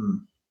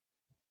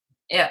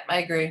 Yeah, I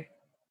agree.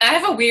 I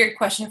have a weird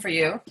question for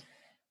you.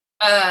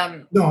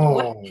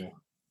 No.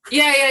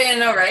 Yeah,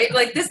 no, right?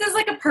 Like, this is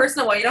like a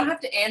personal one. You don't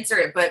have to answer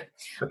it, but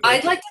okay.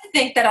 I'd like to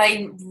think that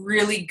I'm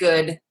really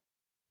good.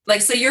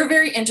 Like, so you're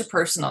very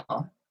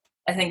interpersonal,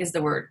 I think is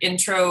the word.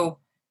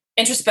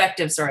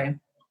 Introspective, sorry.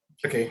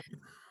 Okay.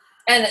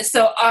 And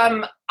so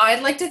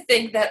I'd like to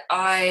think that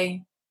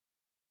I'd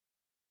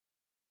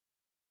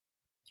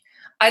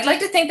like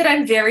to think that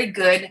I'm very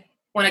good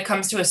when it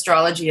comes to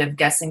astrology of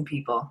guessing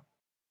people.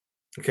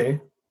 Okay.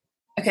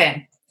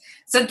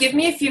 So give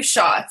me a few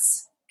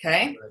shots,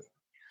 okay? Right.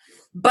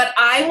 But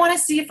I want to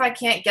see if I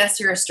can't guess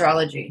your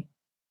astrology.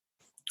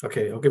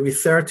 Okay, I'll give you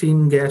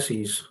 13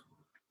 guesses.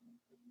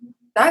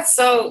 That's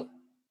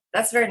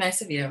very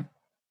nice of you.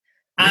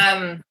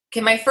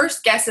 Okay, my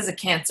first guess is a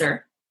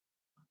Cancer.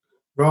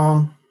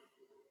 Wrong.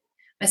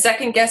 My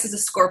second guess is a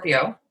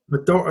Scorpio. My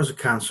daughter's a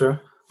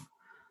Cancer.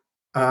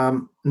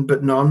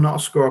 But no, I'm not a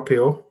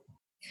Scorpio.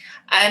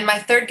 And my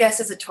third guess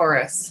is a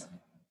Taurus.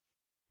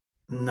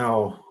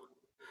 No,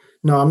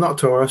 I'm not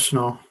Taurus,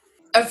 no.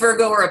 A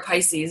Virgo or a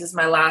Pisces is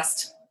my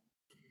last.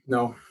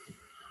 No.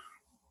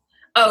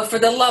 Oh, for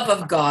the love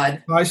of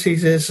God.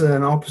 Pisces is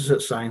an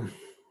opposite sign.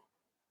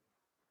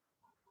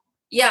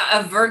 Yeah,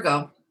 a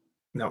Virgo.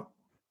 No.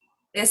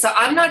 Yeah, so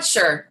I'm not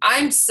sure.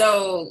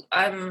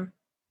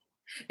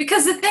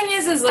 Because the thing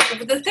is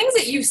like the things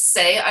that you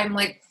say, I'm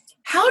like,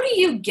 how do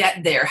you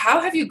get there? How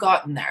have you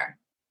gotten there?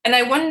 And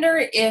I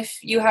wonder if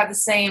you have the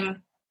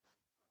same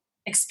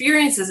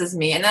experiences as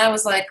me. And I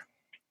was like,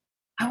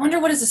 I wonder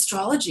what his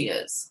astrology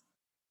is.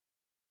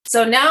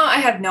 So now I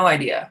have no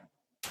idea.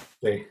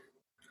 Okay.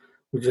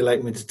 Would you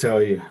like me to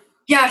tell you?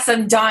 Yes,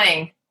 I'm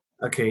dying.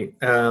 Okay.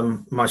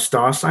 My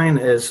star sign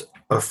is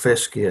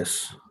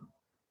Ophiuchus.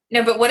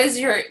 No, but what is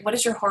your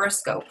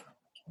horoscope?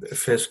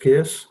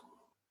 Ophiuchus.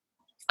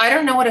 I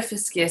don't know what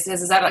Ophiuchus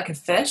is. Is that like a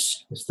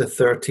fish? It's the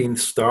 13th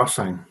star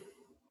sign.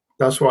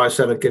 That's why I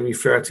said I'd give you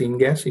 13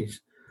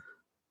 guesses.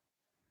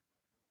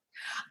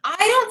 I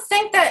don't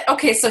think that...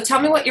 Okay, so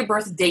tell me what your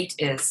birth date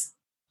is.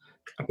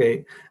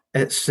 Okay,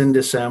 it's in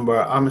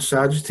December. I'm a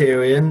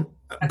Sagittarian.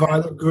 Okay.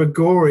 By the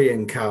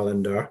Gregorian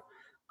calendar,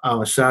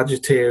 I'm a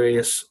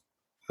Sagittarius,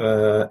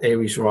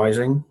 Aries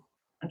rising.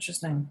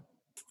 Interesting.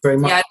 Very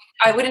much. Yeah,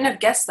 I wouldn't have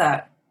guessed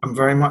that. I'm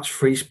very much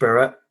free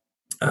spirit.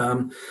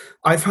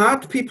 I've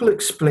had people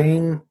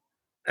explain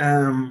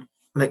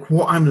like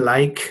what I'm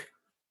like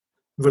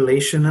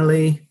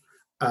relationally.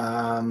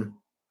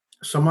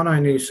 Someone I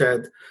knew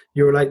said,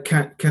 you're like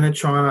kind of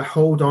trying to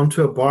hold on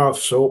to a bar of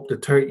soap. The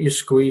tighter you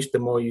squeeze, the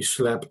more you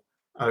slip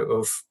out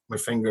of my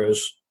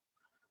fingers.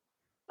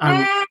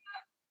 And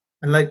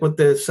like with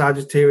the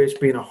Sagittarius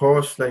being a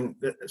horse, like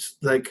it's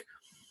like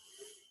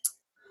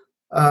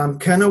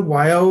kind of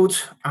wild.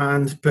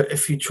 But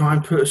if you try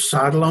and put a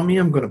saddle on me,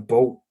 I'm going to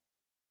bolt.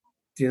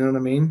 Do you know what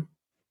I mean?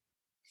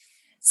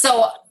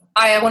 So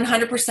I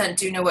 100%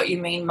 do know what you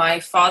mean. My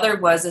father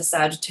was a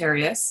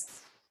Sagittarius,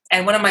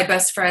 and one of my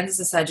best friends is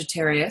a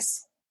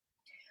Sagittarius.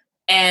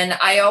 And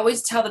I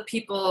always tell the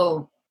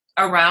people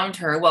around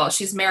her, well,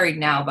 she's married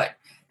now, but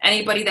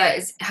anybody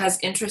that has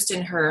interest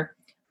in her,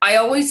 I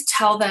always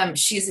tell them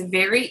she's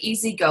very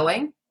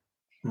easygoing.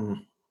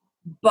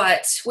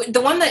 But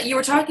the one that you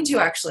were talking to,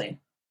 actually,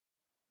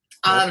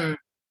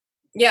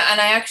 yeah,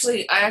 and I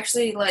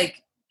actually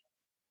like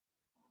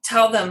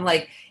tell them,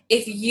 like,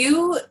 if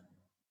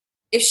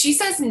she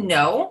says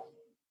no,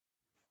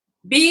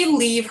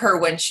 believe her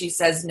when she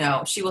says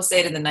no. She will say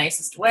it in the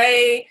nicest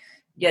way,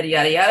 yada,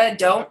 yada, yada.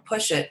 Don't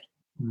push it.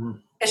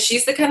 Because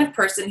she's the kind of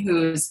person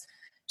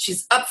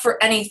she's up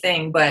for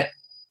anything. But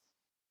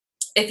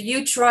if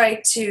you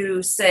try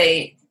to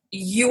say,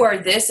 you are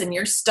this and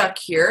you're stuck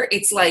here,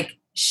 it's like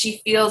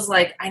she feels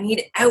like, I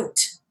need out.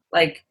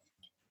 Like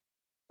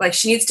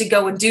she needs to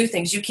go and do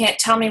things. You can't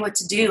tell me what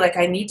to do. Like,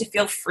 I need to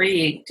feel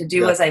free to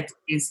do as I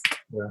please.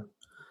 Yeah.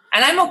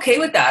 And I'm okay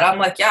with that. I'm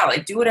like, yeah,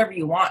 like, do whatever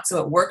you want so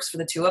it works for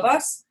the two of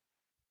us.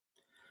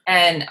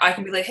 And I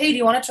can be like, hey, do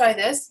you want to try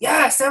this?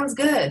 Yeah, sounds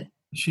good.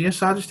 Is she a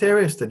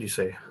Sagittarius, did you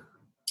say?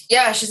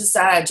 Yeah, she's a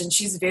Sag, and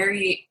she's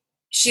very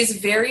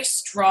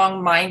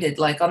strong-minded.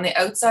 Like, on the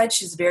outside,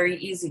 she's very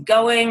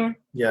easygoing.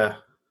 Yeah.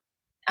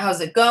 how's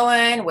it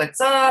going?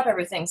 What's up?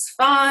 Everything's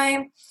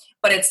fine.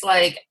 But it's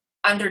like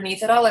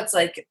underneath it all, it's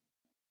like,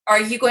 are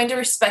you going to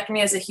respect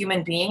me as a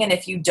human being? And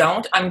if you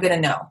don't, I'm going to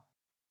know.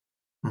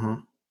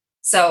 Mm-hmm.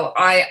 So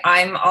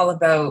I'm all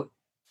about,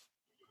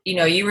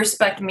 you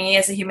respect me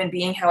as a human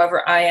being,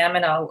 however I am,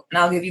 and I'll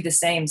give you the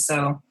same.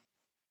 So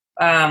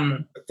I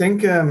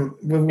think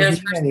with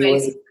there's me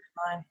anyway,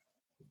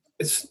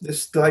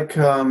 it's like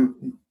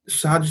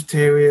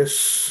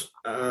Sagittarius.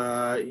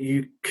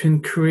 You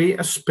can create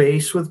a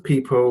space with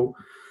people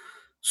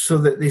so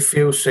that they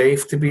feel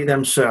safe to be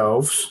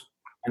themselves,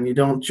 and you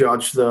don't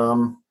judge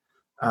them.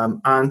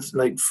 And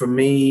like for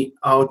me,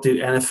 I'll do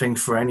anything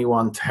for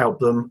anyone to help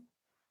them.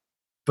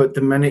 But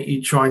the minute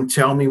you try and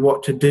tell me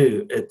what to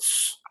do,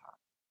 it's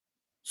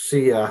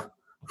see ya.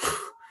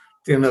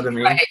 Do you know what I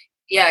mean? Right.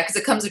 Yeah, because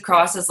it comes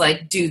across as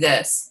like, do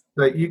this.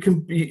 Like you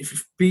can be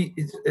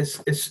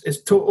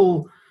it's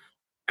total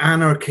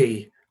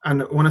anarchy.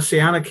 And when I say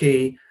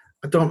anarchy,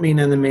 I don't mean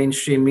in the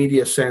mainstream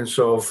media sense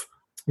of,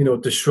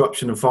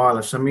 disruption and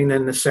violence. I mean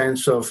in the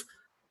sense of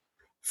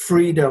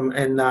freedom,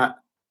 in that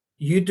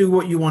you do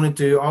what you want to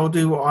do, I'll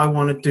do what I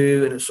want to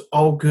do, and it's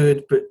all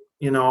good, but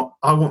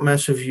I won't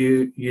mess with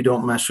you, you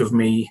don't mess with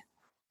me.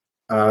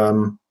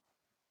 And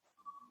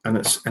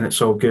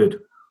it's all good.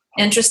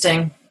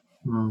 Interesting.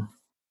 Mm.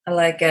 I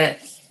like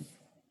it.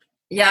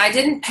 Yeah, I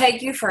didn't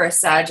peg you for a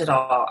Sag at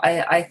all.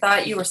 I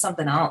thought you were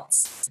something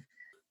else.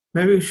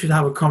 Maybe we should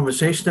have a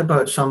conversation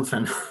about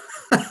something.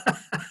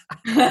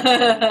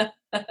 I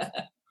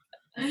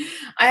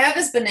have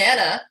this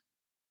banana.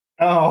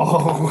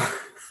 Oh.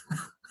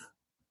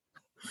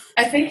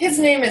 I think his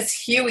name is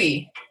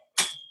Huey.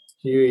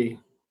 Huey.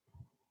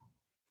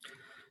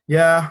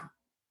 Yeah.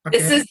 Okay.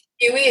 This is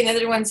Huey and the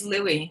other one's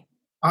Louie.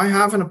 I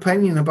have an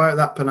opinion about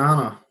that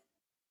banana.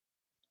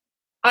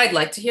 I'd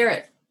like to hear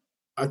it.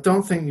 I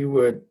don't think you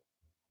would.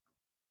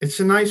 It's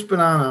a nice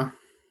banana.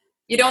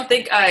 You don't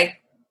think I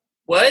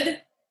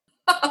would?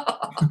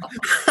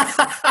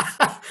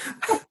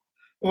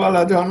 Well,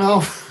 I don't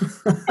know.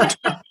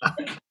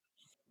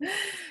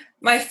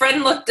 My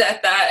friend looked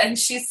at that and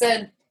she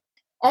said,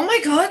 "Oh my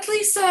God,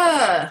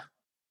 Lisa.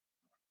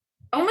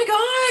 Oh my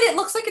God, it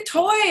looks like a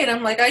toy." And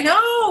I'm like, I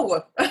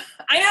know.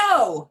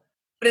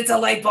 But it's a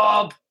light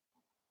bulb.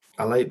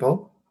 A light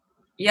bulb?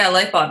 Yeah, a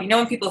light bulb. You know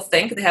when people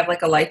think they have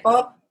like a light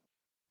bulb?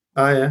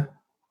 Oh, yeah.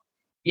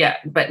 Yeah,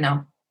 but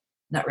no,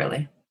 not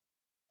really.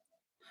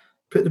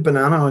 Put the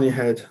banana on your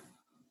head.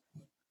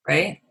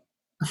 Right?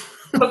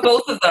 Put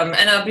both of them,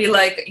 and I'll be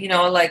like,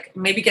 like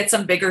maybe get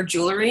some bigger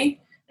jewelry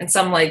and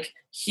some like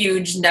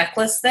huge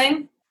necklace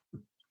thing.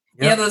 Yep.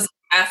 You know those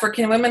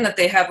African women that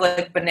they have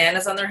like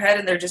bananas on their head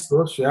and they're just... Of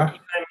course, yeah.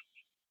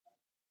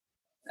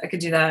 I could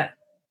do that.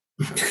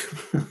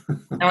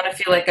 I want to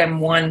feel like I'm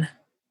one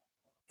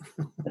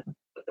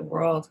with the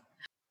world.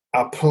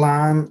 A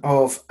plan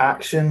of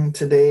action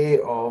today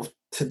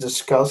to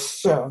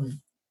discuss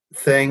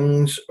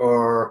things,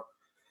 or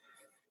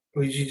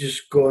was you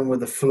just going with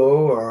the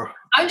flow? Or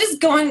I'm just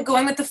going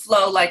with the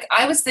flow. Like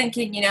I was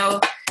thinking,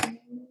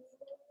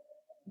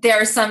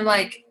 there are some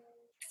like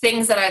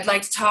things that I'd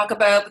like to talk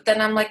about, but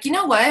then I'm like, you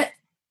know what?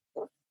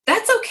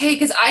 That's okay,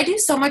 because I do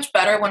so much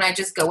better when I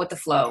just go with the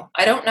flow.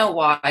 I don't know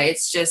why.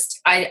 It's just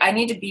I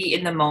need to be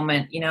in the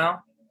moment,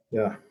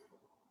 Yeah.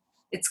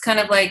 It's kind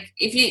of like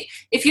if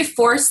you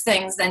force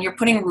things, then you're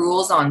putting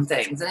rules on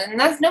things, and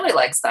nobody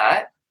likes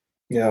that.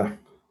 Yeah.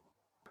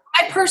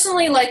 I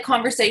personally like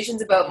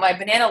conversations about my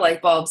banana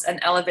light bulbs and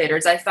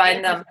elevators. I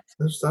find them...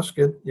 That's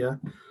good, yeah.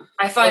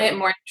 I find it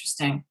more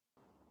interesting.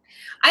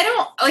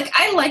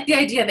 I like the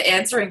idea of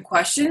answering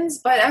questions,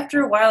 but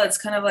after a while it's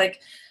kind of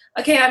like,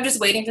 okay, I'm just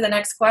waiting for the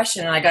next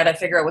question and I got to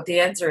figure out what the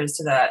answer is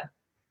to that.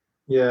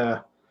 Yeah.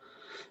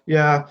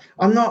 Yeah.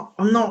 I'm not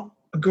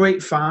a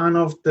great fan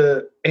of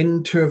the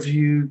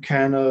interview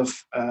kind of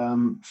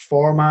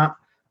format.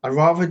 I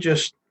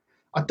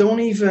don't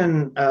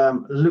even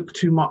look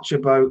too much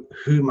about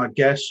who my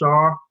guests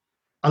are.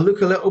 I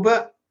look a little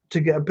bit to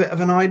get a bit of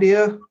an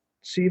idea,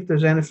 see if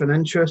there's anything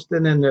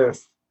interesting in their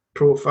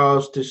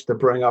profiles just to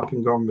bring up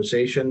in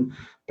conversation.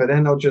 But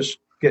then I'll just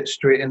get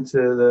straight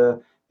into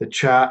the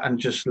chat and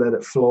just let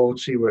it flow,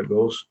 see where it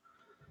goes.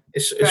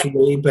 It's Right.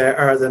 way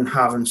better than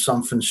having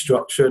something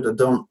structured. I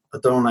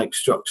don't like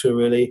structure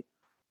really,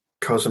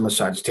 because I'm a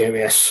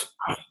Sagittarius.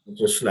 I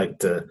just like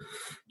to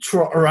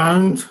trot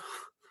around.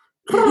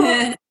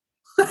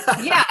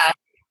 Yeah.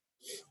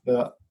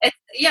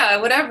 Yeah.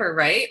 Whatever,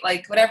 right?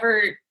 Like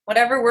whatever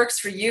works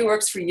for you,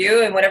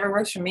 and whatever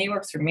works for me,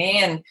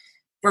 and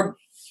we're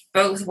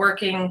both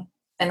working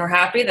and we're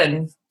happy,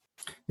 then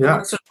it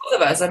works for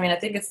both of us. I mean, I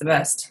think it's the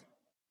best.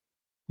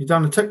 You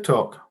done a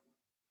TikTok?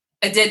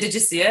 I did. Did you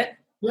see it?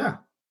 Yeah.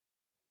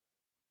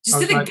 Did you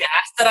see the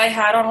gas that I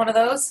had on one of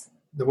those?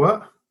 The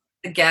what?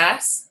 The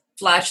gas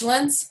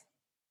flatulence.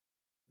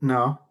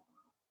 No.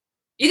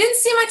 You didn't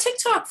see my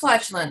TikTok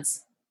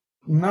flatulence?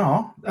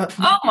 No.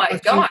 Oh my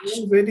gosh!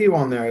 One video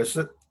on there. Is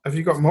it? Have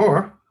you got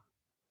more?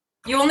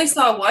 You only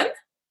saw one?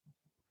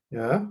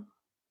 Yeah.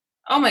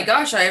 Oh my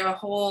gosh! I have a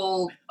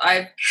whole.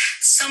 I've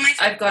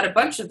got a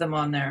bunch of them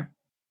on there.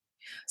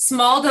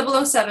 Small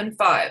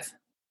 0075.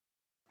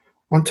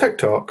 On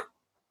TikTok?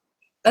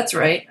 That's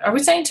right. Are we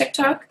saying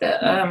TikTok?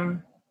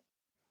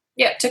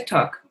 Yeah,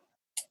 TikTok.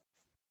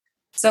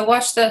 So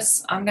watch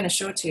this. I'm going to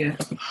show it to you.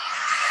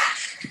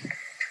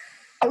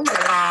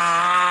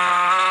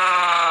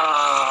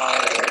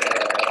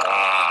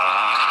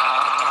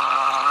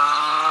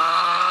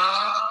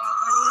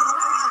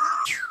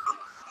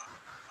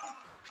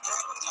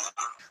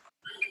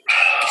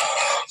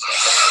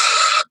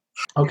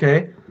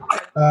 Okay.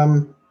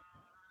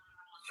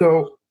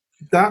 So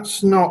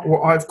that's not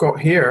what I've got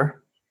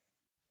here.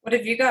 What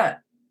have you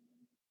got?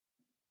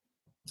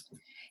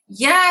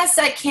 Yes,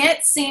 I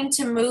can't seem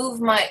to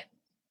move my...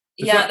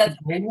 That's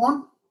the old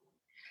one?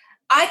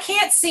 I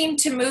can't seem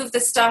to move the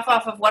stuff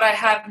off of what I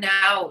have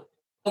now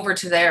over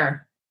to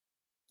there.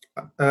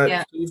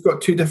 So you've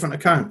got two different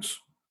accounts.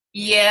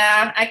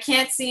 Yeah, I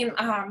can't seem...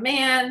 Oh,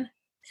 man.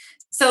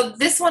 So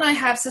this one I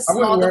have so I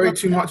small. wouldn't worry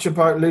too much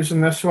about losing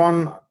this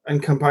one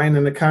and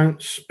combining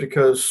accounts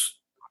because,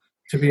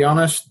 to be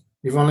honest,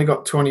 you've only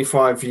got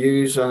 25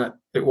 views and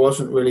it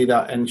wasn't really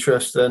that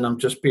interesting. I'm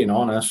just being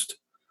honest.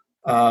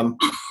 And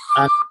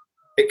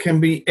it can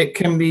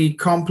be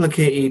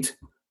complicated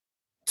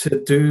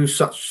to do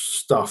such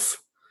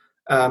stuff.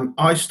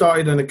 I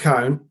started an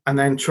account and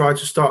then tried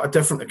to start a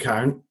different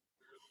account,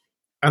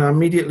 and I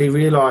immediately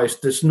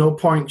realized there's no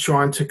point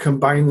trying to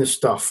combine the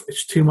stuff.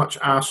 It's too much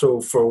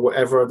hassle for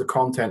whatever the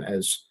content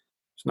is.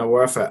 It's not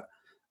worth it.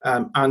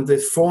 And the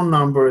phone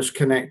number is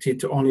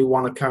connected to only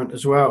one account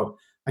as well.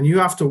 And you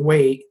have to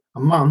wait a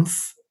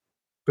month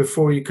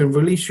before you can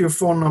release your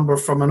phone number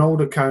from an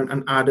old account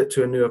and add it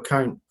to a new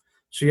account.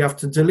 So you have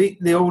to delete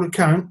the old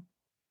account,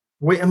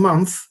 wait a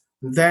month,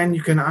 and then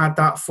you can add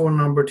that phone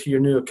number to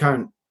your new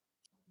account.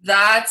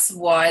 That's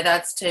why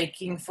that's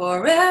taking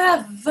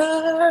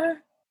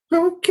forever.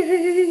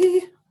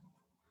 Okay.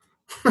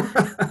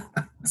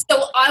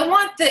 So I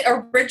want the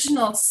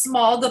original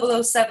small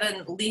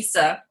 007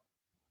 Lisa,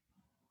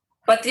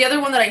 but the other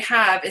one that I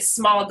have is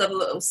small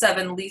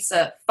 007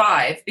 Lisa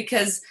 5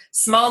 because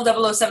small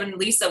 007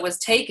 Lisa was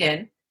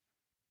taken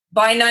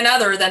by none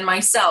other than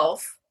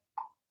myself,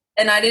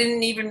 and I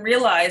didn't even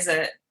realize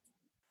it.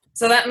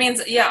 So that means,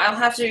 I'll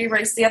have to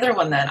erase the other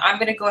one then. I'm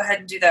going to go ahead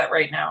and do that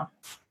right now.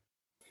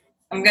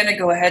 I'm going to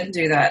go ahead and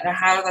do that. Now,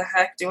 how the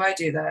heck do I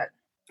do that?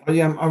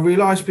 I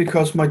realised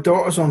because my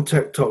daughter's on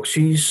TikTok,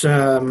 she's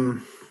all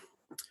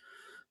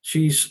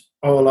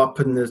up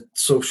in the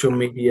social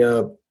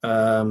media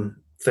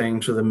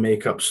things with the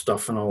makeup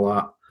stuff and all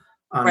that.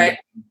 And right.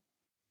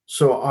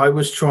 So I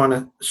was trying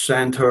to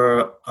send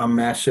her a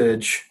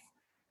message,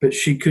 but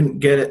she couldn't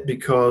get it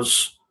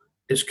because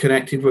it's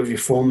connected with your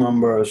phone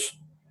numbers.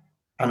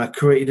 And I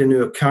created a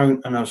new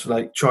account and I was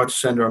like, tried to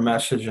send her a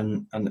message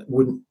and it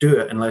wouldn't do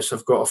it unless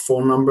I've got a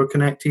phone number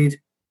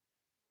connected.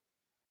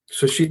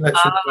 So she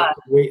literally had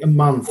to wait a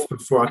month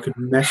before I could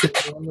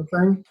message her on the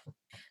thing.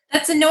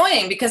 That's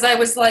annoying because I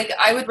was like,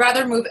 I would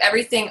rather move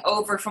everything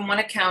over from one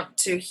account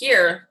to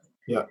here.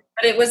 Yeah.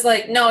 But it was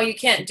like, no, you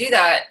can't do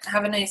that.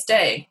 Have a nice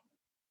day.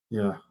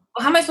 Yeah. Well,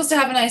 how am I supposed to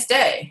have a nice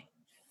day?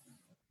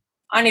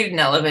 I need an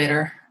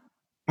elevator.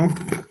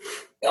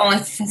 The only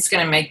thing that's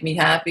going to make me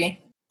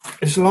happy.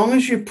 As long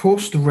as you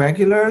post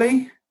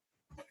regularly,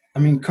 I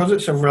mean, because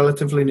it's a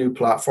relatively new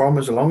platform,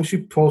 as long as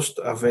you post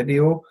a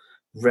video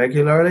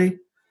regularly,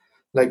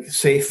 like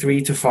say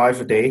 3 to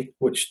 5 a day,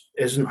 which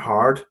isn't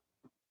hard.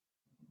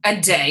 A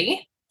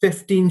day?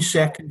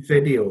 15-second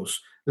videos.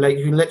 Like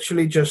you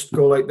literally just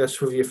go like this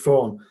with your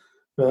phone.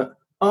 But,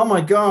 oh my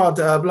God,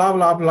 blah,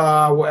 blah,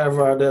 blah,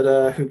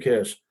 whatever, who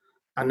cares?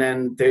 And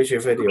then there's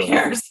your video. Who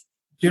cares?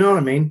 Do you know what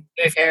I mean?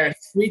 Who cares?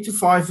 3 to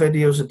 5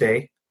 videos a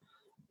day.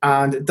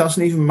 And it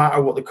doesn't even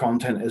matter what the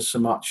content is so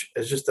much.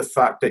 It's just the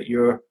fact that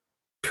you're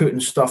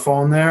putting stuff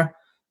on there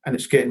and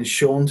it's getting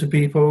shown to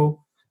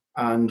people.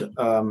 And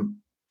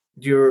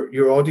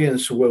your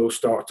audience will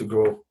start to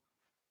grow.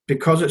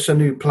 Because it's a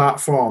new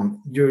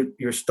platform,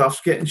 your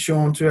stuff's getting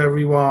shown to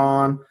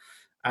everyone,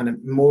 and the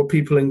more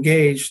people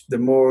engage, the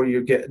more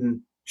you're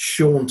getting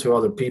shown to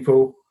other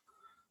people.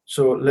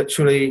 So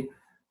literally,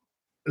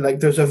 like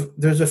there's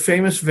a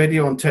famous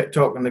video on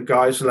TikTok, and the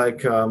guy's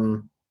like,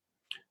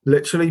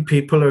 literally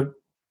people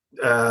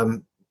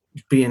are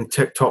being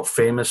TikTok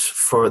famous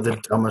for the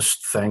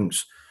dumbest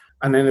things.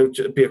 And then it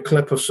would be a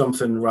clip of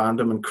something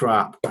random and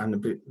crap, and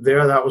it'd be,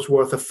 that was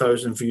worth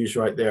 1,000 views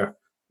right there.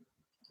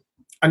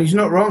 And he's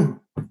not wrong.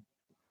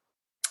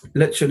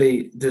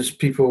 Literally, there's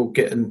people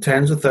getting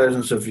tens of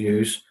thousands of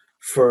views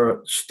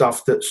for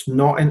stuff that's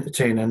not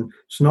entertaining,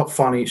 it's not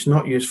funny, it's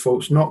not useful,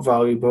 it's not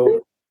valuable,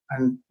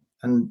 and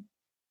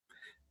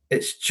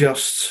it's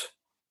just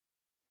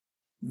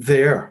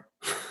there.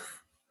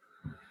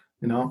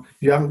 You know,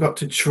 you haven't got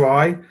to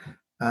try.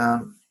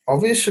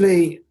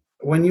 Obviously,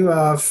 when you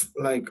have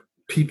like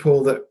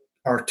people that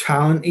are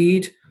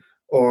talented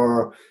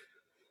or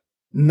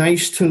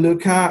nice to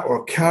look at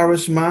or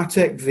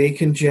charismatic, they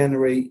can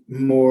generate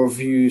more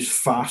views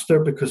faster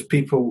because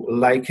people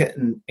like it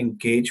and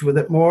engage with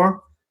it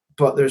more.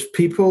 But there's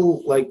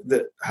people like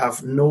that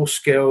have no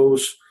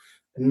skills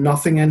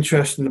nothing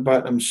interesting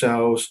about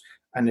themselves,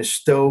 and is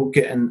still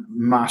getting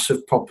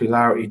massive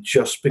popularity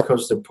just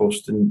because they're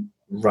posting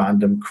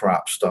random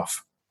crap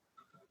stuff.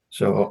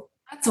 So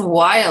that's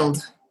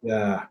wild.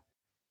 Yeah.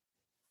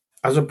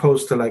 As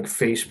opposed to like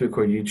Facebook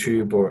or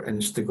YouTube or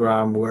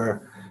Instagram,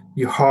 where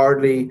you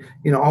hardly,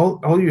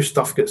 all your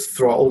stuff gets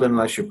throttled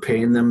unless you're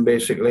paying them,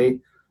 basically,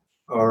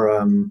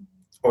 or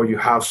you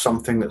have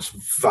something that's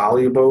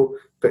valuable.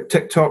 But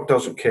TikTok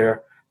doesn't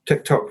care.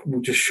 TikTok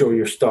will just show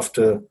your stuff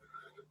to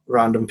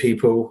random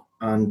people,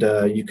 and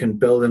you can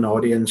build an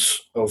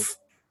audience of,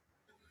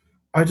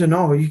 I don't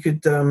know, you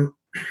could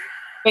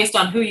based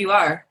on who you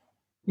are.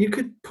 You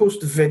could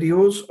post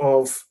videos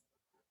of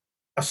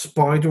a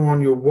spider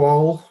on your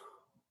wall,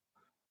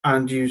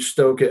 and you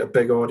still get a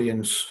big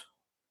audience,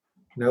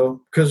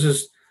 because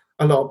there's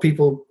a lot of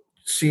people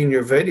seeing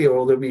your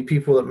video. There'll be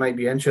people that might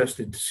be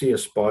interested to see a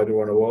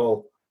spider on a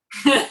wall.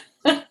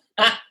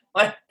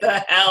 What the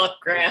hell,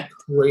 Grant?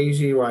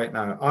 Crazy right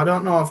now. I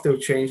don't know if they'll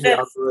change the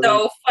algorithm.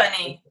 So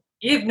funny.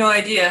 You have no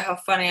idea how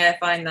funny I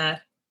find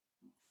that.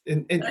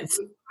 That's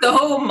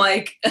so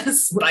Mike, a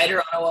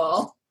spider on a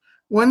wall.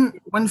 When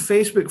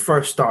Facebook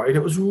first started,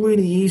 it was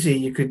really easy.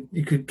 You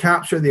could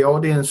capture the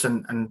audience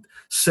and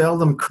sell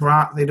them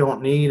crap they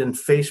don't need, and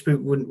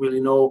Facebook wouldn't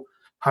really know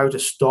how to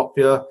stop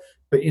you.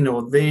 But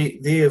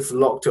they have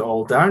locked it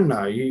all down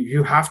now.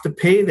 You have to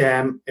pay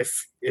them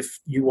if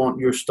you want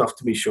your stuff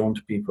to be shown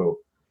to people,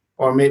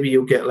 or maybe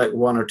you'll get like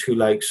 1 or 2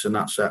 likes and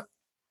that's it.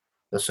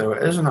 That's how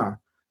it is now.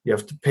 You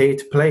have to pay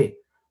to play.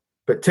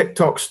 But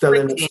TikTok's still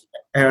in its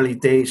early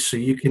days, so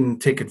you can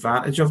take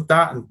advantage of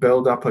that and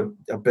build up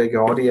a big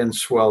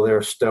audience while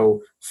they're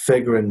still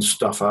figuring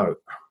stuff out.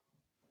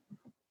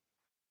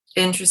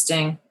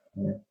 Interesting.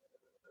 Yeah.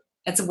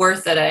 It's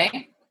worth it, eh?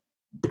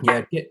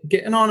 Yeah,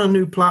 getting on a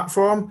new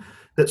platform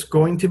that's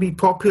going to be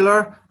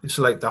popular, it's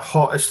like the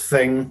hottest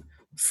thing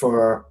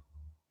for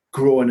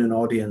growing an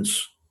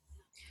audience.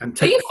 And what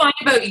do you find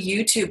about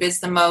YouTube is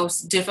the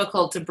most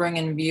difficult to bring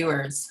in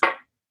viewers?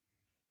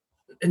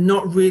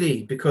 Not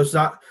really, because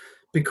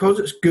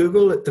it's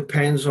Google, it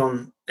depends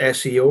on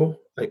SEO,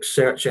 like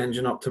search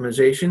engine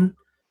optimization.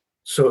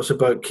 So it's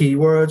about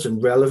keywords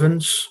and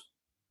relevance.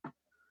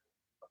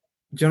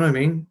 Do you know what I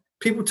mean?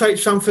 People type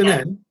something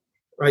in,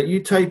 right?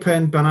 You type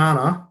in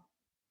banana,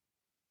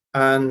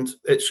 and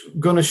it's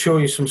going to show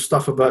you some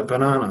stuff about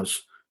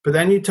bananas. But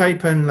then you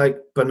type in like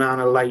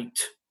banana light,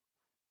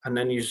 and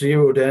then you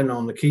zeroed in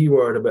on the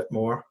keyword a bit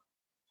more.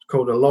 It's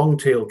called a long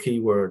tail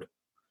keyword.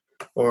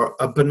 Or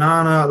a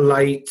banana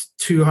light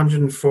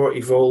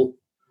 240 volt.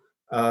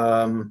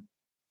 The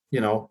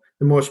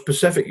more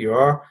specific you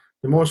are,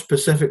 the more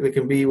specific they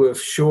can be with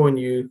showing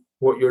you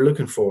what you're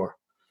looking for.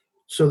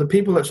 So the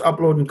people that's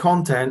uploading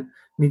content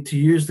need to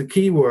use the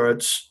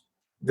keywords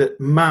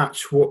that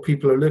match what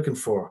people are looking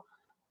for.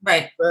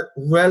 Right. But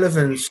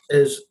relevance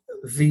is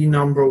the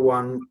number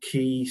one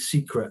key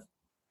secret.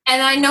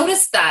 And I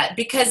noticed that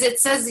because it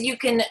says you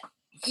can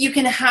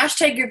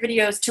hashtag your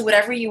videos to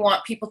whatever you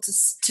want people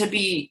to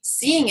be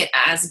seeing it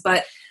as,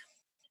 but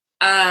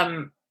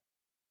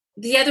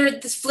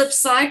the flip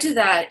side to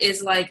that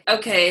is like,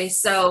 okay,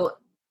 so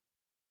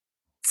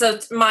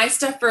my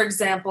stuff, for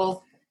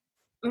example,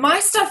 my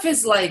stuff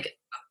is like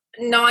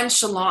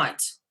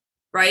nonchalant,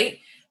 right?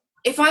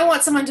 If I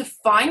want someone to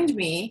find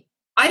me,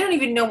 I don't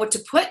even know what to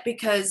put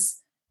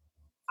because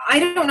I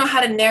don't know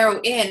how to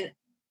narrow in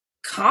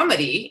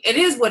comedy. It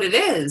is what it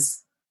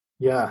is.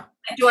 Yeah.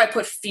 Do I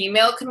put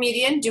female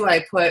comedian? Do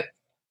I put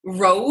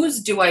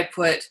rose? Do I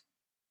put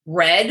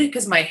red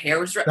because my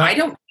hair is red? I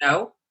don't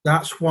know.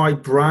 That's why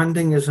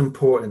branding is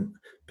important,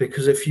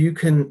 because if you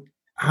can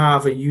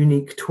have a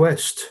unique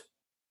twist,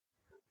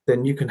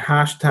 then you can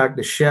hashtag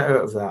the shit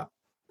out of that.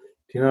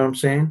 Do you know what I'm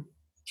saying?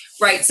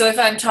 Right. So if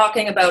I'm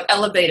talking about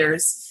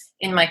elevators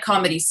in my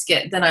comedy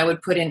skit, then I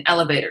would put in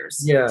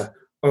elevators. Yeah.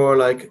 Or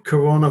like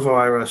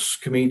coronavirus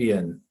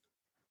comedian,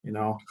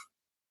 Not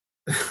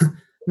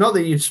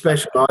that you'd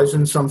specialize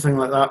in something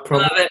like that,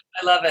 probably.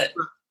 I love it.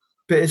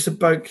 But it's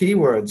about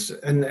keywords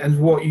and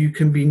what you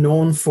can be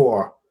known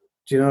for.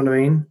 Do you know what I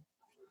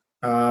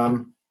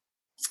mean?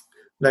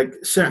 Like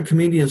certain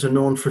comedians are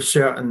known for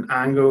certain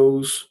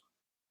angles.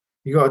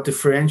 You got to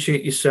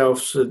differentiate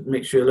yourself so it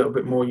makes you a little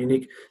bit more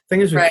unique.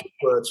 Thing is with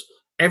keywords,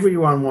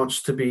 everyone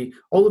wants to be,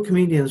 all the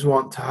comedians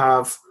want to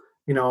have,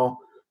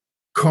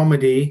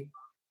 comedy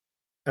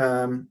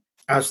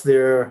as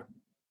their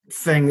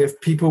thing.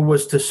 If people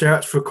was to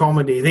search for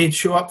comedy, they'd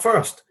show up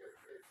first.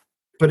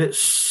 But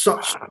it's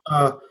such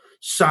a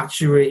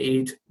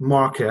saturated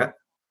market,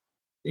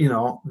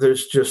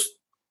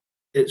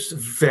 it's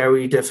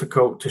very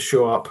difficult to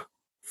show up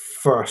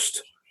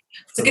first.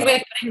 It's a good way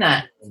of putting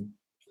that.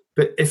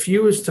 But if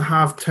you was to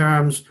have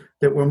terms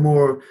that were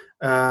more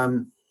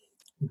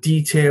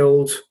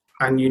detailed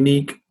and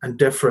unique and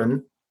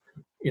different,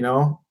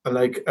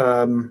 like,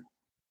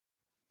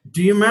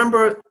 do you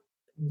remember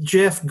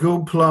Jeff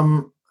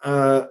Goldblum,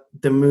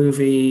 the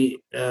movie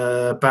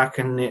back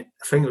in I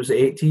think it was the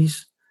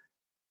 80s,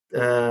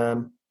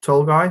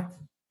 Tall Guy?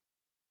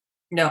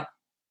 No.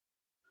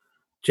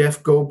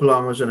 Jeff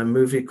Goldblum was in a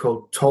movie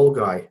called Tall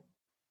Guy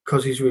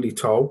because he's really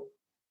tall.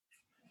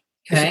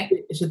 Okay.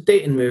 It's a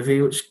dating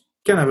movie, which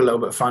kind of a little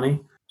bit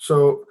funny.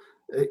 So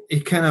he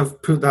kind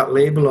of put that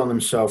label on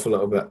himself a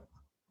little bit.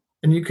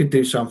 And you could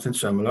do something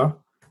similar.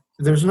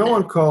 There's no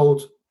one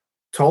called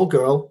Tall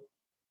Girl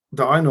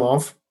that I know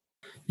of.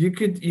 You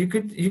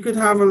could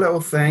have a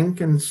little think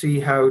and see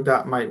how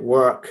that might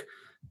work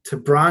to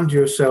brand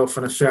yourself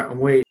in a certain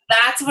way.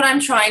 That's what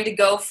I'm trying to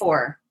go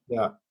for.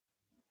 Yeah.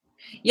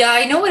 Yeah,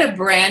 I know what a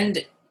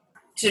brand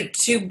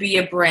to be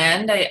a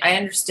brand. I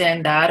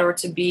understand that, or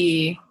to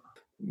be.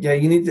 Yeah,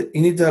 you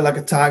need to like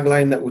a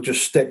tagline that will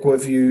just stick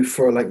with you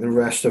for like the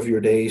rest of your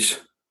days.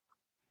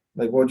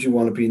 Like, what do you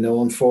want to be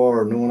known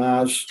for or known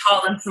as?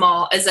 Tall and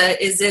small. Is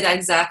it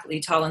exactly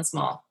tall and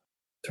small?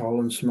 Tall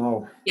and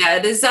small. Yeah,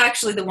 it is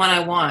actually the one I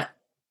want.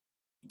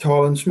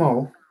 Tall and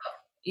small.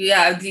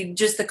 Yeah,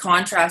 just the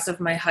contrast of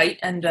my height,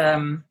 and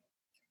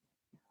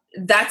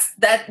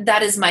that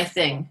is my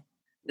thing.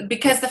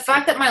 Because the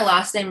fact that my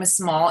last name is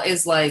Small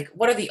is like,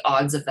 what are the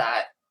odds of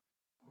that?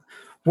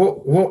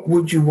 What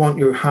would you want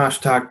your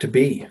hashtag to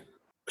be?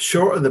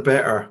 Shorter the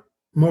better.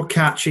 More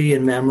catchy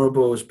and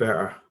memorable is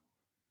better.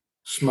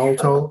 Small,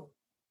 tall?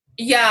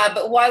 Yeah,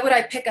 but why would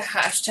I pick a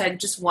hashtag,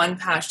 just one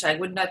hashtag?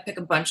 Wouldn't I pick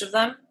a bunch of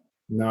them?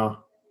 No.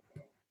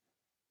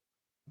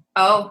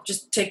 Oh,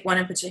 just take one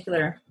in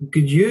particular. You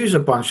could use a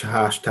bunch of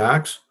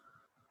hashtags,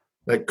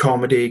 like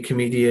comedy,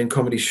 comedian,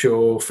 comedy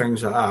show,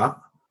 things like that.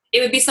 It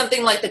would be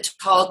something like the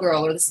tall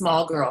girl or the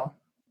small girl.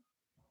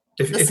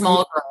 The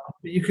small girl.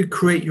 You could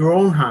create your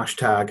own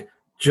hashtag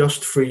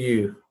just for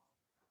you.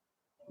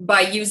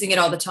 By using it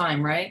all the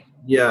time, right?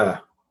 Yeah.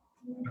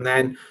 And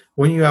then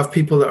when you have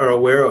people that are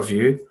aware of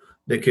you,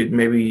 they could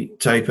maybe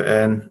type it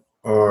in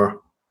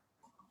or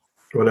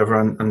whatever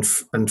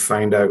and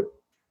find out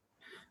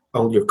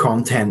all your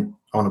content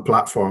on a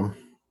platform.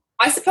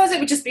 I suppose it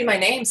would just be my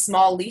name,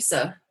 Small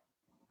Lisa.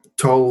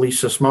 Tall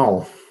Lisa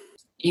Small.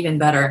 Even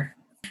better.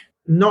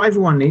 Not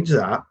everyone needs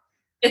that.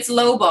 It's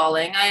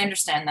lowballing. I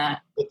understand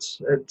that.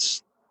 It's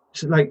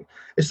like,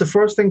 it's the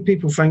first thing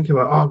people think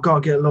about. Oh, I've got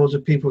to get loads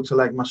of people to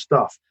like my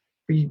stuff.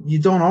 But you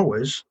don't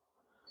always.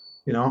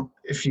 You know,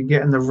 if you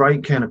get in the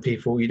right kind of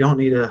people, you don't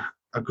need a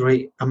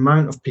great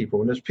amount of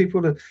people. And there's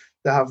people that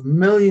have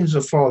millions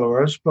of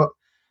followers, but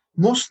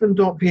most of them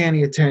don't pay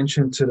any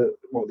attention to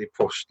what they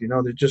post. You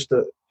know, they're just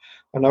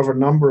another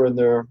number in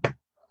their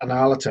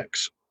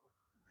analytics.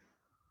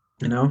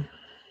 You know?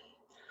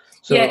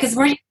 So, yeah, because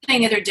weren't you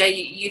saying the other day,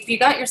 if you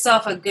got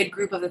yourself a good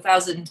group of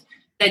 1,000,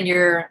 then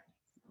you're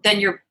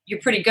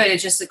pretty good. It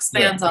just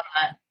expands on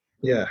that.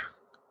 Yeah.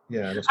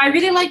 I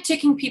really like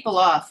ticking people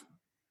off.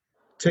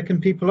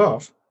 Ticking people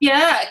off?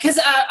 Yeah, because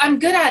I'm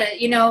good at it.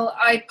 You know,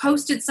 I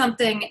posted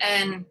something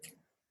and,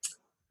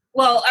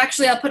 well,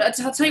 actually, I'll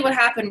tell you what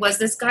happened was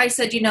this guy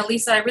said, you know,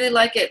 Lisa, I really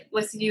like it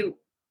with you.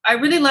 I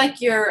really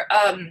like your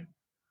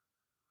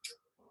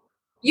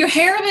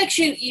hair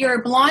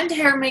your blonde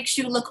hair makes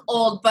you look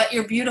old, but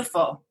you're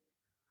beautiful.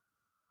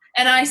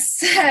 And I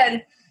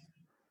said,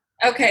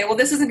 okay, well,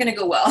 this isn't going to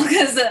go well.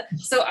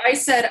 So I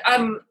said,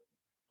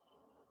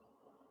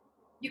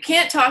 you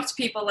can't talk to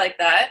people like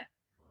that.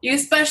 You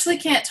especially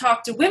can't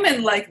talk to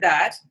women like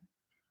that.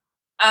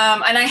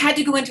 And I had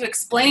to go into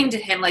explaining to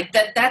him like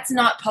that's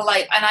not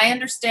polite. And I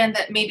understand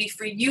that maybe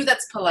for you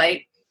that's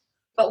polite,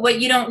 but what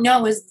you don't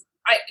know is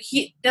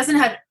he doesn't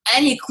have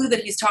any clue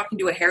that he's talking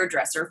to a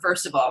hairdresser,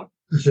 first of all.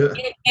 Yeah.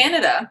 In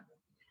Canada,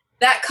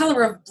 that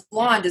color of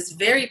blonde is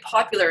very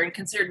popular and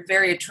considered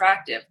very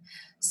attractive.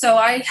 So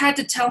I had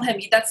to tell him,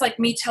 that's like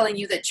me telling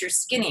you that you're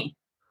skinny.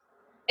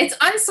 It's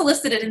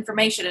unsolicited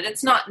information and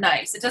it's not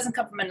nice. It doesn't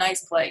come from a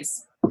nice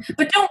place.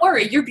 But don't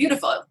worry, you're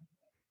beautiful.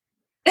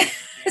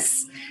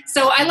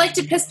 So I like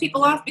to piss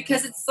people off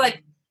because it's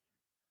like,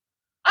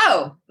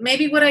 oh,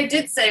 maybe what I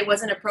did say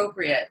wasn't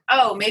appropriate.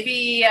 Oh,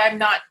 maybe I'm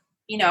not,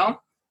 you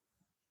know.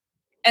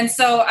 And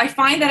so I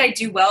find that I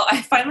do well.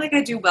 I find like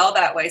I do well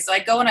that way. So I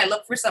go and I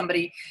look for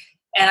somebody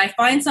and I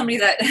find somebody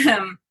that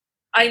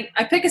I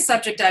pick a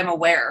subject I'm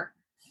aware.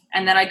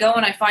 And then I go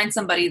and I find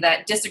somebody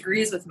that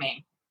disagrees with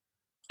me.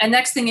 And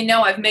next thing you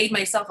know, I've made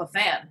myself a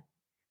fan.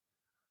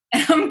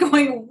 And I'm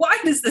going, why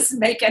does this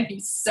make any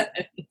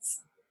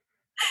sense?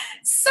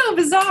 So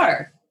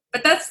bizarre.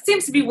 But that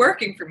seems to be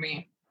working for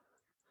me.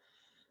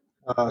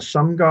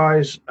 Some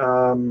guys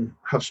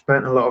have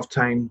spent a lot of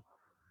time,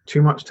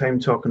 too much time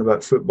talking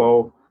about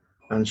football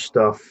and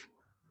stuff,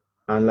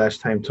 and less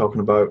time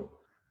talking about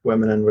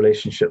women and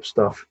relationship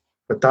stuff.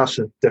 But that's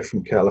a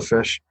different kettle of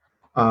fish.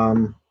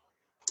 I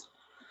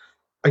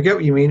get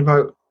what you mean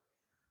about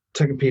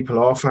taking people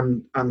off,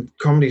 and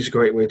comedy is a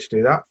great way to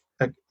do that.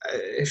 Like,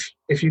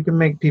 if you can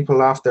make people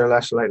laugh, they're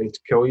less likely to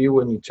kill you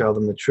when you tell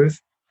them the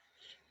truth.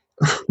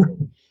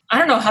 I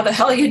don't know how the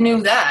hell you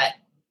knew that.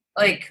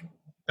 Like,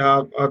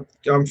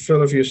 I'm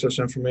full of useless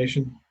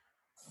information.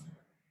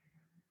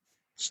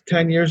 It's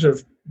 10 years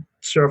of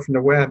surfing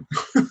the web.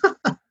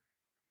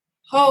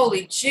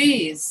 Holy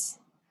jeez.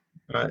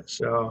 Right,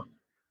 so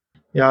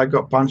yeah, I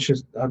got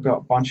bunches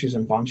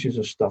and bunches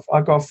of stuff.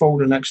 I got a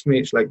folder next to me,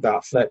 it's like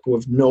that thick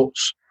with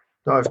notes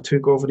that I've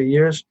took over the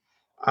years.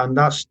 And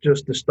that's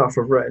just the stuff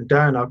I've written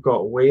down. I've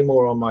got way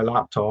more on my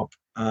laptop.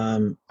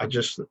 I'll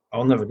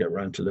never get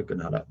around to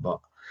looking at it, but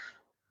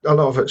a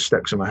lot of it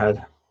sticks in my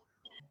head.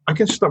 I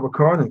can stop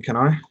recording, can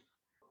I?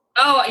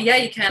 Oh, yeah,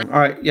 you can. All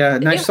right. Yeah.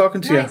 Nice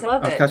talking to you.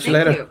 I'll catch you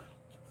later.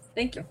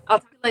 Thank you. I'll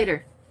talk to you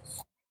later.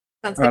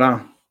 Sounds Right good.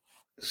 on.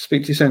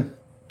 Speak to you soon.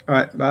 All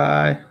right.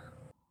 Bye.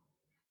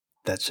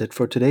 That's it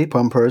for today,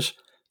 pumpers.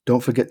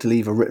 Don't forget to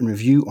leave a written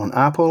review on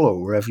Apple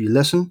or wherever you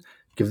listen.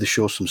 Give the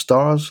show some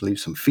stars, leave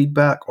some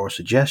feedback or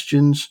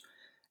suggestions.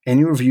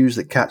 Any reviews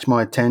that catch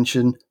my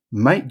attention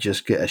might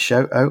just get a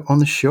shout out on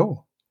the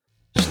show.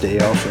 Stay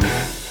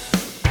awesome.